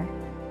atmosphere.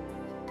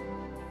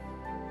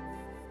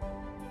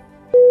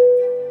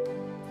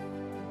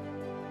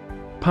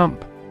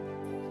 Pump.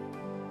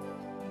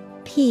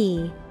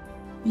 P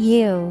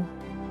U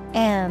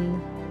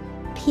M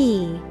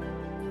P.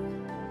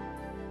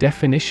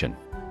 Definition.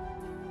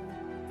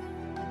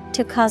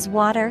 To cause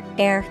water,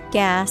 air,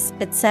 gas,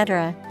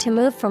 etc. to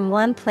move from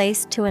one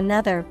place to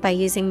another by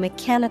using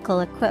mechanical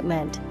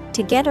equipment,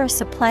 to get or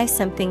supply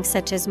something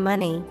such as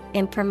money,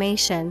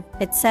 information,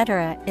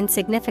 etc. in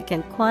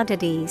significant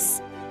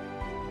quantities.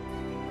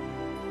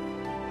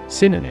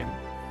 Synonym.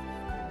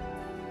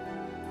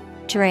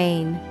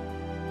 Drain,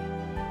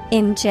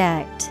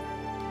 inject,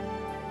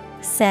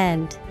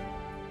 send.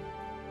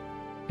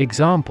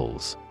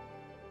 Examples.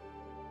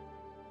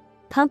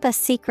 Pump a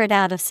secret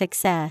out of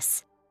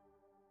success.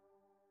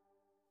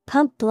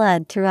 Pump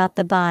blood throughout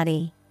the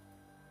body.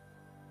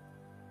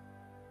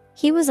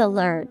 He was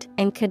alert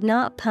and could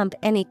not pump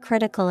any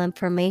critical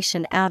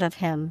information out of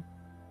him.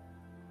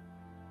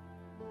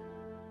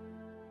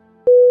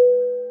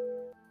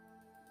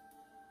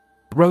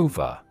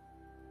 Rover.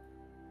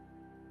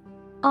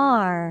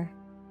 R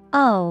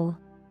O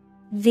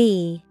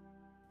V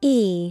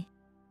E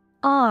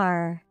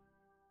R.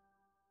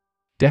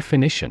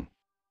 Definition.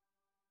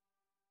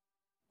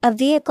 A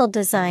vehicle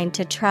designed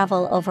to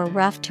travel over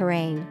rough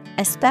terrain,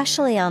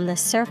 especially on the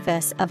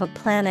surface of a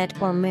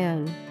planet or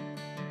moon.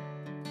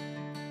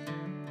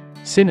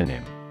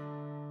 Synonym.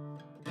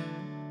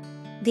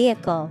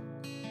 Vehicle,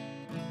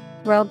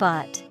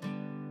 robot,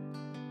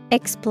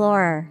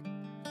 explorer.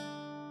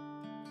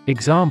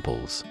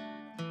 Examples.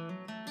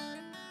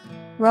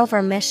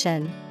 Rover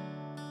mission.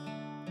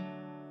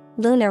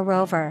 Lunar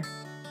rover.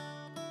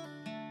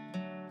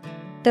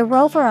 The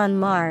rover on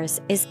Mars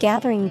is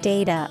gathering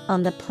data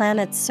on the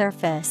planet's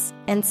surface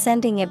and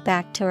sending it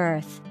back to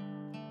Earth.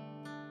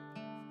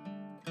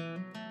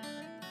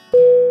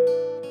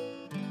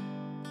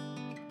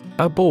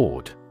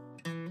 Aboard.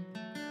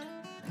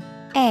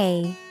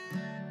 A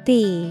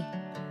B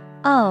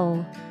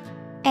O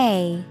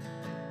A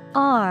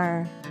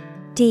R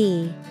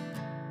D.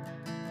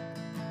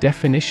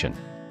 Definition.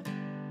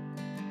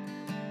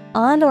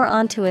 On or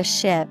onto a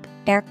ship,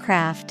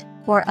 aircraft,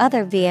 or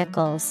other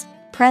vehicles,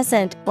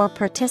 present or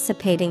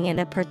participating in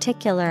a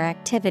particular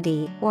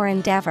activity or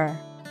endeavor.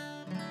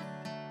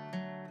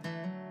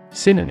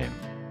 Synonym.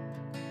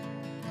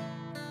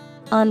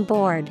 On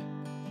board,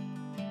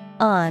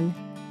 on,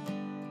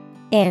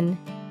 in.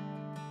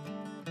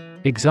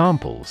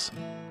 Examples.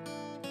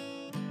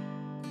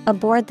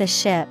 Aboard the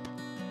ship.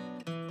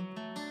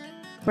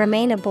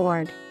 Remain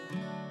aboard.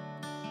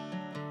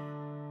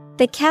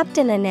 The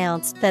captain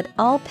announced that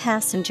all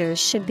passengers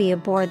should be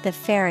aboard the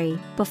ferry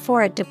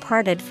before it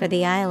departed for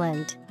the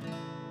island.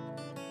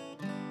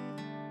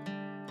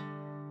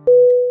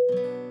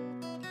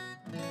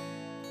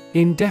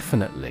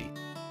 Indefinitely.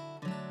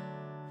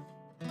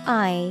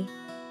 I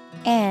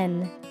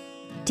N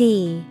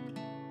D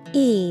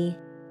E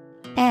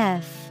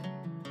F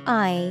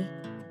I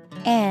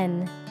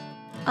N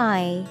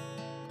I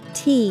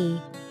T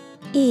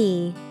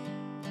E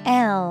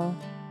L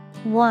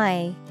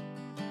Y.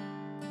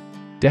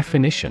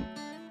 Definition.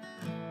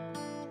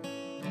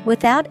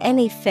 Without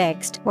any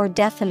fixed or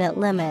definite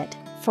limit,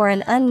 for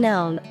an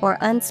unknown or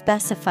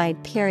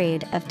unspecified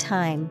period of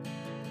time.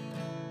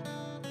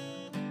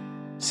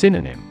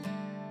 Synonym.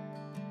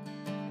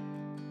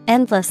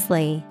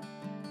 endlessly,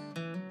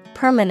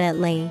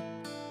 permanently,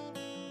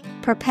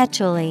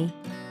 perpetually.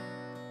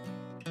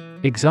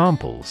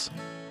 Examples: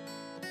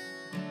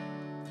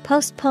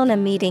 Postpone a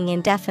meeting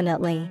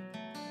indefinitely.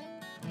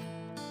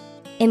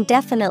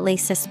 Indefinitely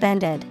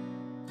suspended.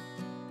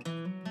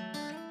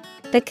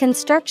 The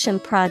construction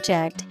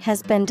project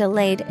has been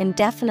delayed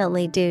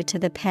indefinitely due to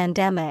the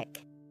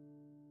pandemic.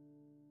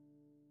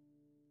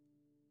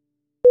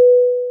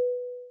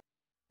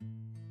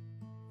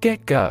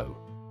 Get go.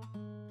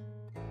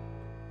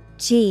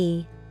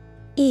 G-E-T-G-O.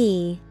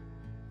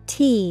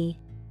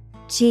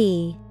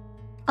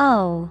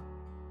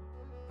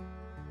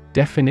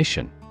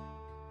 Definition: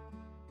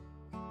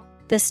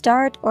 The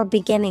start or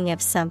beginning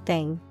of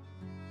something.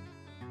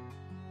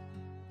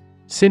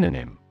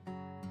 Synonym: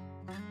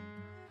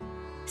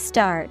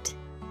 Start,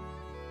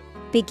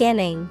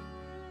 beginning,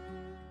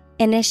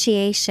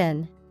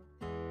 initiation.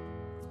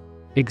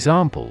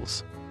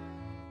 Examples: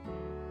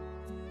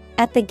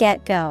 At the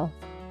get-go.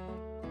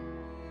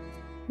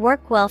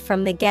 Work well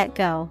from the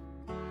get-go.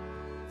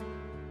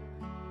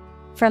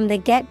 From the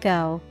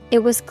get-go, it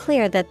was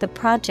clear that the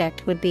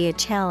project would be a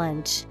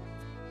challenge.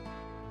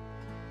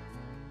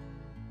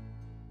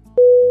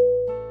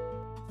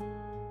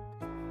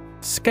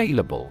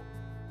 Scalable.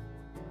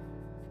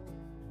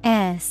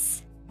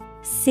 S-C-A-L-A-B-L-E.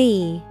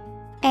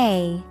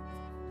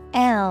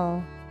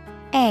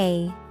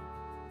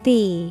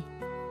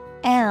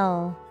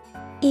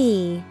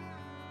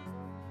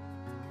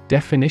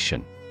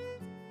 Definition: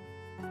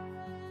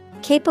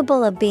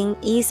 Capable of being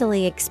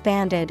easily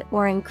expanded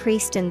or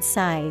increased in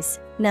size,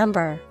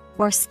 number,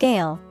 or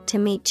scale to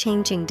meet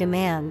changing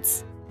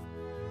demands.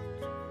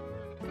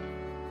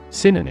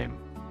 Synonym: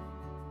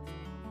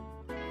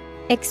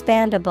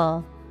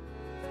 Expandable,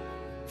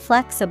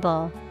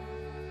 flexible,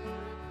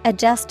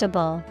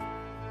 adjustable.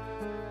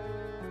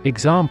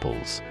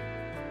 Examples: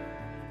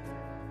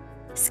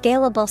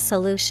 Scalable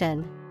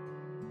solution.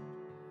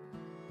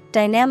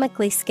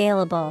 Dynamically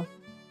scalable.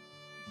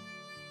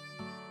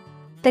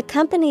 The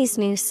company's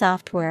new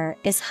software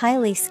is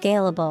highly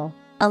scalable,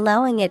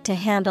 allowing it to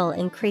handle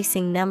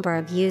increasing number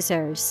of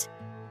users.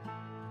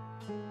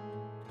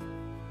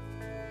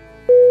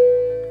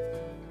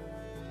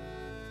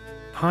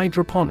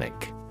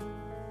 Hydroponic.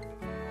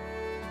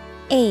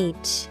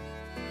 H-Y-D-R-O-P-O-N-I-C.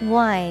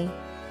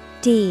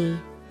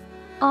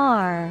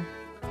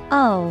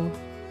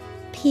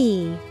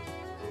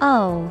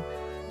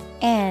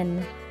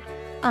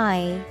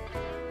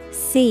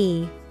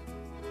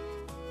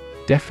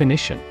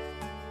 Definition: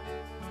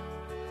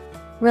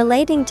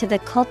 Relating to the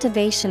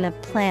cultivation of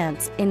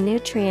plants in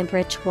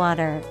nutrient-rich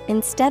water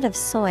instead of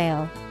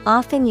soil,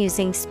 often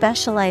using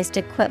specialized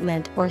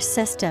equipment or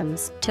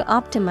systems to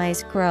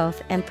optimize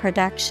growth and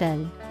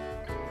production.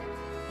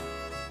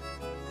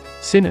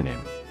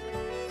 Synonym: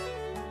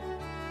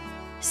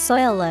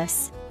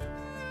 Soilless,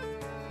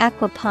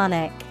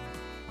 aquaponic,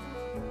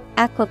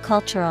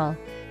 aquacultural.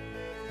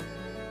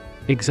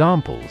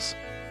 Examples: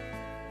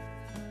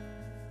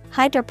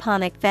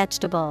 Hydroponic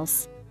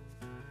vegetables.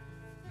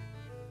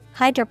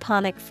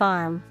 Hydroponic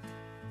farm.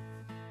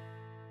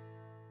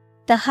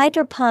 The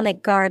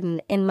hydroponic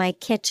garden in my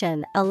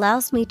kitchen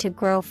allows me to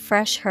grow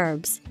fresh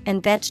herbs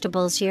and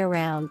vegetables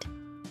year-round.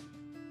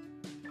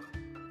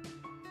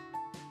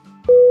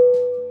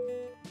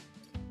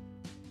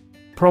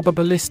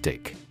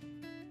 Probabilistic.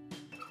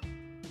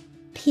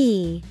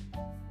 P-R-O-B-A-B-I-S-T-I-C.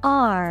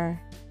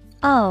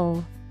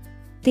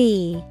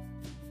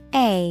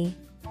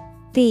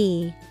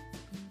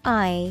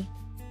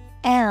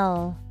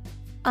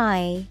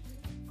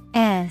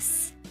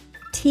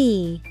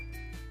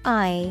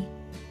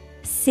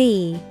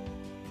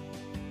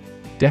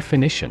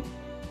 Definition: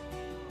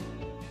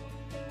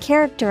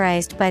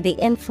 Characterized by the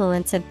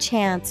influence of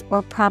chance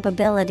or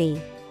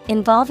probability,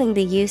 involving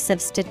the use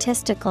of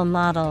statistical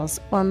models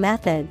or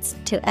methods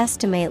to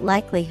estimate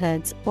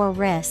likelihoods or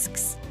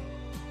risks.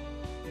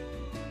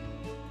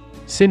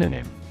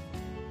 Synonym: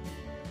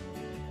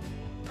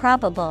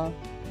 Probable,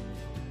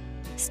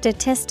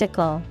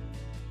 statistical,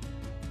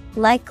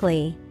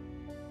 likely.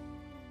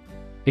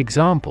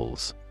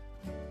 Examples: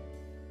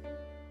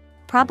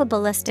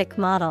 Probabilistic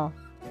model.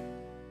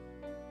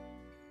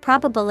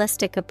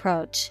 Probabilistic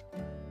approach.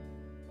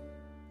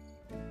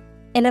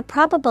 In a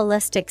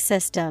probabilistic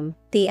system,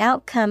 the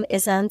outcome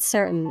is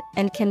uncertain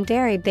and can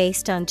vary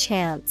based on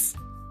chance.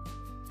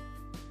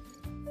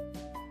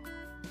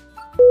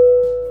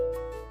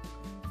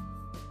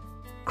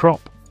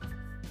 Crop.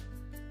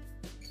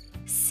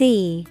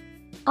 C-R-O-P.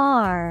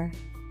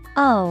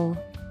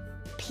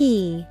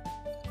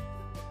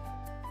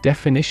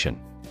 Definition: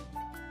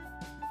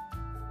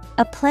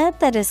 A plant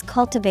that is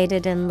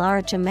cultivated in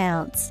large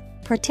amounts,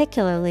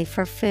 particularly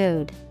for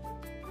food.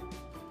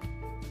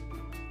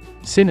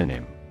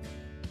 Synonym: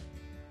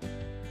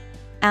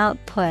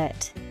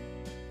 Output,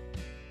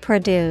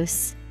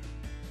 produce,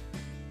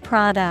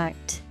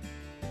 product.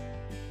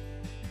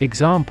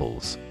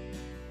 Examples: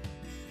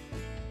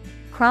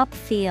 Crop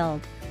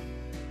field.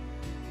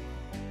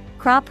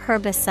 Crop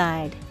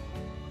herbicide.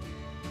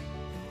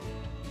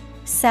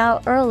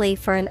 Sow early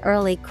for an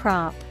early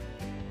crop.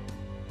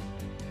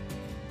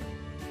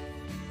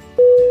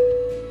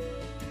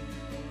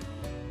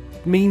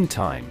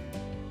 Meantime.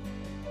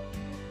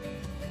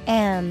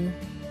 MEANTIME.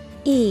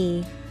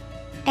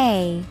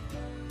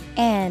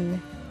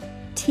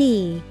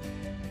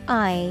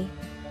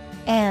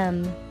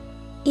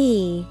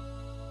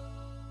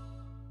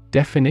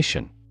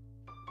 Definition.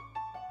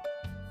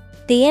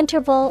 The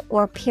interval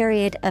or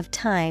period of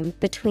time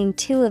between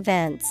two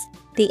events,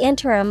 the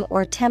interim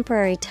or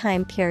temporary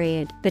time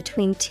period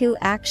between two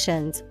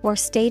actions or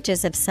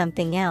stages of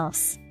something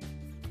else.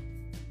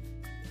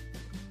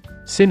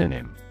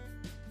 Synonym.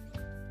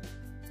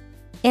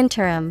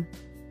 Interim,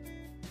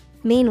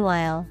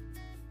 meanwhile,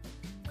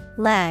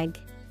 lag.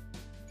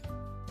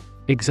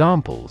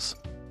 Examples.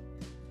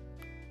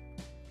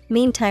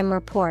 Meantime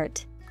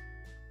report.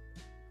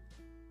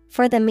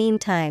 For the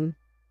meantime.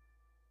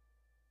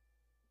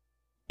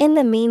 In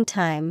the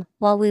meantime,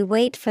 while we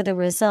wait for the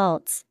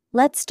results,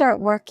 let's start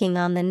working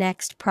on the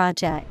next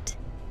project.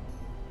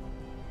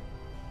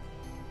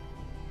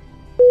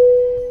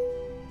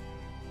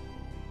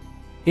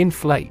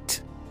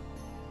 Inflate.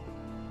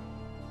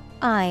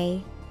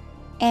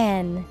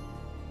 INFLATE.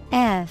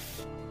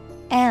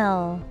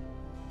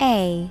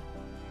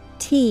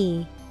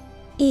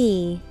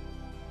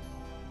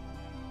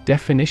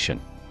 Definition.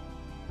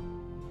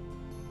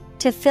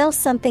 To fill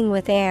something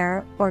with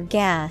air or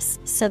gas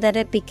so that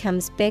it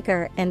becomes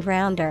bigger and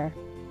rounder.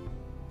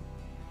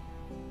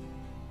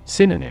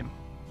 Synonym.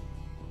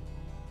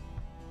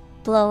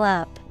 Blow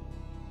up,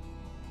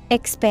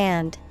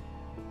 expand,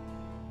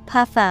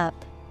 puff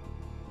up.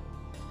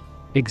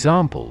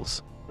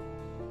 Examples.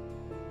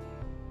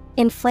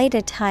 Inflate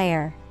a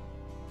tire.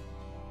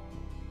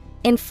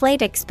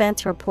 Inflate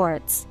expense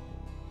reports.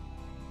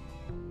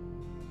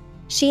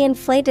 She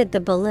inflated the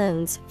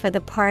balloons for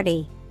the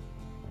party.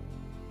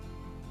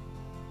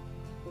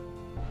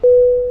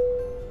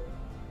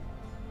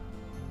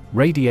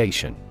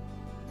 Radiation.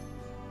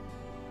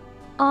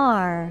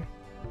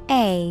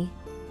 RADIATION.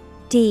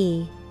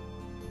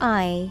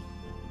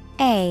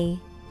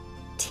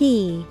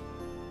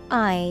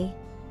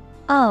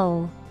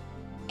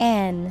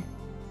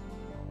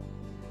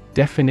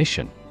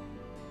 Definition.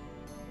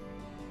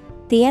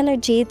 The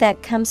energy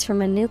that comes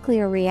from a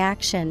nuclear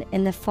reaction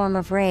in the form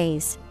of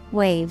rays,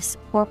 waves,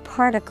 or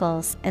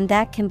particles, and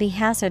that can be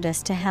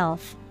hazardous to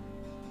health.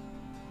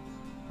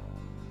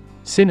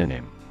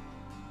 Synonym.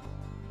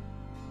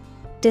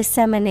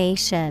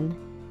 Dissemination,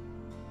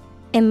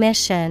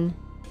 emission,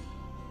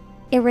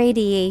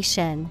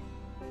 irradiation.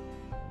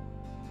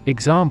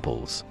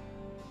 Examples.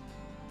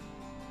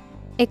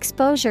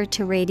 Exposure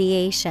to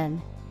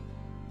radiation.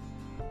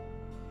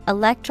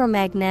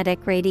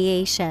 Electromagnetic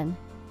radiation.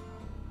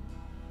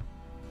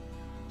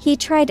 He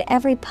tried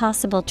every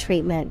possible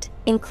treatment,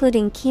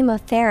 including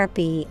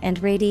chemotherapy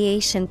and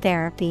radiation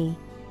therapy.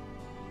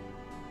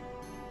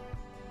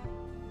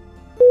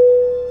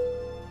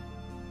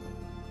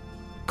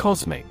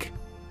 Cosmic.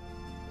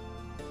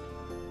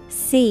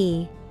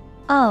 COSMIC.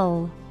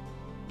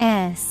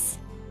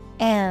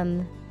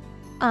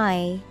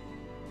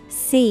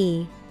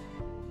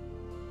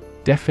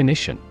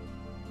 Definition.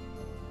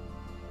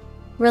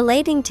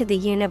 Relating to the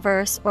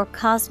universe or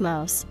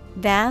cosmos,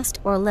 vast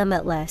or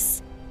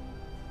limitless.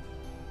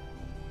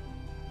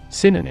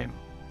 Synonym.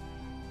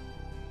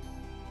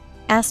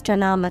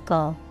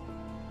 Astronomical,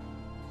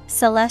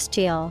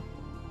 celestial,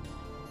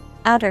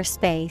 outer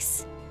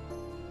space.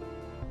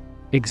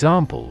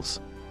 Examples.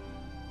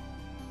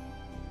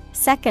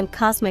 Second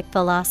cosmic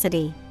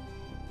velocity.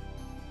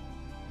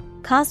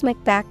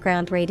 Cosmic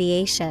background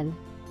radiation.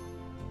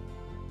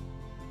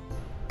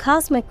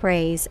 Cosmic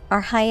rays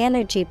are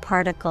high-energy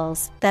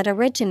particles that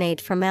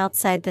originate from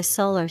outside the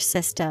solar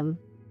system.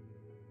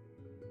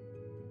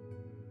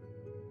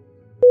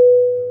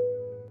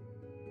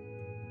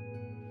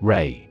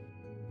 Ray.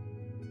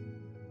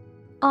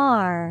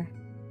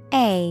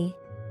 RAY.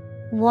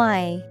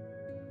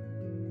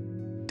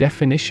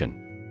 Definition.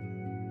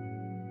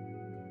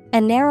 A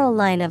narrow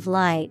line of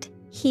light,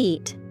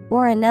 heat,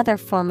 or another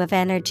form of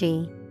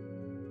energy.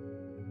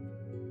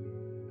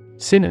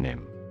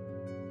 Synonym.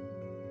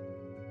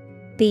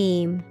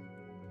 Beam,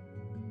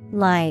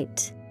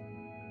 light,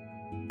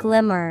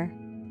 glimmer.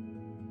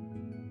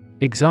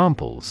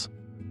 Examples.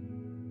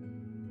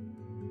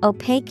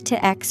 Opaque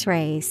to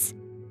X-rays.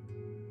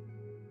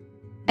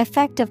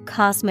 Effect of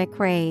cosmic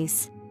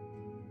rays.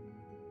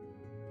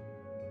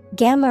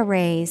 Gamma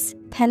rays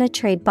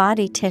penetrate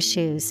body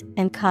tissues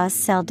and cause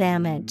cell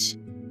damage.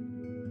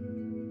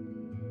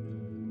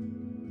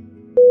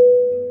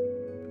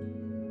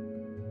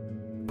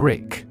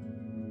 Brick.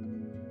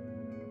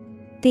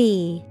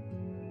 BRICK.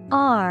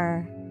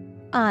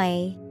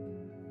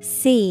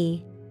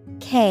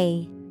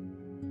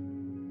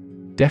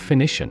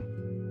 Definition.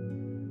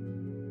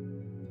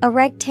 A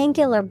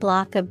rectangular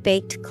block of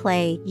baked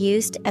clay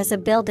used as a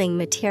building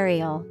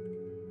material.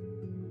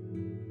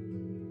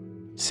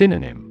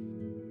 Synonym.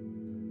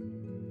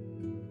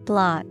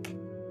 Block,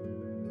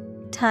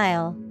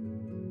 tile,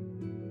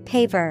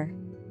 paver.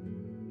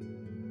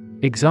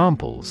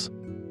 Examples.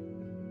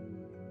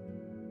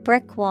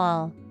 Brick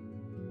wall.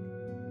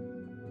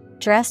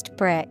 Dressed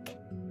brick.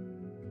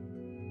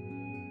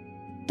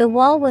 The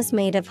wall was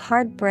made of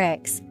hard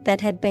bricks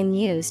that had been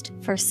used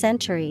for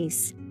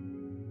centuries.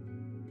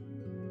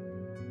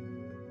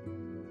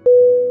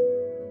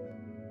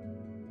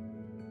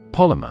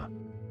 Polymer.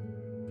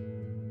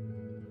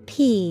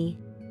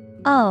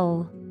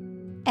 Polymer.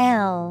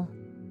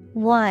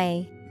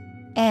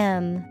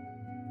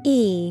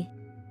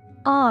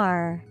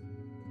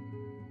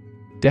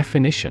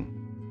 Definition.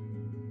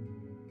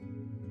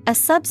 A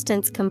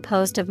substance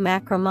composed of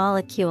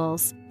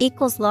macromolecules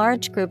equals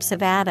large groups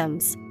of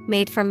atoms,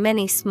 made from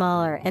many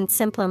smaller and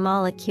simpler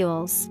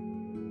molecules.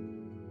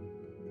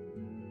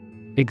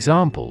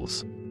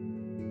 Examples: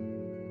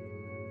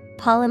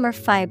 polymer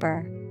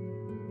fiber,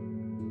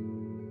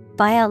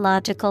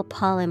 biological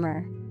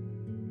polymer.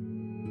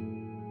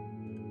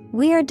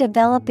 We are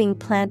developing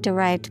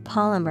plant-derived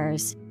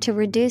polymers to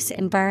reduce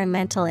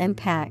environmental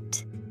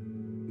impact.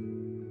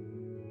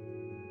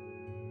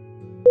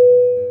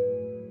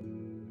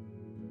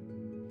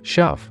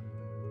 Shove.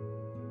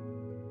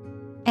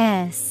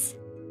 S-H-O-V-E.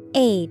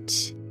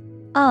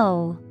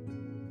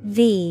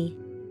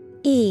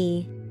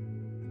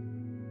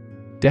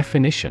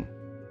 Definition.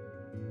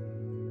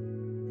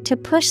 To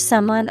push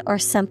someone or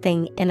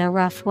something in a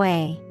rough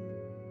way.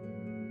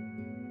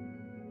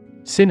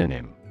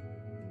 Synonym.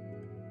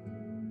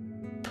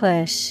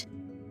 Push,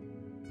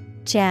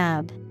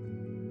 jab,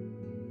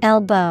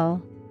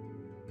 elbow.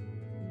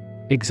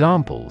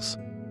 Examples: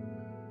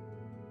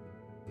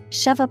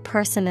 shove a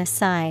person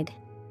aside.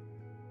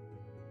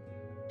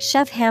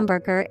 Shove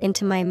hamburger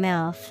into my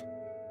mouth.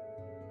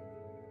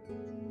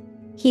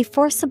 He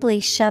forcibly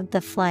shoved the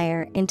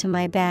flyer into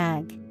my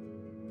bag.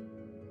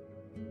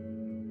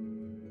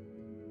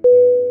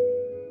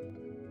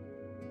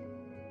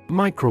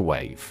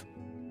 Microwave.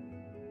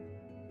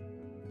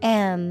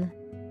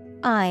 M-I-C-R-O-W-A-V-E.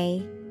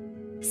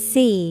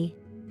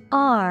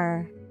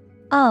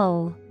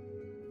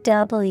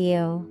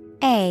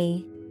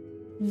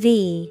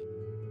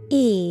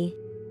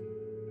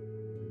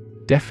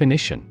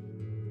 Definition.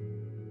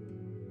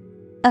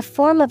 A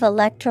form of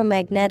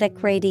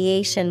electromagnetic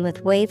radiation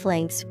with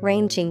wavelengths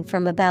ranging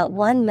from about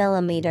 1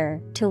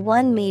 mm to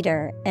 1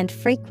 meter and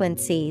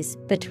frequencies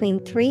between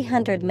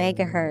 300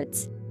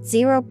 MHz,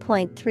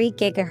 0.3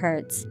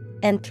 GHz,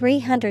 and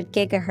 300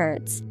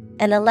 GHz.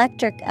 An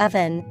electric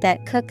oven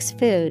that cooks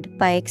food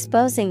by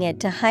exposing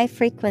it to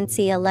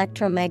high-frequency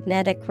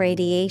electromagnetic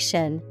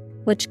radiation,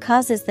 which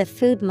causes the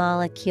food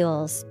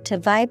molecules to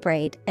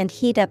vibrate and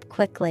heat up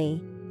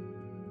quickly.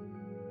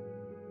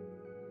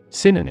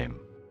 Synonym.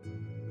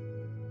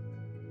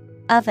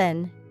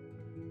 Oven,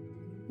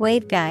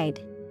 waveguide,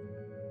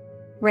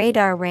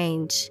 radar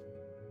range.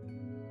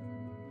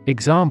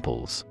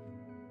 Examples: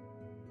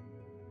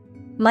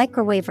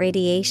 microwave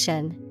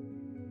radiation,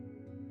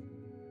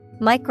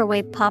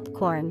 microwave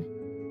popcorn.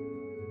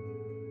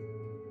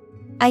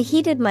 I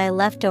heated my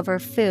leftover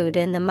food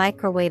in the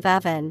microwave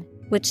oven,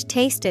 which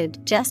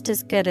tasted just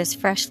as good as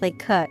freshly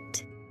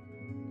cooked.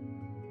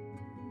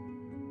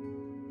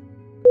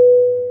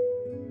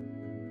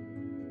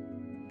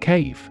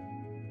 Cave.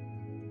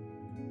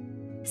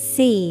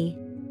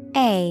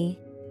 C-A-V-E.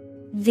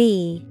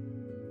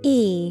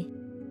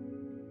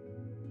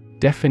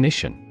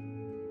 Definition.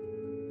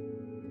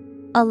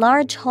 A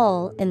large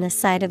hole in the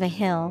side of a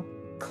hill,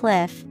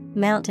 cliff,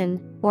 mountain,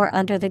 or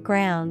under the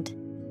ground.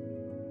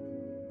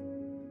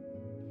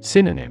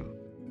 Synonym.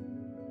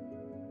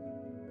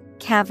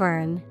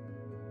 Cavern,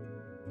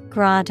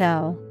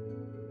 grotto,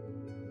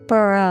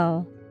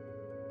 burrow.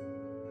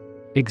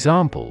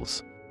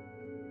 Examples: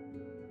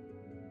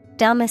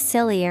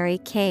 domiciliary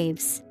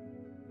caves.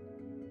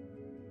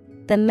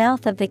 The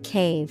mouth of the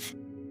cave.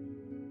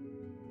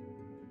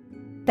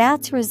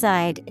 Bats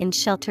reside in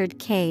sheltered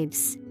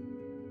caves.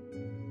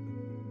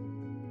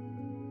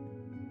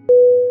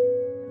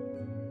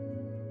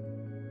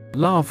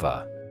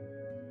 Lava.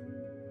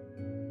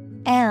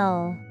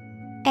 L-A-V-A.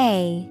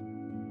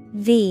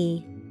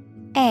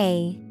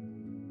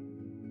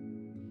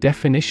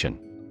 Definition.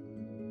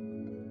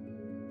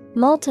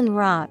 Molten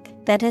rock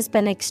that has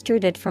been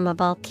extruded from a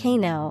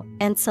volcano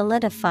and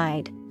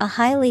solidified, a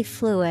highly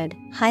fluid,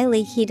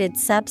 highly heated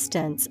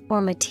substance or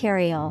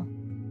material.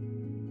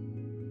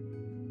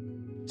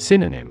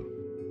 Synonym.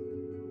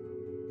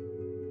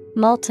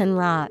 Molten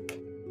rock,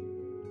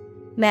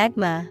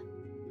 magma,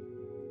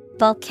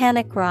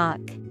 volcanic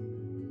rock.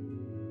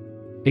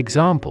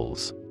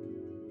 Examples: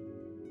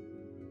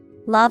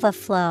 lava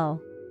flow,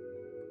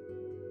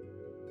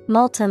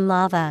 molten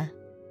lava.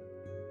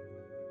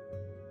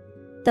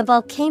 The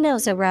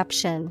volcano's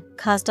eruption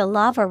caused a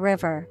lava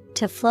river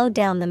to flow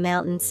down the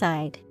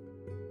mountainside.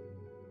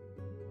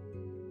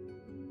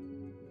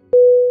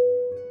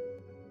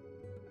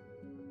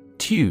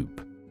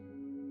 Tube.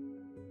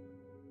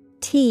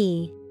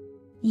 T-U-B-E.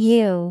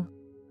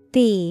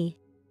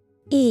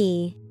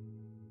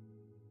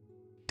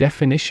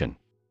 Definition.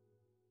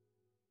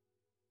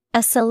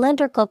 A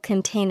cylindrical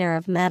container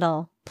of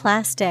metal,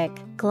 plastic,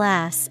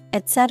 glass,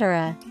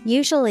 etc.,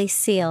 usually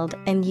sealed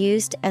and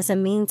used as a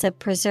means of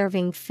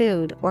preserving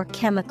food or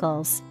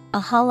chemicals, a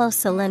hollow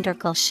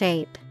cylindrical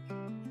shape.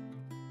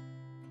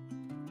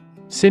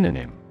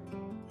 Synonym: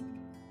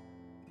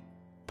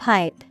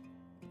 pipe,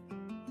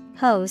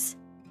 hose,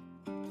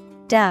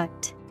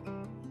 duct.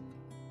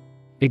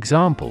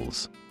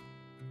 Examples: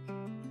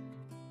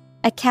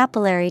 a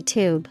capillary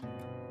tube,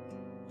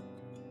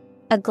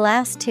 a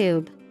glass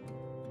tube.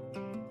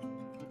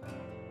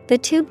 The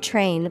tube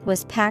train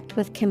was packed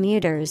with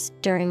commuters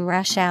during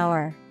rush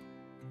hour.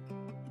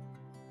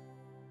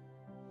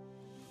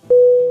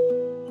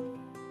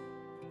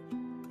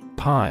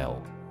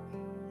 Pile.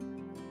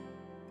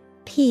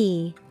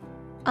 P-I-L-E.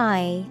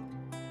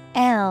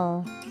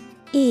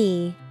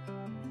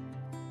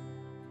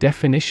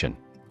 Definition: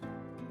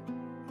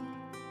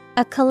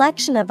 a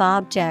collection of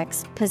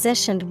objects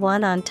positioned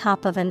one on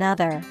top of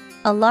another,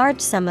 a large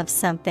sum of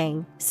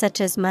something,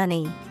 such as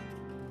money.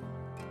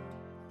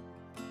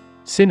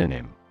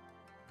 Synonym: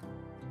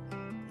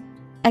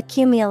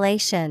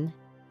 accumulation,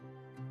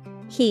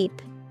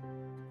 heap,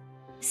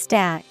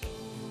 stack.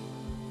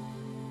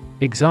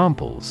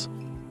 Examples: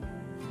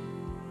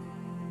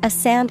 a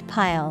sand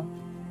pile,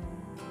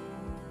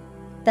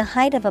 the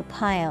height of a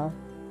pile.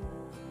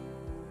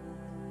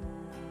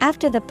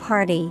 After the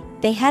party,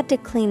 they had to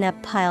clean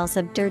up piles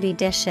of dirty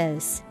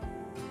dishes.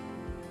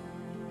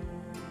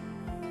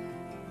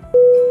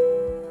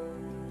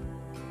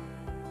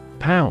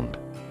 Pound.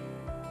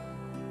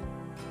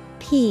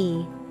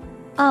 P-O-U-N-D.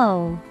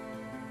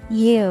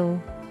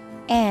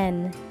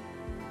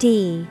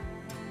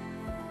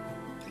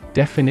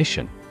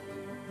 Definition: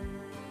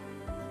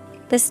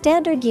 the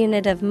standard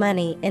unit of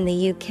money in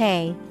the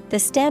UK, the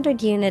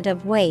standard unit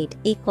of weight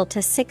equal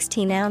to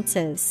 16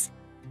 ounces.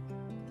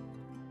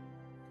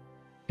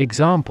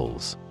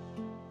 Examples: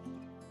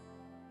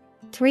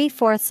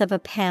 3/4 of a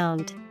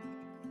pound,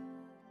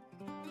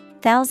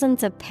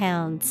 thousands of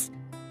pounds.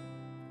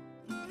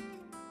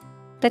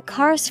 The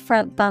car's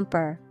front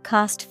bumper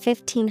cost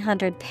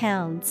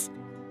 £1,500.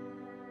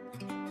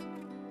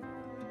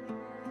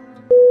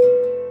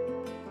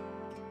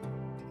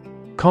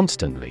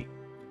 Constantly.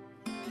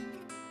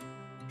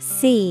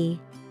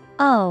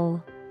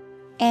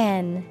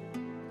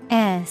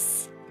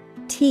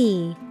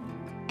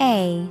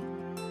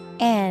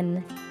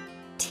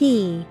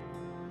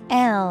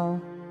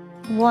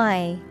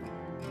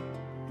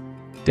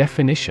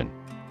 Definition: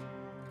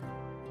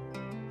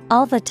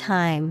 all the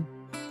time.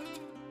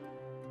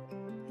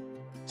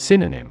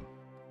 Synonym: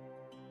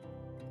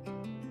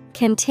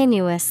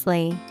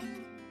 continuously,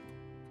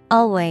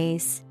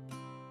 always,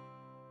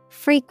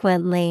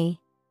 frequently.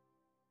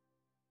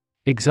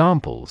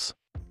 Examples: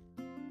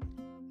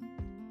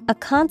 a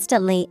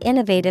constantly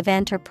innovative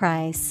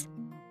enterprise,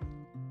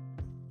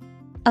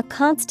 a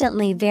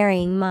constantly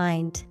varying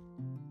mind.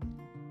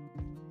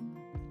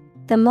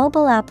 The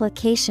mobile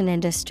application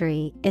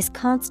industry is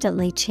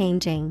constantly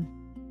changing.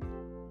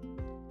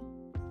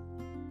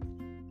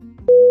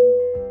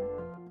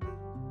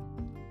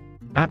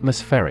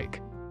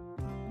 Atmospheric.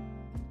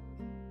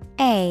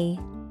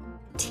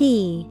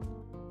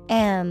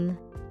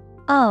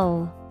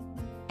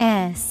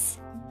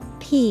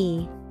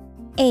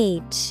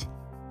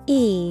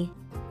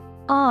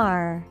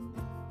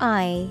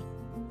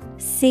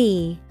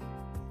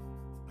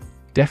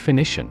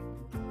 Definition: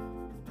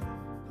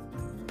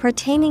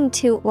 pertaining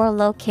to or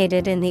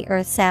located in the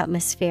Earth's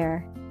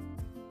atmosphere.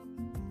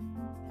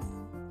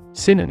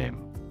 Synonym: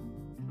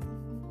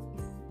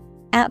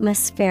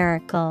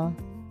 atmospherical,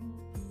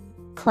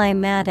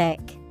 climatic.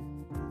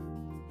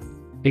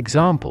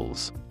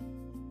 Examples: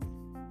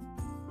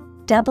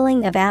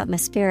 doubling of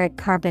atmospheric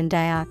carbon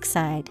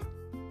dioxide,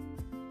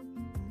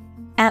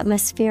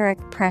 atmospheric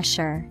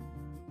pressure.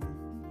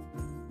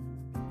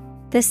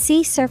 The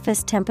sea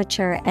surface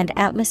temperature and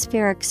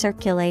atmospheric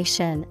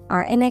circulation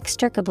are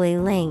inextricably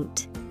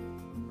linked.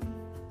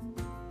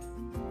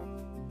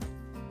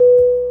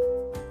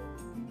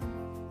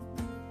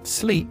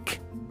 Sleek.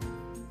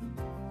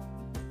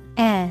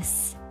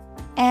 S-L-E-E-K.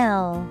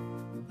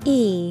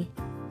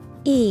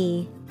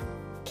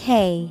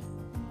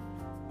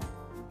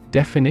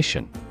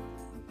 Definition: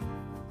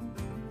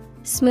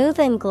 smooth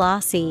and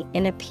glossy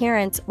in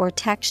appearance or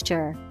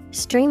texture,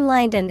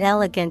 streamlined and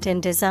elegant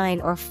in design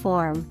or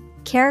form,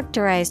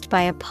 characterized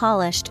by a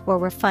polished or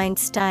refined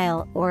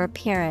style or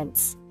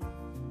appearance.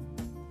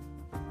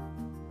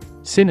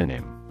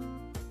 Synonym: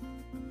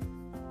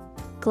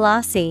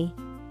 glossy,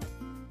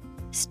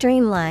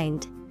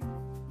 streamlined,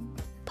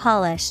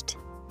 polished.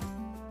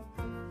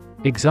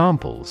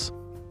 Examples: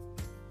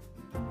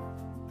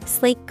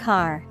 sleek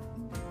car,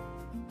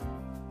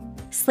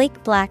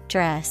 sleek black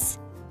dress.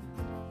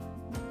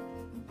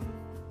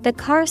 The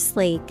car's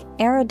sleek,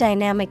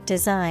 aerodynamic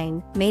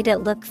design made it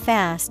look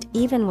fast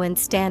even when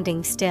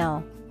standing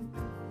still.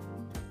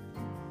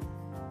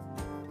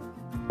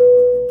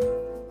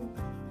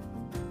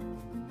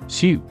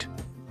 Suit.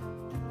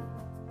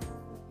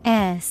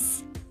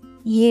 S-U-I-T.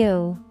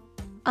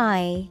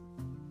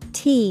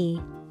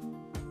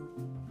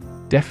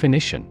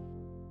 Definition: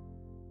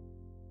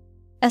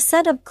 a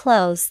set of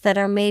clothes that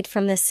are made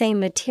from the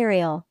same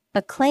material,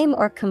 a claim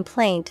or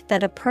complaint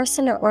that a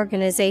person or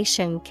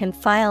organization can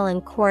file in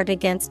court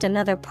against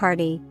another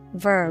party.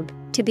 Verb,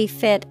 to be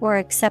fit or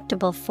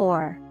acceptable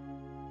for.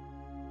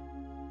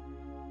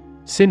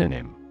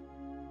 Synonym: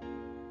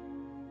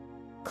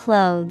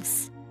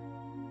 Clothes,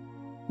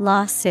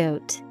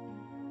 lawsuit.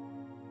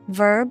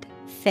 Verb,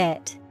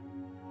 fit.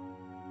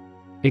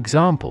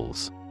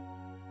 Examples: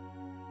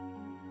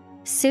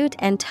 Suit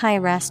and tie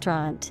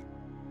restaurant.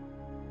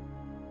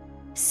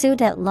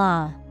 Suit at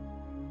law.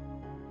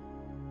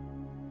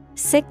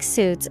 6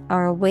 suits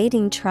are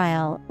awaiting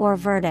trial or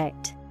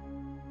verdict.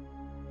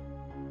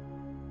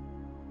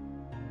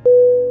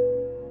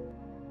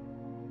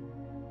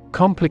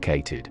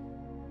 Complicated.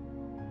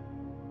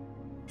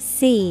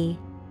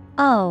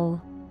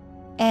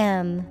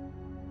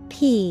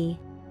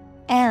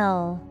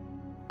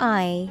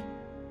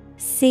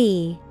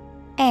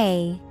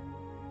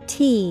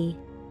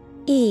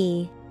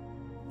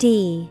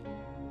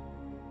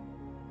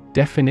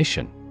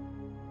 Definition: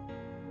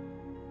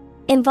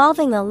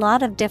 involving a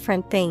lot of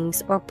different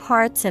things or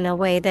parts in a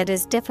way that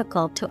is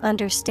difficult to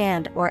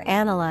understand or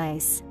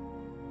analyze.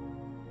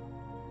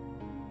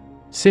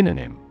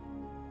 Synonym: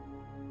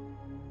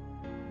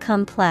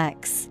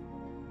 Complex,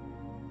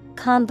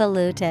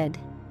 convoluted,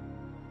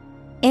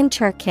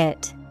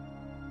 intricate.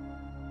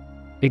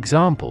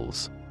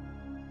 Examples: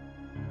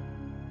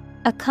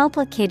 A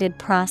complicated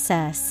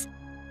process.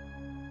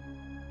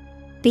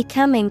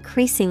 Become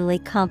increasingly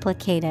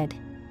complicated.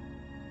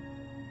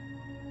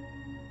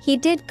 He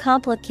did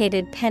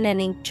complicated pen and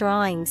ink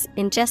drawings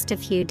in just a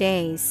few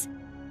days.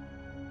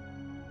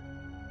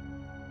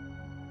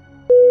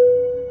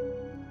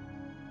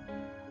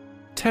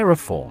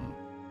 Terraform.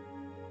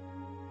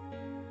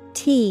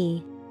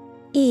 Terraform.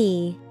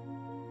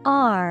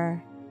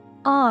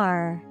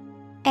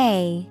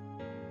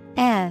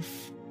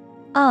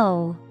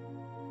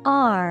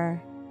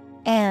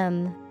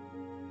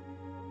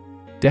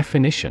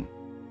 Definition: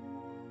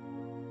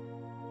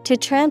 to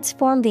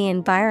transform the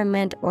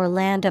environment or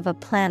land of a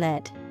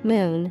planet,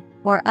 moon,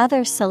 or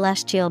other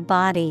celestial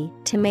body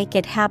to make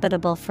it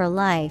habitable for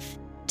life,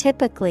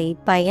 typically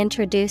by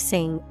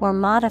introducing or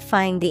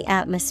modifying the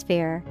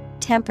atmosphere,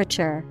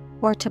 temperature,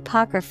 or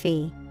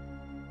topography.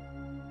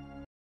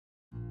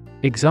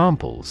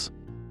 Examples: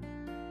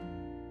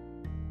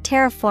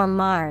 Terraform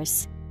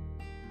Mars.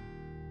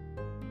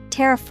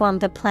 Terraform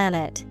the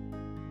planet.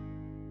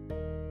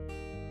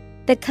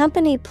 The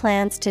company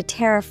plans to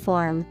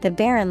terraform the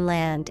barren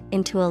land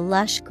into a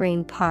lush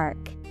green park.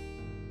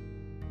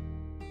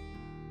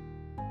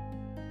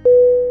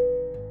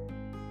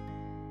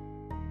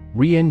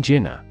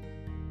 Re-engineer.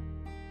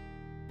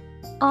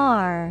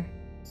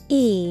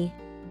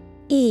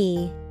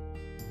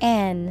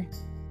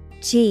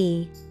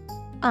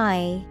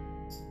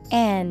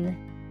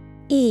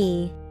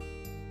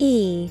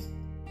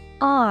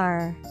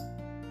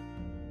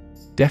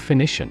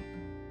 Definition: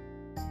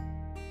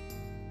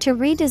 to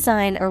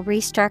redesign or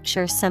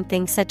restructure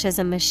something such as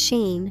a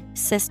machine,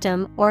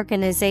 system,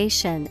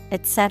 organization,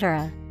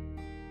 etc.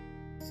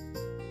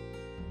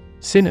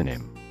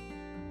 Synonym: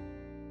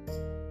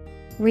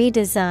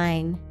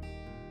 redesign,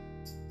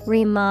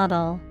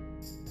 remodel,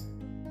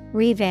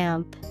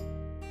 revamp.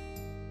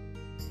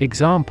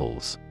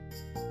 Examples: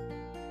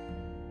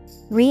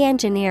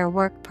 re-engineer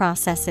work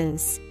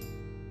processes.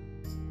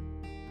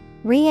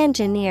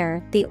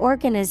 Re-engineer the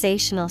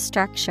organizational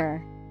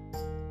structure.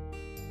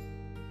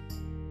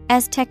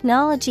 As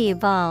technology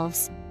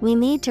evolves, we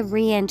need to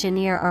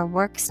re-engineer our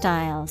work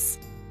styles.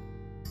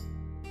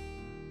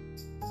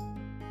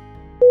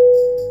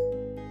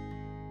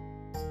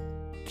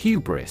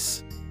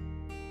 Hubris.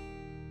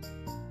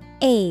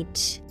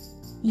 H-U-B-R-I-S.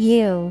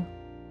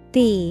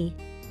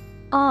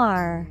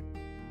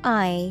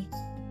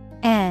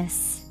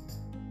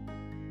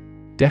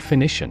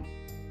 Definition: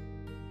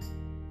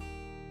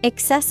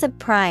 excessive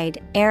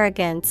pride,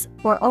 arrogance,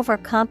 or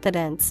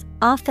overconfidence,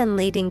 often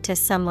leading to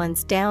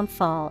someone's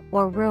downfall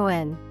or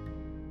ruin.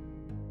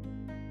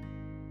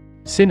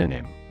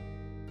 Synonym: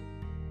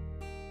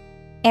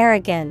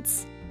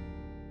 arrogance,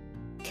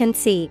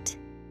 conceit,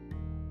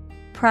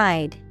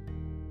 pride.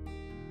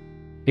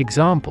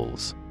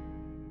 Examples: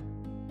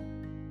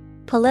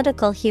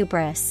 political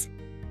hubris.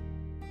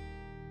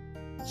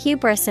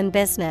 Hubris in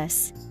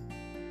business.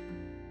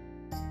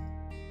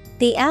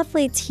 The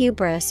athlete's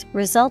hubris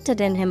resulted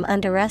in him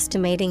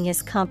underestimating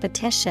his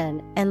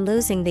competition and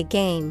losing the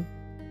game.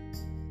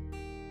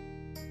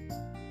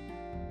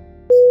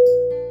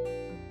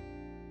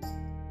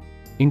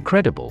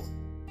 Incredible.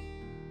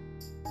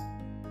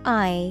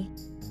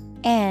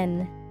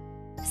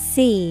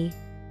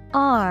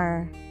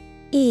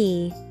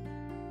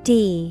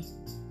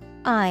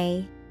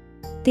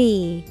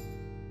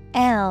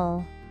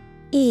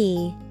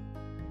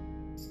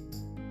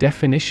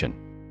 Definition: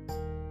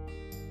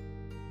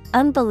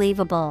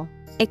 unbelievable,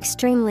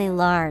 extremely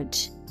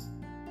large.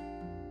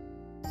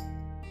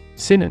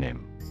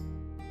 Synonym: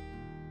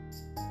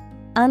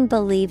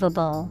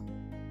 unbelievable,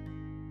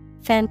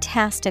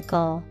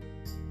 fantastical,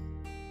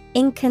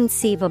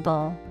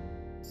 inconceivable.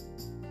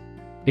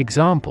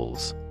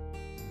 Examples: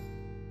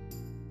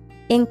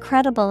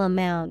 Incredible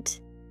amount.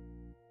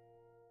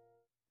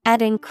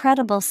 At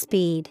incredible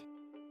speed.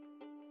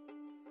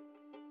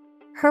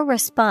 Her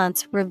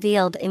response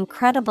revealed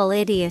incredible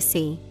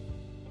idiocy.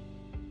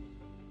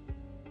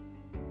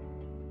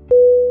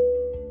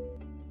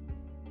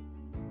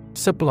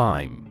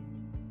 Sublime.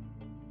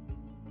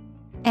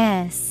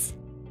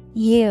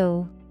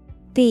 S-U-B-L-I-M-E.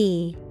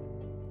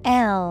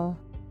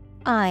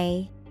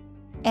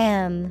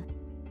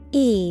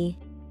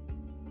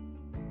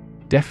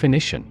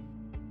 Definition: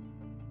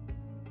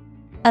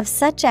 of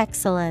such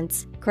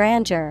excellence,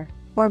 grandeur,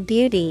 or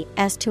beauty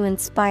as to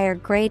inspire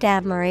great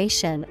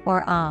admiration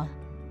or awe.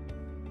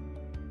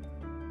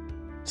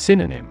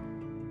 Synonym: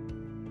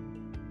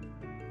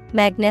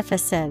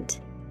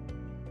 Magnificent,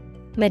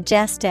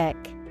 majestic,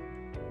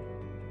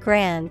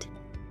 grand.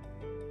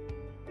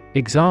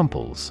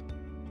 Examples: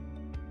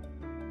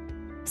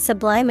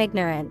 Sublime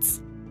ignorance,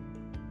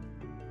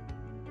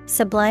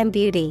 sublime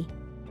beauty.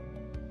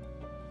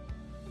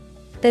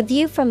 The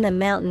view from the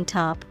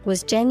mountaintop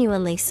was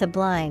genuinely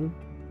sublime.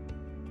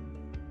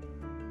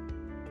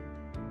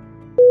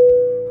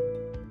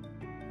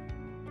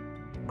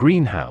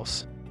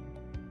 Greenhouse.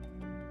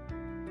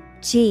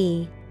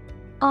 Greenhouse.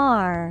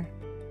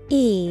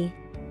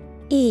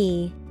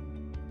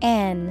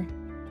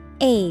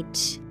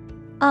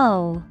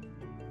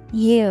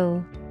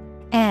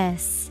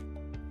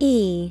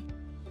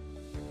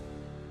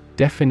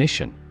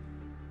 Definition: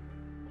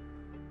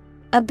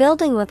 a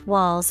building with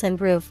walls and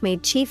roof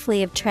made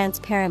chiefly of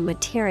transparent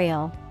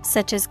material,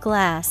 such as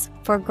glass,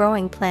 for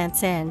growing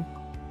plants in.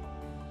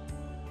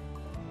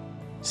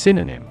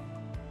 Synonym: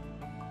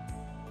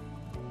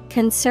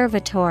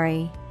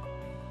 Conservatory.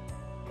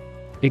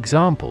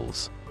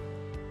 Examples: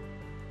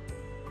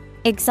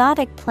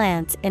 exotic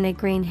plants in a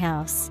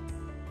greenhouse.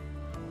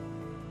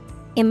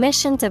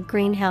 Emissions of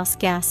greenhouse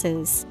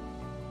gases.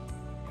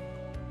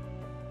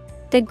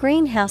 The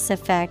greenhouse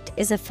effect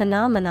is a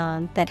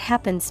phenomenon that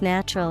happens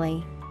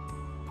naturally.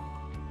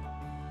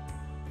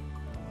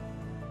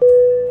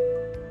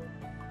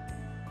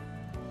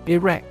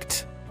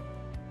 Erect.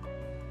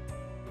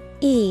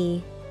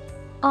 E-R-E-C-T.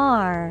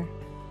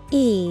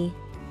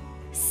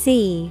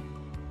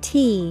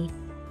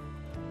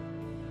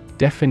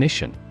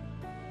 Definition: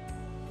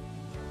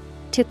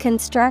 to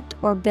construct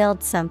or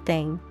build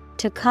something,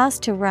 to cause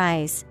to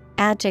rise,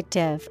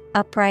 adjective,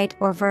 upright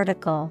or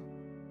vertical.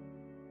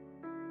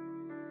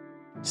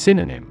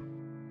 Synonym: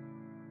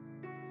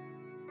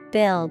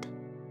 build,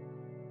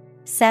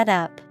 set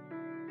up,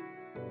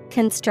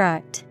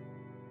 construct.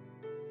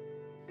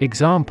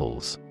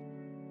 Examples: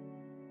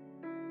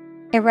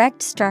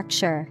 erect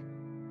structure.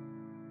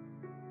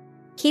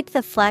 Keep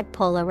the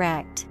flagpole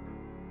erect.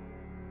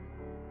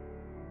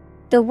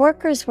 The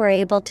workers were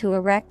able to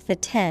erect the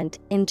tent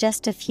in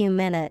just a few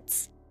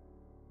minutes.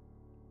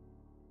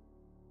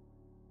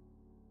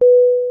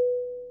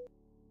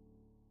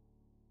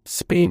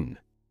 Spin.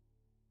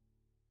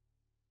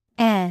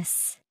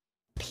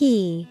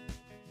 S-P-I-N.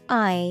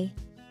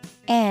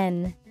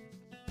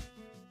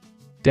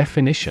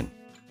 Definition: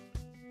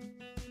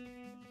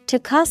 to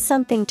cause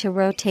something to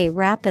rotate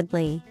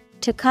rapidly,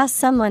 to cause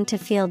someone to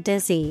feel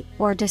dizzy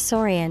or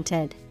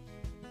disoriented.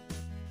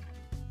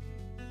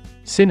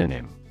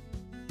 Synonym: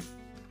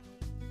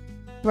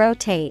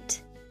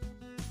 rotate,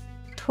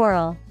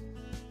 twirl,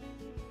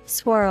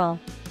 swirl.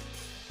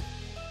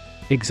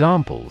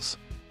 Examples: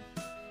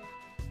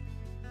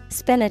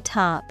 spin a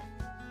top,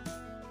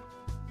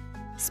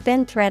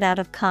 spin thread out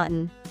of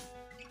cotton.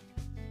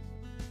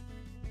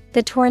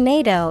 The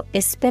tornado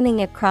is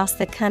spinning across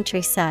the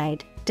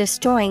countryside,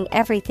 destroying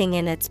everything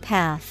in its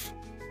path.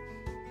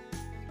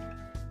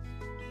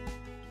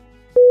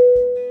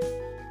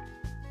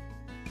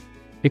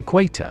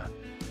 Equator.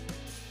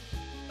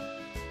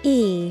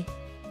 E-Q-U-A-T-O-R.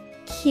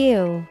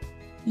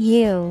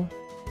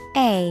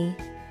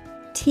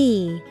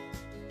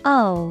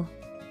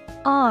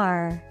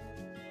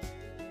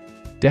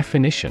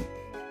 Definition: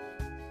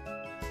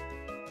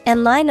 a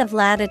line of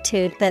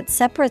latitude that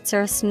separates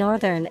Earth's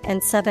northern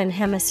and southern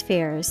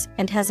hemispheres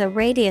and has a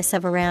radius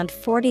of around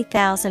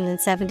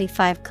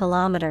 40,075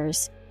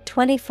 kilometers,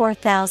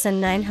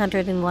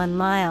 24,901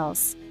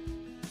 miles.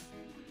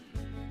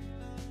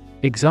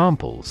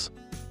 Examples: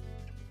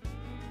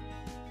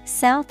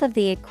 south of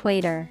the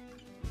equator,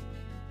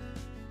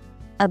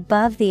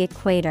 above the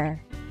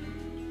equator.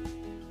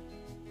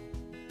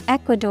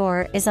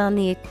 Ecuador is on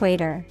the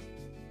equator.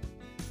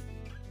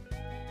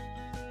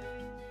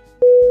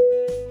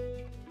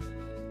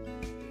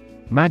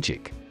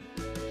 Magic.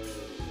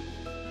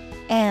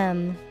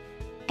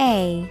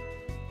 M-A-G-I-C.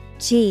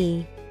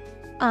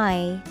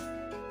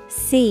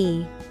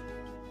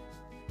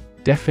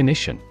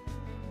 Definition: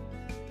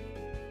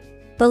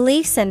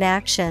 beliefs and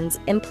actions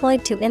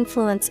employed to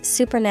influence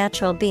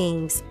supernatural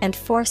beings and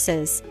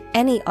forces,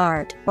 any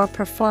art or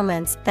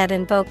performance that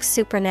invokes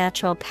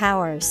supernatural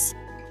powers.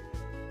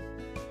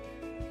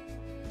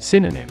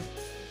 Synonym: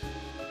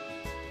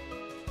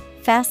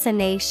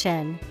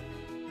 fascination,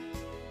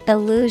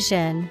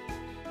 illusion,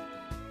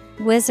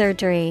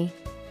 wizardry.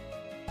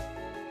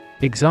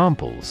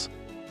 Examples: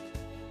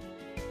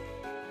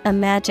 a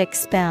magic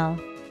spell.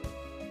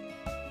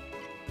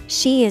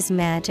 She is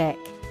magic.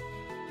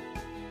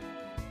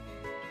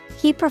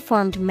 He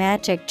performed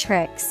magic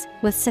tricks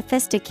with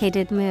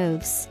sophisticated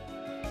moves.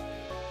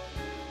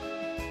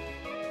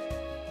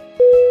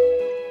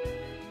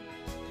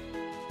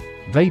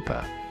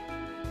 Vapor.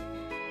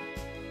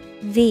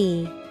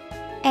 V-A-P-O-R.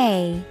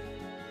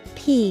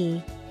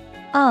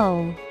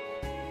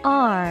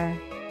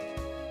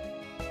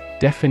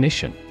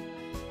 Definition: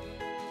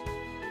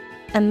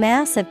 a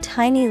mass of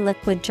tiny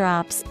liquid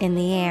drops in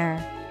the air.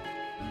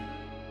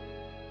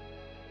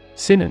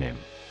 Synonym: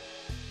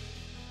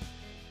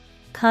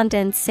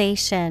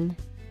 condensation,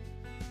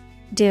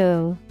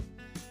 dew,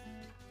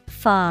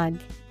 fog.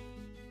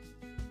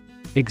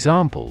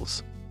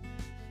 Examples: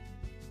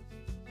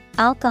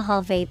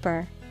 alcohol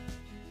vapor,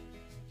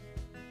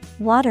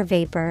 water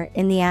vapor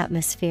in the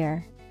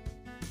atmosphere.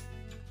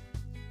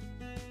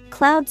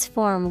 Clouds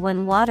form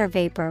when water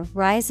vapor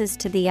rises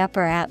to the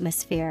upper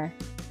atmosphere.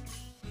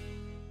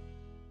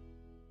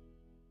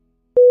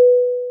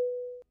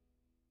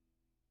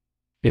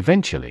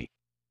 Eventually.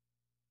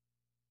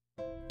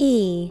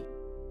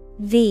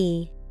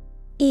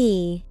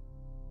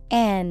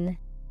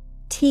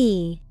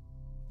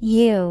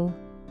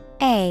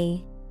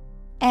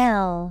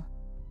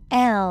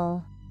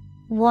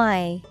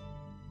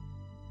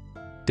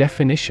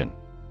 Definition: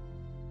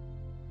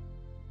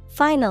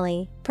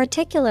 finally,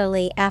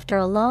 particularly after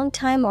a long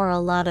time or a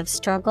lot of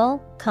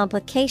struggle,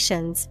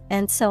 complications,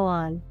 and so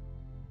on.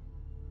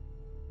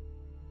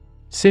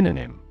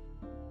 Synonym: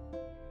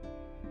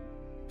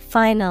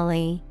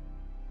 finally,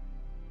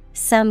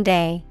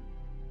 someday,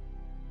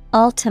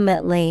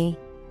 ultimately.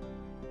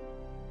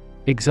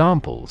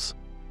 Examples: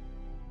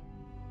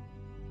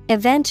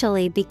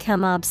 eventually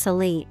become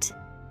obsolete,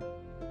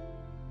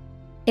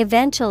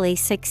 eventually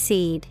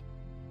succeed.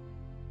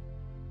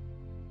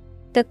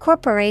 The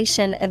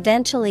corporation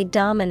eventually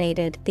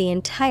dominated the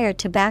entire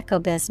tobacco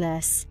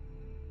business.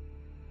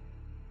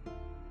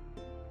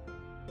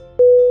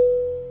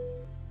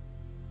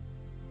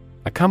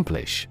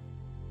 Accomplish.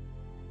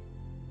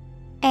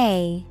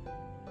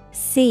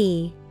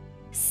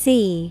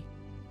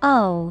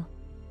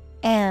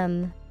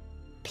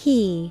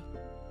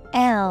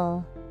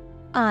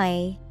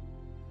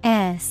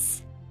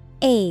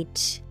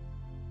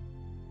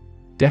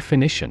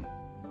 Definition: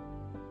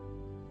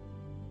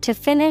 to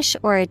finish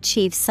or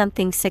achieve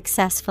something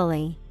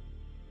successfully.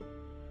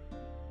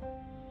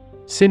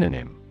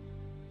 Synonym: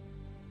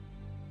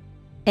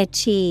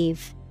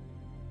 achieve,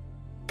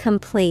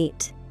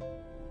 complete,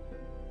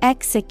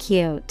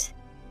 execute.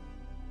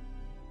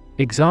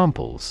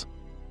 Examples: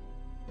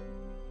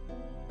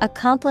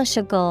 accomplish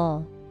a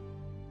goal,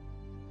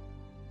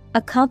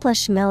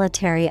 accomplish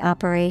military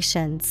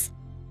operations.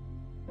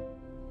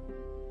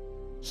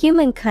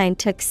 Humankind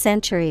took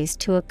centuries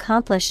to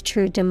accomplish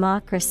true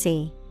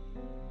democracy.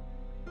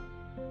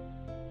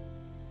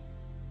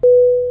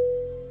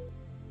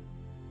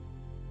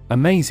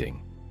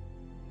 Amazing.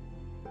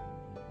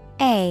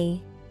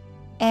 A-M-A-Z-I-N-G.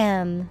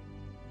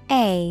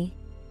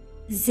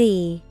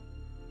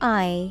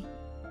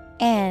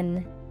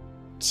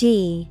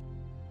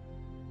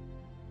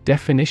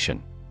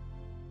 Definition: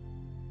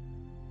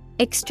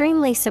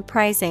 extremely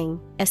surprising,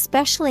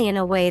 especially in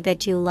a way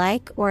that you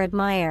like or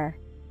admire.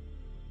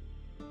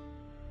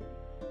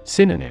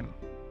 Synonym: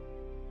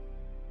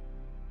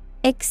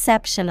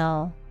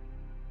 exceptional,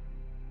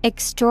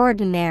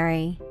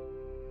 extraordinary,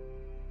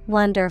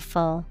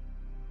 wonderful.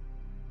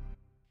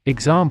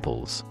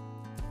 Examples: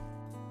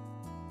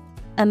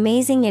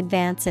 amazing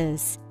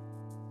advances,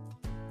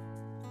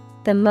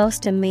 the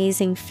most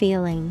amazing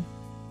feeling.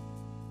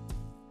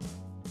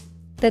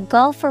 The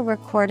golfer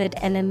recorded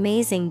an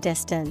amazing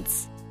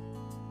distance.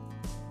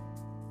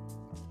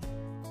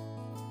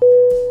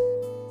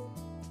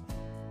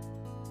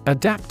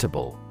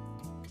 Adaptable.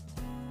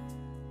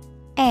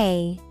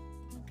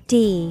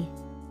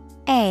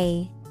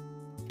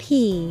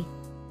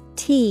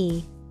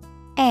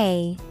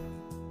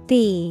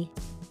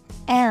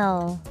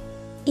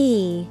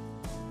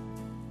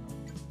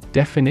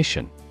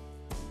 Definition: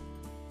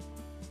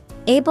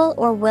 able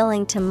or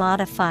willing to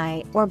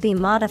modify or be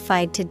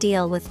modified to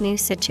deal with new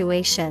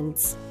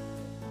situations.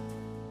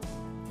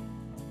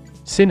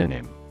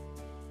 Synonym: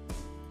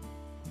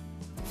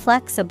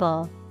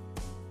 flexible,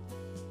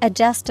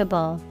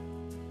 adjustable,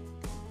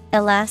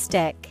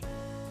 elastic.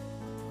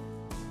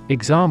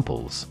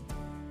 Examples: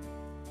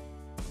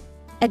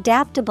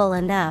 adaptable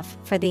enough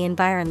for the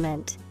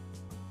environment.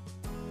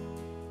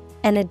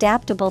 An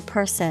adaptable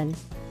person.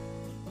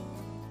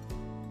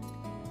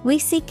 We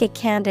seek a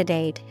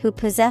candidate who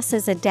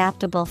possesses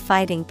adaptable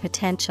fighting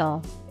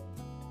potential.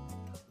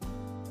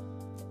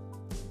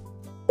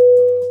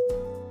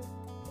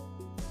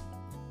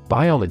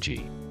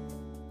 Biology.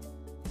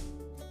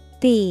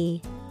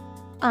 B-I-O-L-O-G-Y.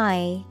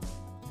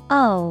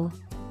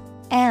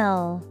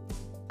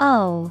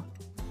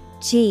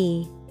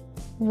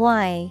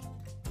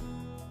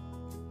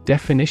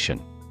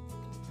 Definition: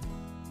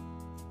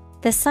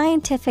 the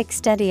scientific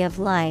study of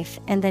life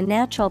and the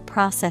natural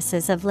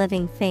processes of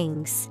living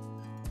things.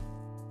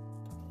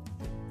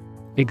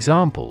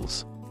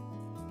 Examples: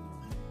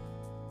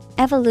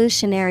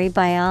 evolutionary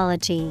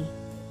biology,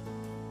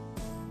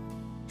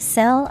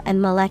 cell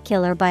and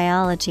molecular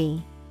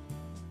biology.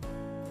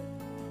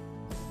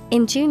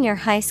 In junior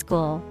high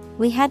school,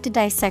 we had to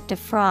dissect a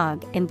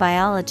frog in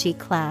biology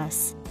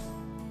class.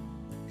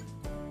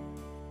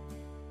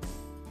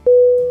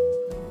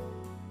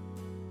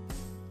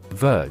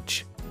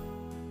 Verge.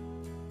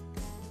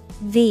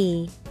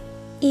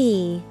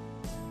 V-E-R-G-E.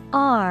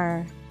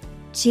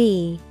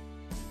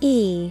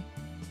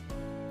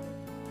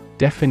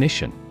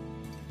 Definition: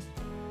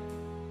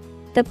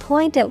 the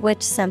point at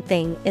which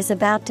something is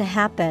about to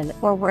happen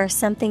or where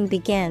something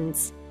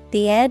begins,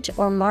 the edge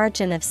or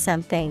margin of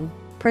something,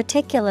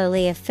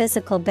 particularly a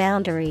physical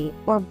boundary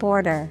or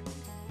border.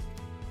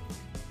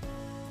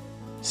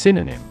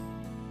 Synonym: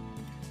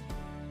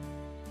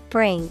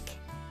 brink,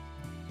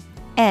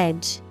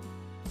 edge,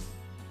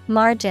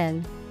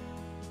 margin.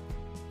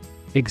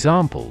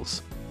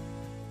 Examples: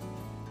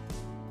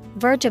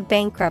 verge of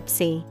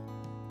bankruptcy,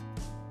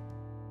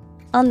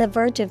 on the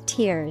verge of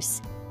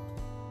tears.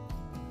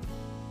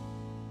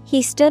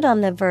 He stood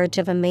on the verge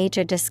of a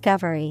major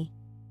discovery.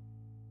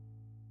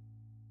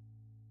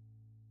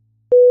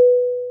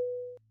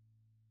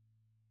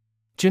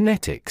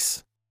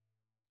 Genetics.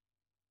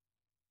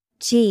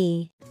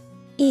 G-E-N-E-T-I-C-S.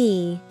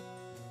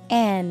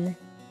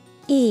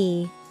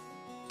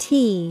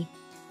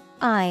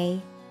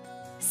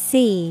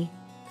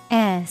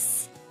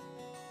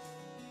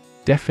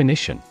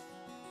 Definition: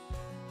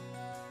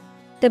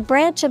 the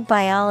branch of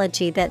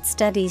biology that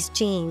studies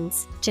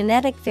genes,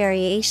 genetic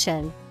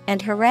variation,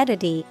 and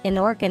heredity in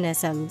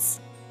organisms.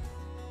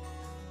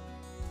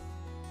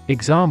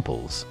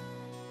 Examples: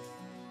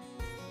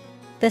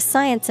 the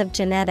science of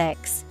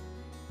genetics,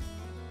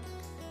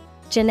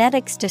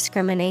 genetics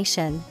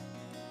discrimination.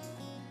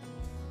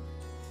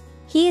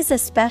 He is a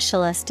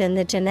specialist in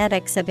the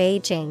genetics of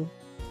aging.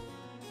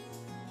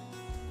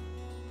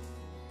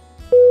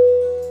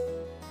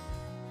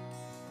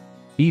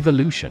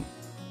 Evolution.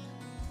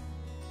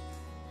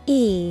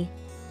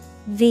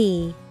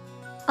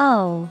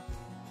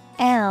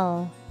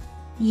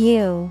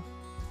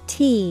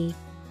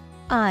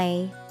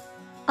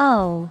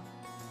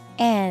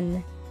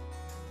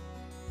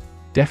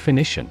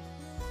 Definition: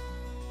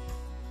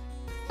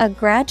 a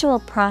gradual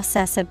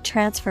process of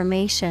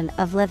transformation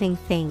of living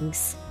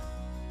things.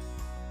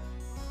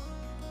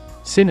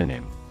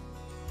 Synonym: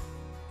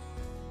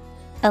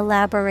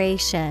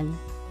 elaboration,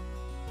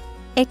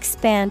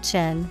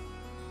 expansion,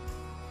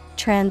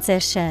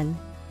 transition.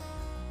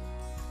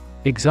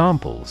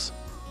 Examples: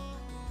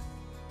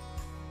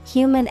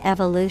 human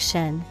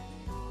evolution,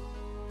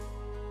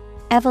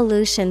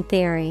 evolution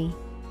theory.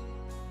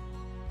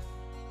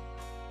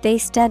 They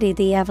study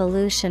the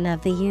evolution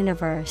of the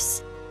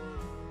universe.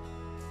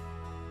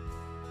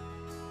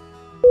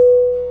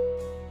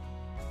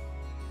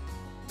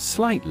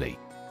 Slightly.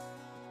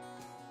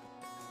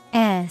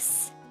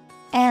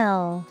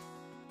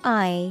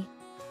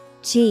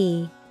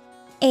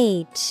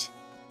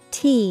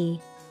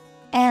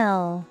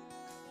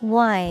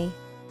 S-L-I-G-H-T-L-Y.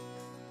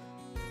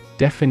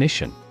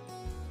 Definition: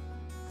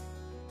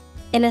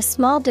 in a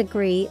small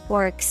degree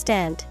or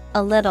extent,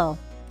 a little.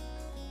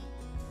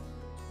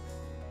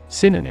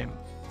 Synonym: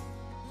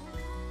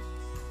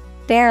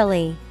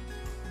 barely,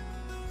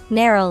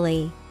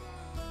 narrowly,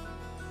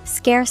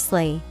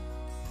 scarcely.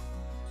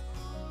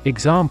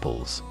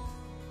 Examples: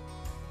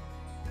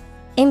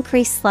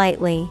 increase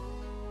slightly,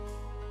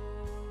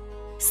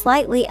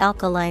 slightly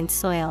alkaline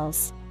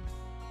soils.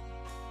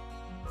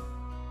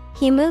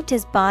 He moved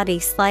his body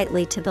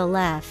slightly to the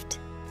left.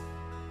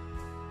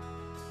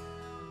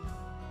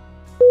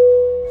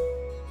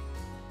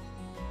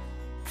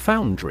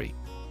 Foundry.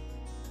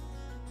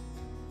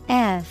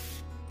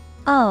 F-O-U-N-D-R-Y.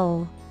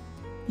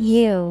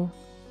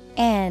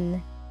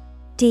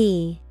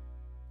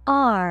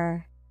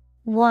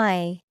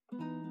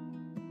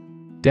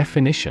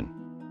 Definition: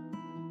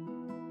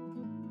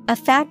 a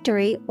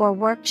factory or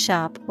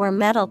workshop where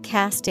metal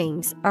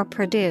castings are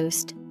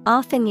produced,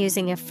 often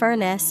using a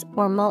furnace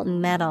or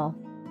molten metal.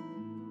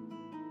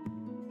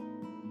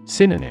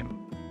 Synonym: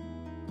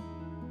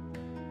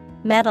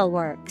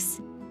 metalworks,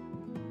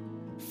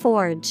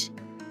 forge.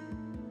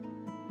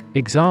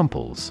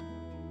 Examples: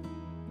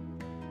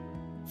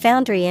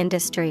 foundry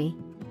industry,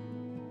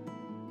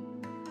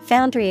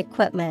 foundry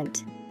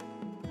equipment.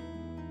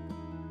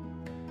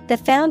 The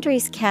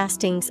foundry's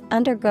castings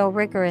undergo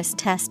rigorous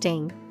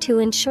testing to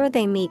ensure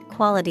they meet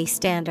quality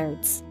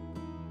standards.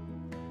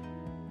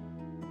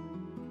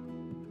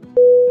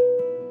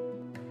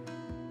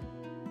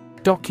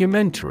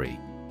 Documentary.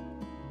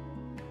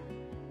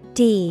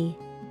 D-O-C-U-M-E-N-T-A-R-Y.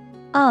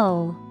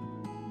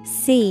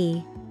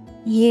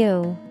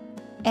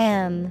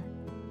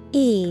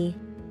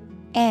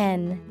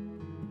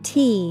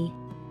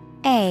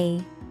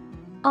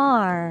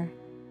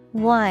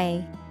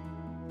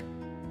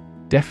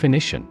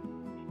 Definition: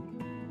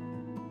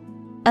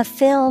 a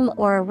film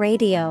or a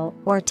radio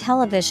or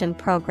television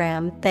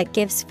program that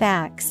gives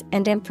facts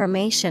and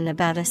information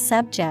about a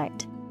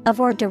subject, of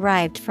or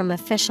derived from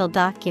official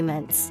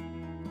documents.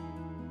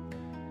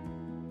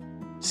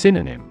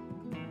 Synonym: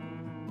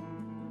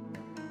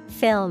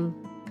 film,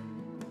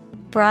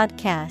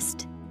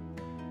 broadcast,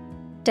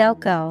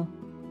 doco.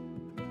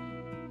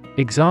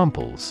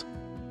 Examples: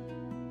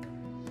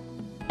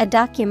 A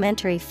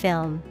documentary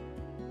film,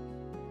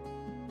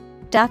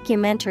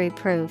 documentary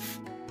proof.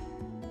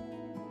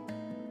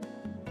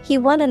 He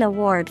won an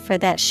award for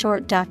that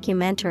short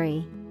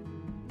documentary.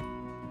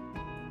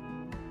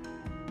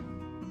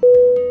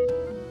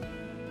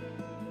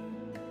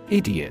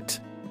 Idiot.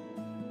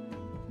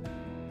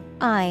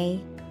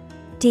 I-D-I-O-T.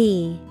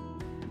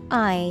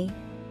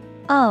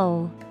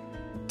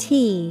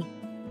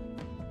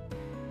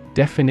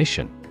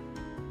 Definition: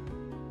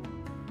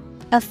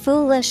 A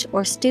foolish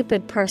or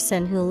stupid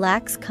person who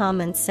lacks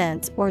common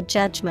sense or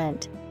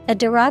judgment, a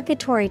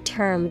derogatory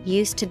term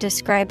used to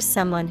describe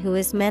someone who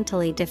is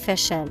mentally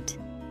deficient.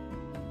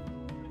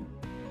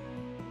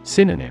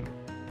 Synonym: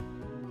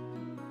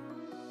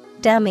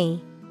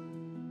 Dummy,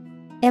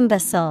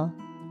 imbecile,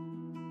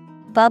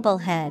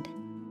 bubblehead.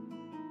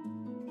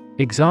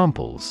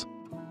 Examples: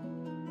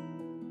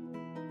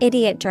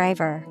 Idiot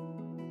driver.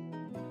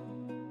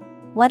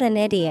 What an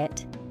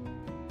idiot.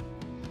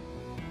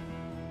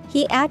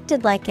 He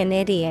acted like an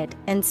idiot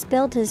and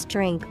spilled his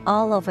drink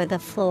all over the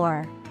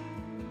floor.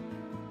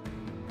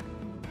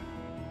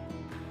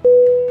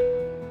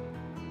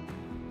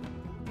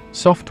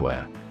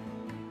 Software.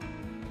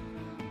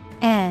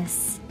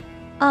 S-O-F-T-W-A-R-E.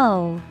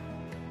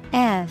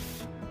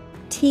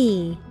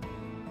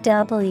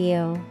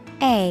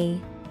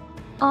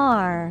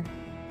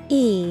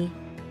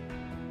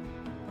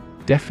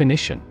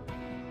 Definition: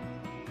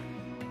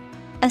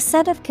 A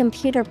set of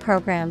computer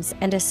programs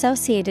and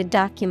associated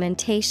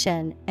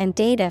documentation and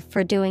data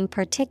for doing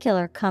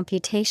particular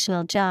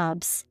computational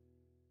jobs.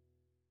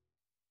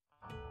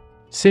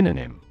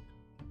 Synonym: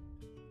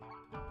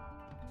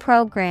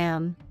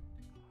 Program,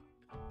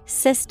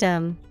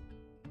 system,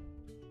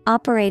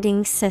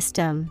 operating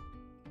system.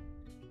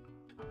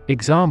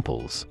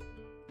 Examples: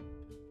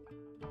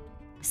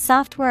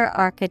 Software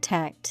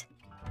architect,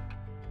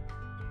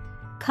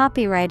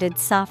 copyrighted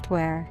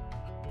software.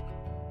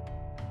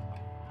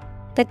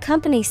 The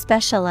company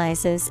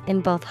specializes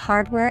in both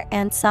hardware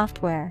and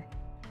software.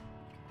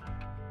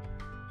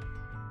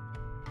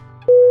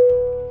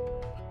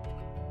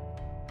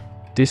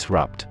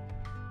 Disrupt.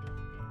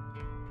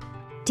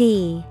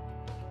 D-I-S-R-U-P-T.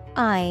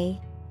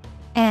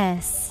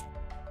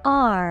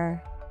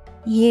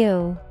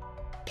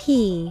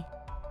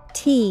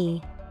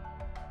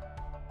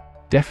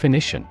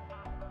 Definition: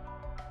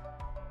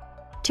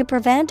 To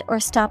prevent or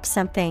stop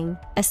something,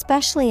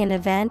 especially an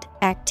event,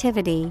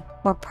 activity,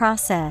 or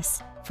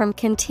process, from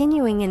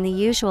continuing in the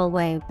usual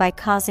way by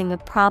causing a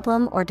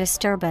problem or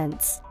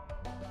disturbance.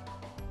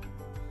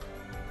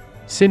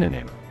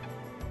 Synonym: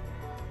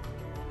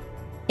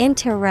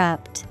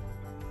 Interrupt,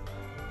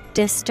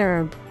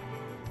 disturb,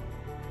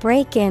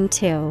 break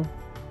into.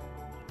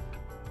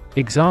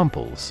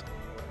 Examples: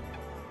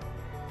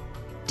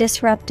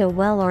 Disrupt a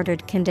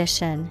well-ordered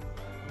condition.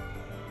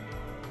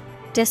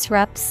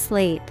 Disrupt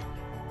sleep.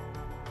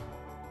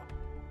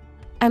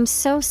 I'm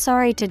so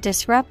sorry to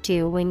disrupt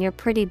you when you're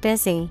pretty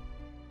busy.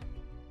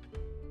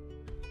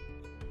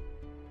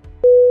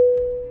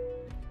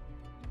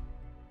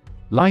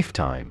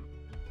 Lifetime.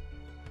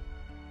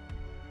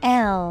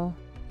 L-I-F-E-T-I-M-E.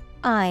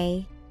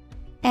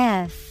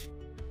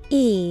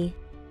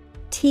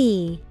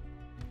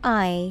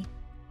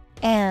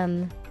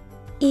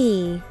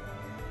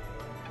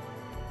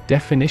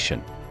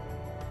 Definition: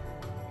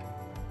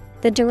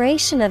 The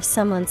duration of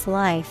someone's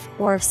life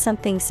or of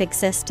something's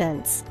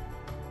existence.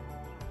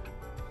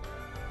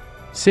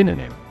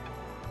 Synonym: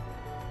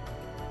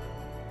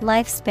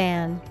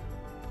 Lifespan,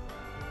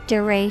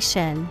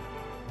 duration.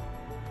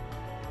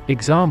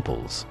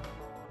 Examples: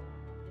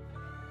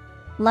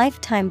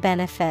 Lifetime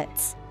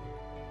benefits.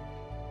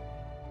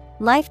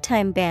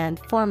 Lifetime ban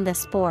form the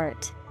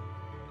sport.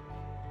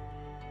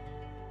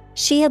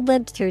 She had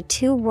lived through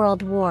 2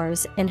 world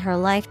wars in her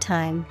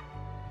lifetime.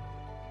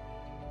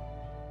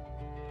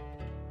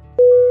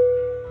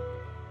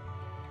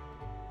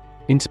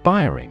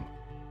 Inspiring.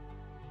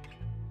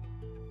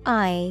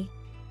 I-N-S-P-I-R-I-N-G.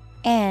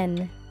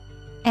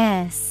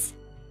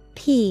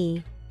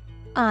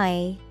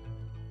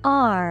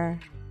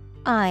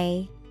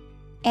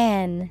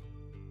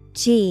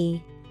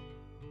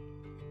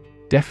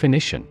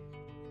 Definition: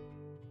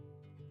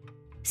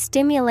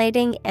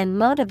 Stimulating and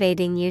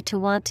motivating you to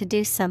want to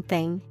do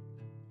something.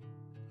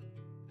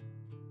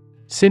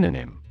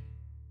 Synonym: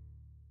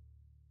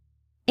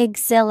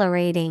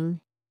 Exhilarating,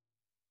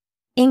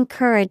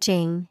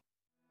 encouraging,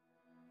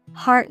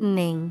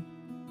 heartening.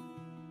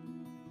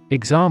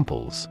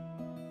 Examples: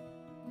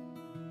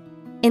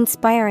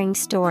 Inspiring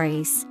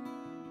stories.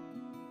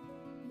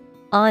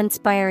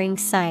 Awe-inspiring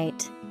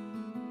sight.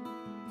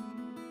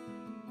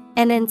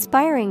 An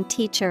inspiring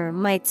teacher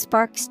might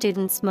spark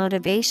students'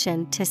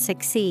 motivation to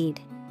succeed.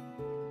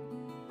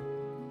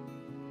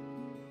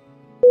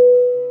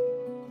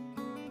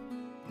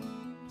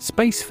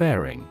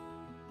 Spacefaring.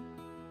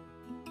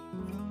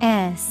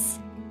 S-P-A-C-E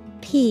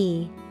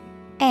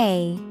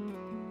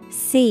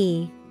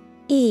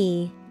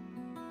E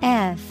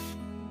F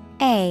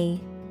A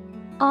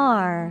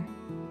R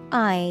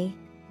I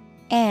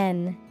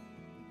N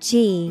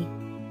G.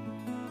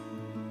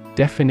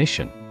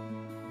 Definition: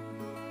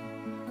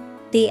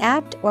 The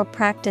act or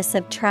practice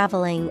of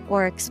traveling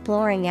or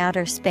exploring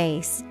outer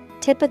space,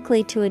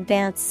 typically to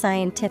advance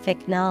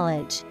scientific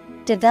knowledge,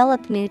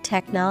 develop new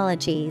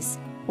technologies,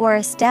 or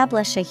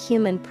establish a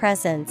human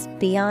presence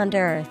beyond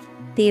Earth,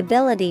 the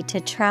ability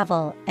to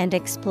travel and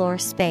explore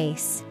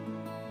space.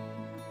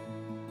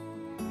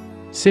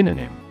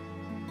 Synonym: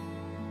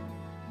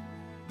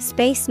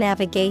 Space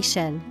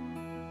navigation,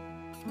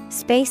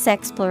 space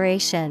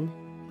exploration,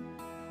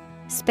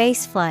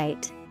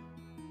 spaceflight.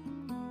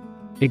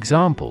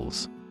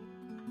 Examples: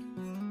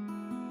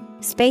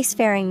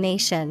 Spacefaring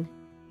nation.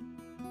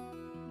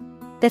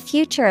 The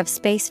future of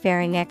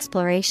spacefaring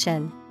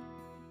exploration.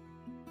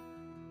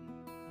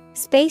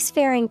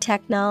 Spacefaring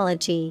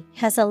technology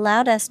has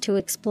allowed us to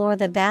explore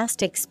the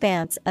vast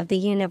expanse of the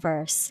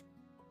universe.